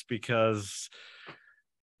Place, because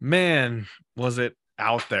man, was it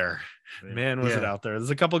out there. Man, was it out there.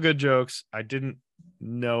 There's a couple good jokes. I didn't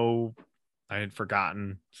know. I had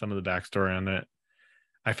forgotten some of the backstory on it.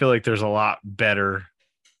 I feel like there's a lot better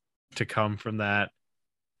to come from that.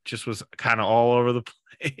 Just was kind of all over the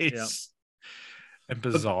place and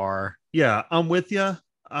bizarre. Yeah, I'm with you.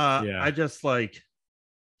 I just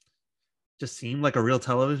seemed like a real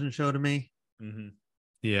television show to me.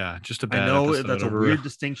 Yeah, just a bad. I know that's a weird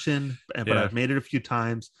distinction, but I've made it a few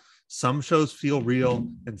times. Some shows feel real,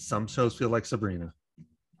 and some shows feel like Sabrina.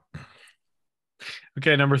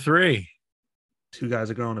 Okay, number 3. 2 Guys,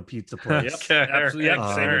 a Girl, in a Pizza Place. Yep, absolutely.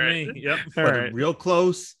 Yep, same with me. Yep, but real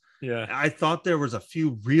close. Yeah, I thought there was a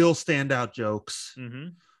few real standout jokes.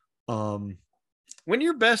 When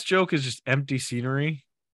your best joke is just empty scenery,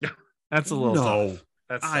 that's a little tough.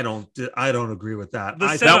 I don't agree with that.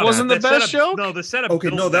 That wasn't the best joke. No, the setup. Okay,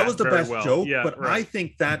 no, that was the best joke. Yeah, but I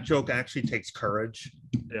think that joke actually takes courage.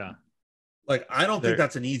 Yeah, like I don't think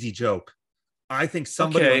that's an easy joke. I think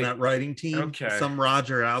somebody on that writing team, some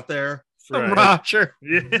Roger out there, Roger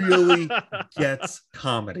really gets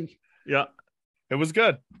comedy. Yeah. It was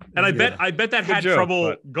good. And I bet that had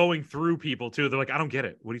trouble going through people too. They're like, I don't get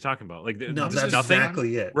it. What are you talking about? Like, no, that's nothing?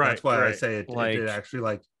 exactly it. Right. That's why I say it. It actually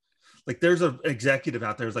like there's an executive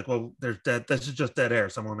out there who's like, well, there's dead. This is just dead air.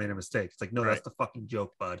 Someone made a mistake. It's like, no, that's the fucking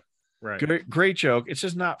joke, bud. Right. Great joke. It's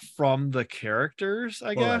just not from the characters,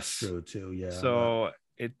 I guess. That's true too. Yeah. So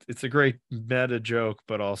it's a great meta joke,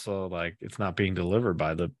 but also like it's not being delivered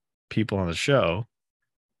by the people on the show.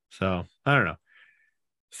 So I don't know.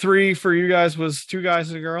 3 for you guys was 2 Guys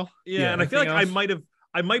and a Girl. Yeah, and I feel like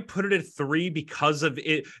I might put it at 3 because of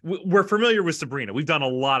it. We're familiar with Sabrina. We've done a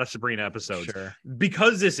lot of Sabrina episodes. Sure.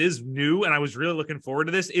 Because this is new and I was really looking forward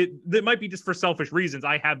to this. It might be just for selfish reasons.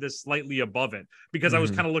 I have this slightly above it because I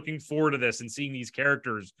was kind of looking forward to this and seeing these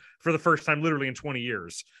characters for the first time literally in 20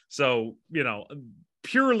 years. So,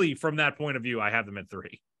 purely from that point of view, I have them at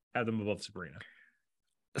 3. Have them above Sabrina.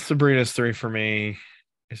 Sabrina's 3 for me.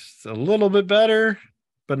 It's a little bit better,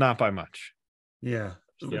 but not by much. Yeah.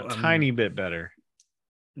 A tiny bit better.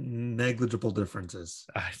 negligible differences.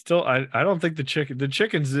 I don't think the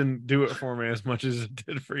chickens didn't do it for me as much as it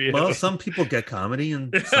did for you. Well, some people get comedy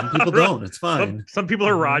and some people don't. It's fine. Some people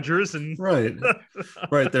are Rogers and right.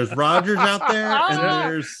 There's Rogers out there, and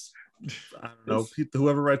there's I don't know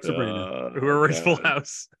whoever writes Sabrina, whoever writes Full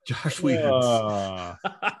House. Josh Whedon's. All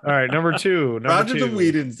right, number two. Rogers and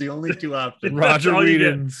Whedon's the only two options. Roger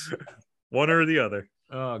Whedon's, one or the other.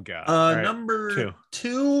 Oh God. Right. Number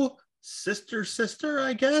two, Sister,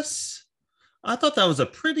 I guess. I thought that was a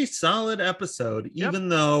pretty solid episode, even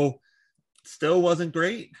though it still wasn't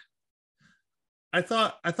great. I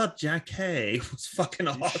thought Jack K was fucking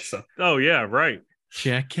awesome. Oh yeah, right.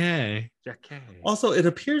 Jack K. Also, it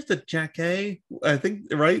appears that Jack K, I think,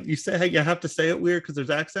 right? You say you have to say it weird because there's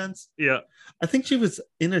accents. Yeah. I think she was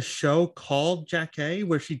in a show called Jack K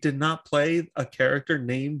where she did not play a character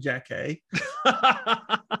named Jack K.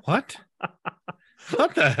 What?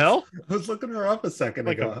 What the hell? I was looking her up a second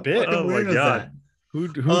ago. Like a bit. Oh my God. Who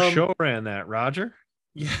show ran that? Roger?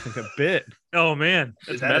 Yeah. Like a bit. Oh man.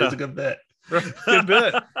 That is a good bit. Good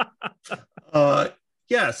bit.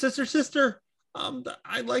 Yeah, Sister.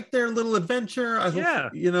 I like their little adventure. I hope,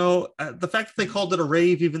 the fact that they called it a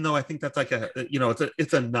rave, even though I think that's like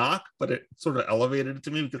it's a knock, but it sort of elevated it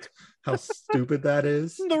to me because how stupid that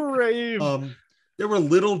is. The rave. There were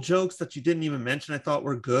little jokes that you didn't even mention I thought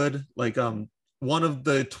were good. Like one of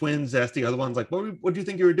the twins asked the other ones like, what do you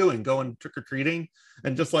think you were doing? Going trick-or-treating?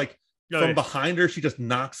 And just like behind her, she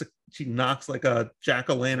knocks like a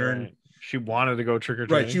jack-o'-lantern. Right. She wanted to go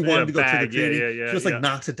trick-or-treating. Right, she wanted to go trick-or-treating. She just like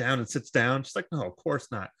knocks it down and sits down. She's like, no, of course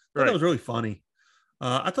not. That was really funny.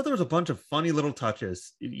 I thought there was a bunch of funny little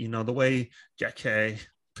touches. The way Jack K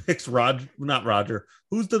picks not Roger.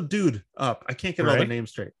 Who's the dude up? I can't get all the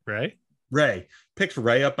names straight. Ray picks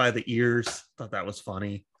Ray up by the ears. Thought that was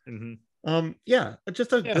funny. Mm-hmm.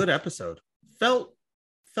 Just a good episode. Felt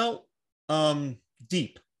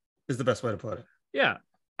deep is the best way to put it. Yeah,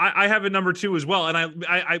 I have a number two as well, and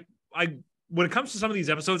I when it comes to some of these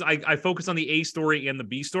episodes, I focus on the A story and the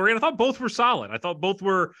B story, and I thought both were solid. I thought both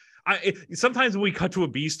were. Sometimes when we cut to a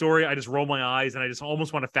B story, I just roll my eyes and I just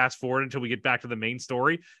almost want to fast forward until we get back to the main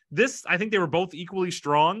story. I think they were both equally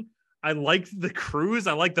strong. I liked the cruise.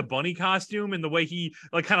 I liked the bunny costume and the way he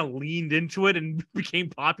like kind of leaned into it and became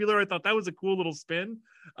popular. I thought that was a cool little spin.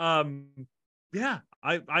 I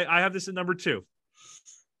have this at number two.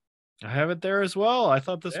 I have it there as well. I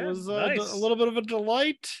thought this was nice. A little bit of a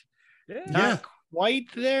delight. Not quite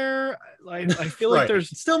there. I feel like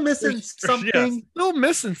there's still missing something. Yes. Still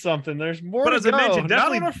missing something. There's more. But as I mentioned,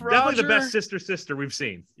 definitely the best sister we've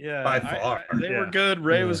seen. Yeah, by far. They were good.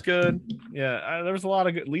 Ray was good. Yeah, there was a lot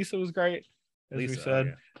of good. Lisa was great, as we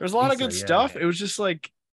said. There's a lot of good stuff. It was just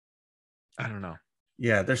like, I don't know.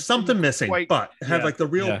 Yeah, there's something missing, but it had like the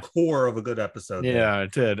real core of a good episode. Yeah,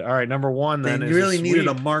 it did. All right, number one. Then you really needed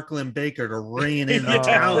a Mark Lynn Baker to rein in the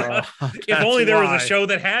talent. If only there was a show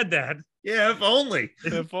that had that. Yeah, if only.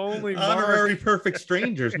 If only. Honorary Perfect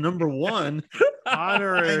Strangers, number one.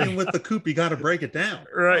 Hanging with the coop, you got to break it down.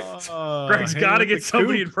 Right. Greg's got to get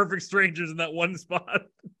somebody in Perfect Strangers in that one spot.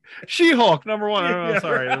 She-Hulk, number one.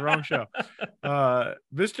 The wrong show.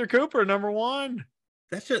 Mr. Cooper, number one.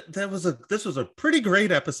 This was a pretty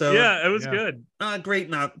great episode. Yeah, it was good.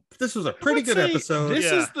 This was a pretty good episode.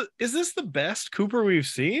 Is this the best Cooper we've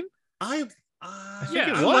seen? I think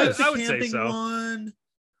it was. I would say so. One.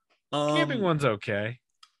 Camping one's okay.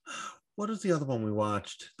 What was the other one we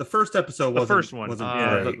watched? The first episode wasn't. The first one.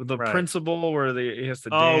 Wasn't the principal where he has to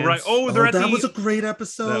dance. Right. That was a great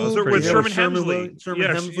episode. With Sherman Hemsley.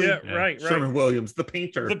 Sherman Williams, the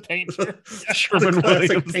painter. Sherman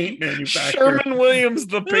Williams, paint manufacturer. Sherman Williams,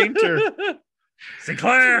 the painter.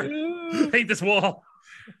 Sinclair, paint this wall.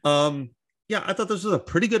 I thought this was a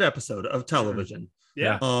pretty good episode of television.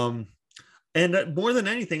 Yeah. And more than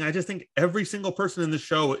anything, I just think every single person in the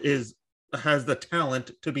show has the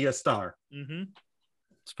talent to be a star. Mm-hmm.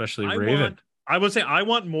 Especially Raven. I would say I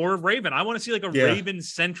want more of Raven. I want to see like a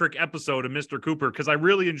Raven-centric episode of Mr. Cooper because I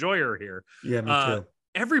really enjoy her here. Yeah, me too.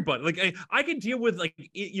 Everybody, like I can deal with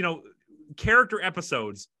character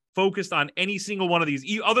episodes focused on any single one of these,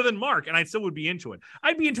 other than Mark, and I still would be into it.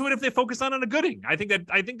 I'd be into it if they focused on a Gooding. I think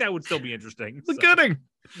that would still be interesting. The Gooding.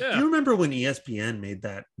 Yeah. Do you remember when ESPN made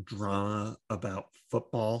that drama about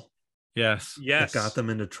football? Yes. That got them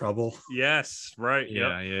into trouble. Yes. Right.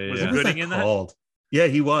 Yeah. Was Gooding in that? Called? Yeah,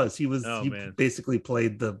 he was. He was. Oh, he man. basically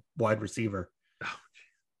played the wide receiver. Oh,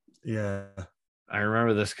 yeah. I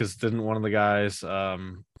remember this because didn't one of the guys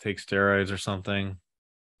take steroids or something?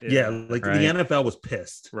 Yeah, the NFL was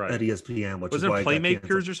pissed at ESPN, which was is it why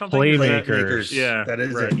Playmakers or something? Playmakers. Yeah, that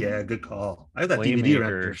is it. Yeah, good call. I have that DVD around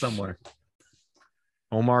here somewhere.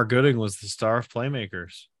 Omar Gooding was the star of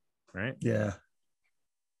Playmakers, right? Yeah.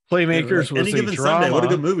 Playmakers was Any Given drama. Sunday. What a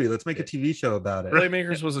good movie. Let's make a TV show about it.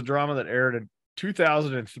 Playmakers was a drama that aired in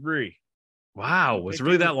 2003. Wow, was it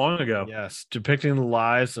really that long ago? Yes, depicting the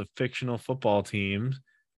lives of fictional football teams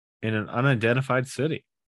in an unidentified city.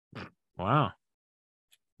 Wow.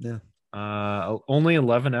 Yeah. Only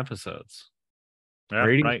 11 episodes. Yeah,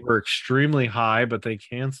 Ratings were extremely high, but they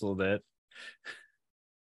canceled it.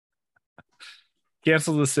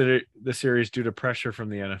 Canceled the series due to pressure from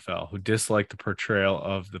the NFL, who disliked the portrayal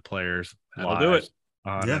of the players' lives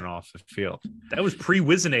on and off the field. That was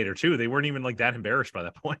pre-Wizinator too. They weren't even like that embarrassed by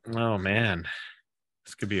that point. Oh man,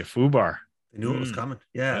 this could be a foobar. They knew it was coming.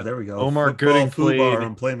 Yeah, there we go. Omar Gooding foobar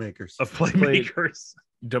on Playmakers. Of Playmakers.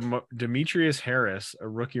 Demetrius Harris, a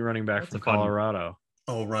rookie running back from Colorado.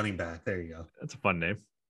 Oh, running back. There you go. That's a fun name.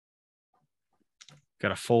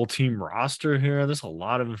 Got a full team roster here. There's a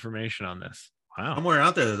lot of information on this. Wow. Somewhere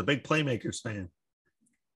out there, there's a big Playmakers fan.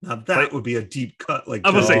 Now that would be a deep cut. Like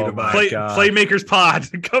I'm gonna say, Playmakers Pod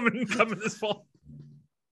coming this fall.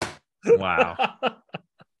 Wow.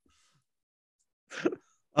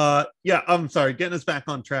 Yeah, I'm sorry. Getting us back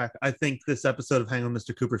on track. I think this episode of Hangin' with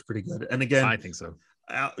Mr. Cooper is pretty good. And again, I think so.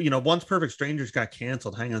 Once Perfect Strangers got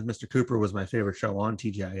canceled, Hangin' with Mr. Cooper was my favorite show on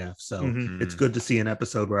TGIF. So it's good to see an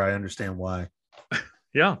episode where I understand why.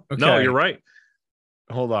 Yeah. Okay. No, you're right.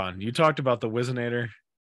 Hold on. You talked about the Wizinator.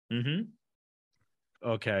 Mm-hmm.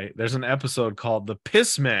 Okay. There's an episode called The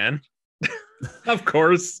Piss Man. Of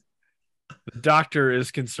course. The doctor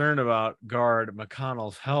is concerned about guard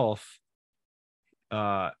McConnell's health.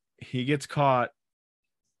 He gets caught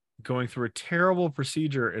going through a terrible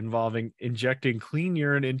procedure involving injecting clean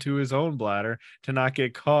urine into his own bladder to not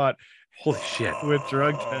get caught. Holy shit. With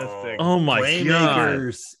drug testing. Oh my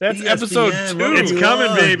God. That's ESPN, episode 2. It's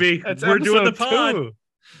coming, baby. We're doing the pod. 2.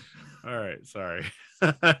 All right. Sorry.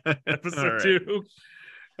 Episode 2.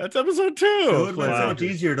 That's episode 2. It would have been so much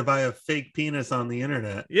easier to buy a fake penis on the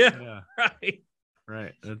internet. Yeah.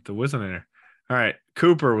 Right. The Wizinator. All right.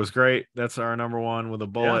 Cooper was great. That's our number 1 with a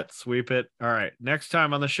bullet. Yeah. Sweep it. All right. Next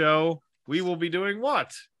time on the show, we will be doing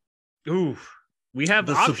what? Ooh. We have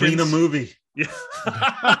the options. Sabrina movie. Yeah.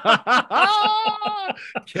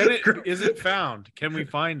 Is it found? Can we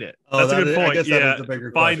find it? Oh, that's a good point. Yeah,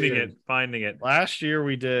 finding it. Last year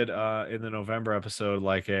we did in the November episode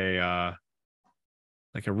like a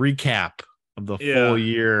recap of the full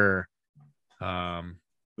year.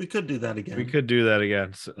 We could do that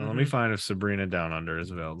again. So let me find if Sabrina Down Under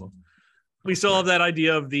is available. We still have that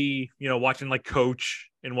idea of the watching like Coach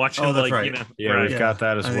and watching right. We've got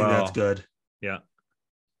that as well. Think that's good. Yeah.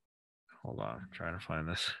 Hold on, I'm trying to find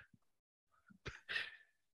this.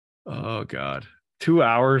 Oh God, 2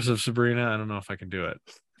 hours of Sabrina. I don't know if I can do it.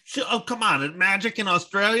 Oh come on, Magic in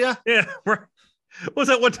Australia. Yeah, was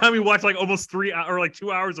that one time we watched like almost 3 hours or like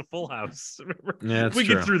 2 hours of Full House? Yeah, we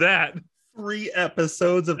get through that. 3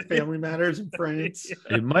 episodes of Family Matters in France.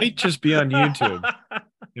 It might just be on YouTube.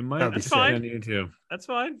 It might be on YouTube. That's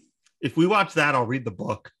fine. If we watch that, I'll read the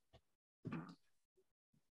book.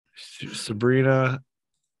 Sabrina.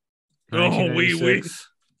 We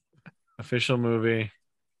official movie.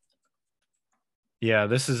 Yeah,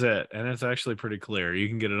 this is it, and it's actually pretty clear. You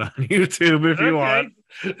can get it on YouTube if you want.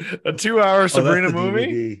 A 2-hour Sabrina movie.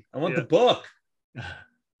 DVD. I want the book.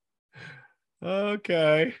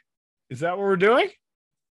 Okay, is that what we're doing?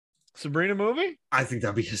 Sabrina movie? I think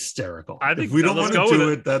that'd be hysterical. I think if we don't want to do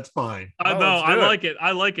it, that's fine. No, I like it.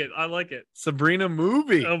 I like it. Sabrina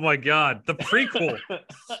movie. Oh my God, the prequel.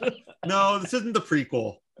 No, this isn't the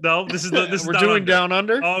prequel. No, this is we're doing Down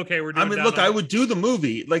Under. Oh, okay, we're doing. I would do the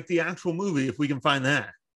movie, like the actual movie, if we can find that.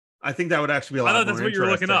 I think that would actually be a lot. I thought that's what you were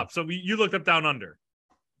looking up. So you looked up Down Under.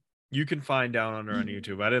 You can find Down Under on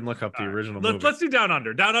YouTube. I didn't look up the original movie. Let's do Down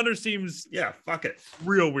Under. Down Under seems fuck it,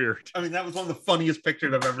 real weird. I mean, that was one of the funniest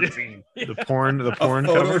pictures I've ever seen. The porn a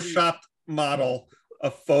photoshopped model, a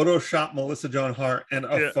photoshopped Melissa Joan Hart, and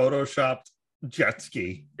a photoshopped jet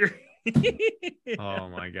ski. Oh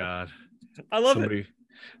my God, I love it.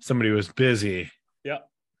 Somebody was busy. Yeah.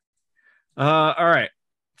 All right.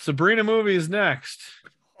 Sabrina movie is next.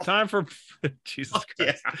 Time for Jesus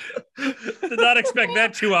Christ. Yeah. Did not expect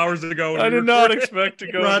that 2 hours ago. I did not expect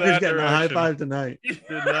to go. Roger's that getting direction. a high five tonight. Did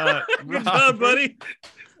not. Good job, buddy.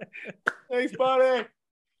 Thanks, buddy.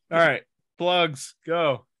 All right. Plugs.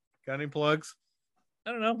 Go. Got any plugs?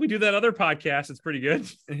 I don't know. We do that other podcast. It's pretty good.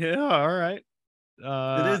 Yeah. All right.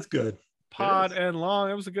 It is good. Pod and Long.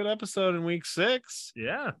 It was a good episode in week 6.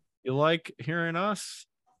 Yeah. You like hearing us?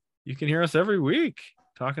 You can hear us every week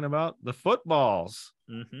talking about the footballs.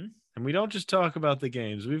 Mm-hmm. And we don't just talk about the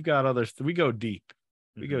games. We've got others. We go deep.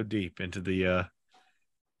 We go deep into the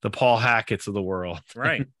the Paul Hackett's of the world.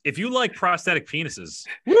 Right. If you like prosthetic penises.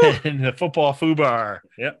 And the football foobar.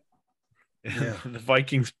 Yep. Yeah. The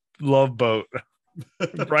Vikings love boat.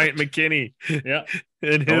 Bryant McKinney. Yeah.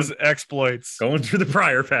 And his exploits. Going through the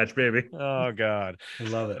briar patch, baby. Oh God. I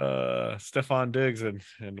love it. Stephon Diggs and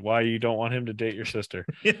why you don't want him to date your sister.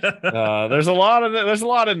 There's a lot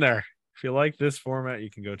in there. If you like this format,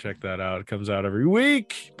 you can go check that out. It comes out every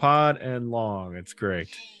week, pod and long. It's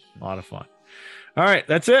great. A lot of fun. All right,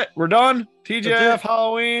 that's it. We're done. TGIF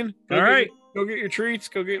Halloween. Go get your treats.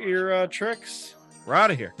 Go get your tricks. We're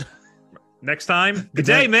out of here. Next time. Good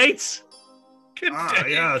day, mates. Good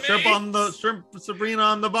day, shrimp Sabrina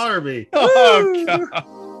on the Barbie. Oh God.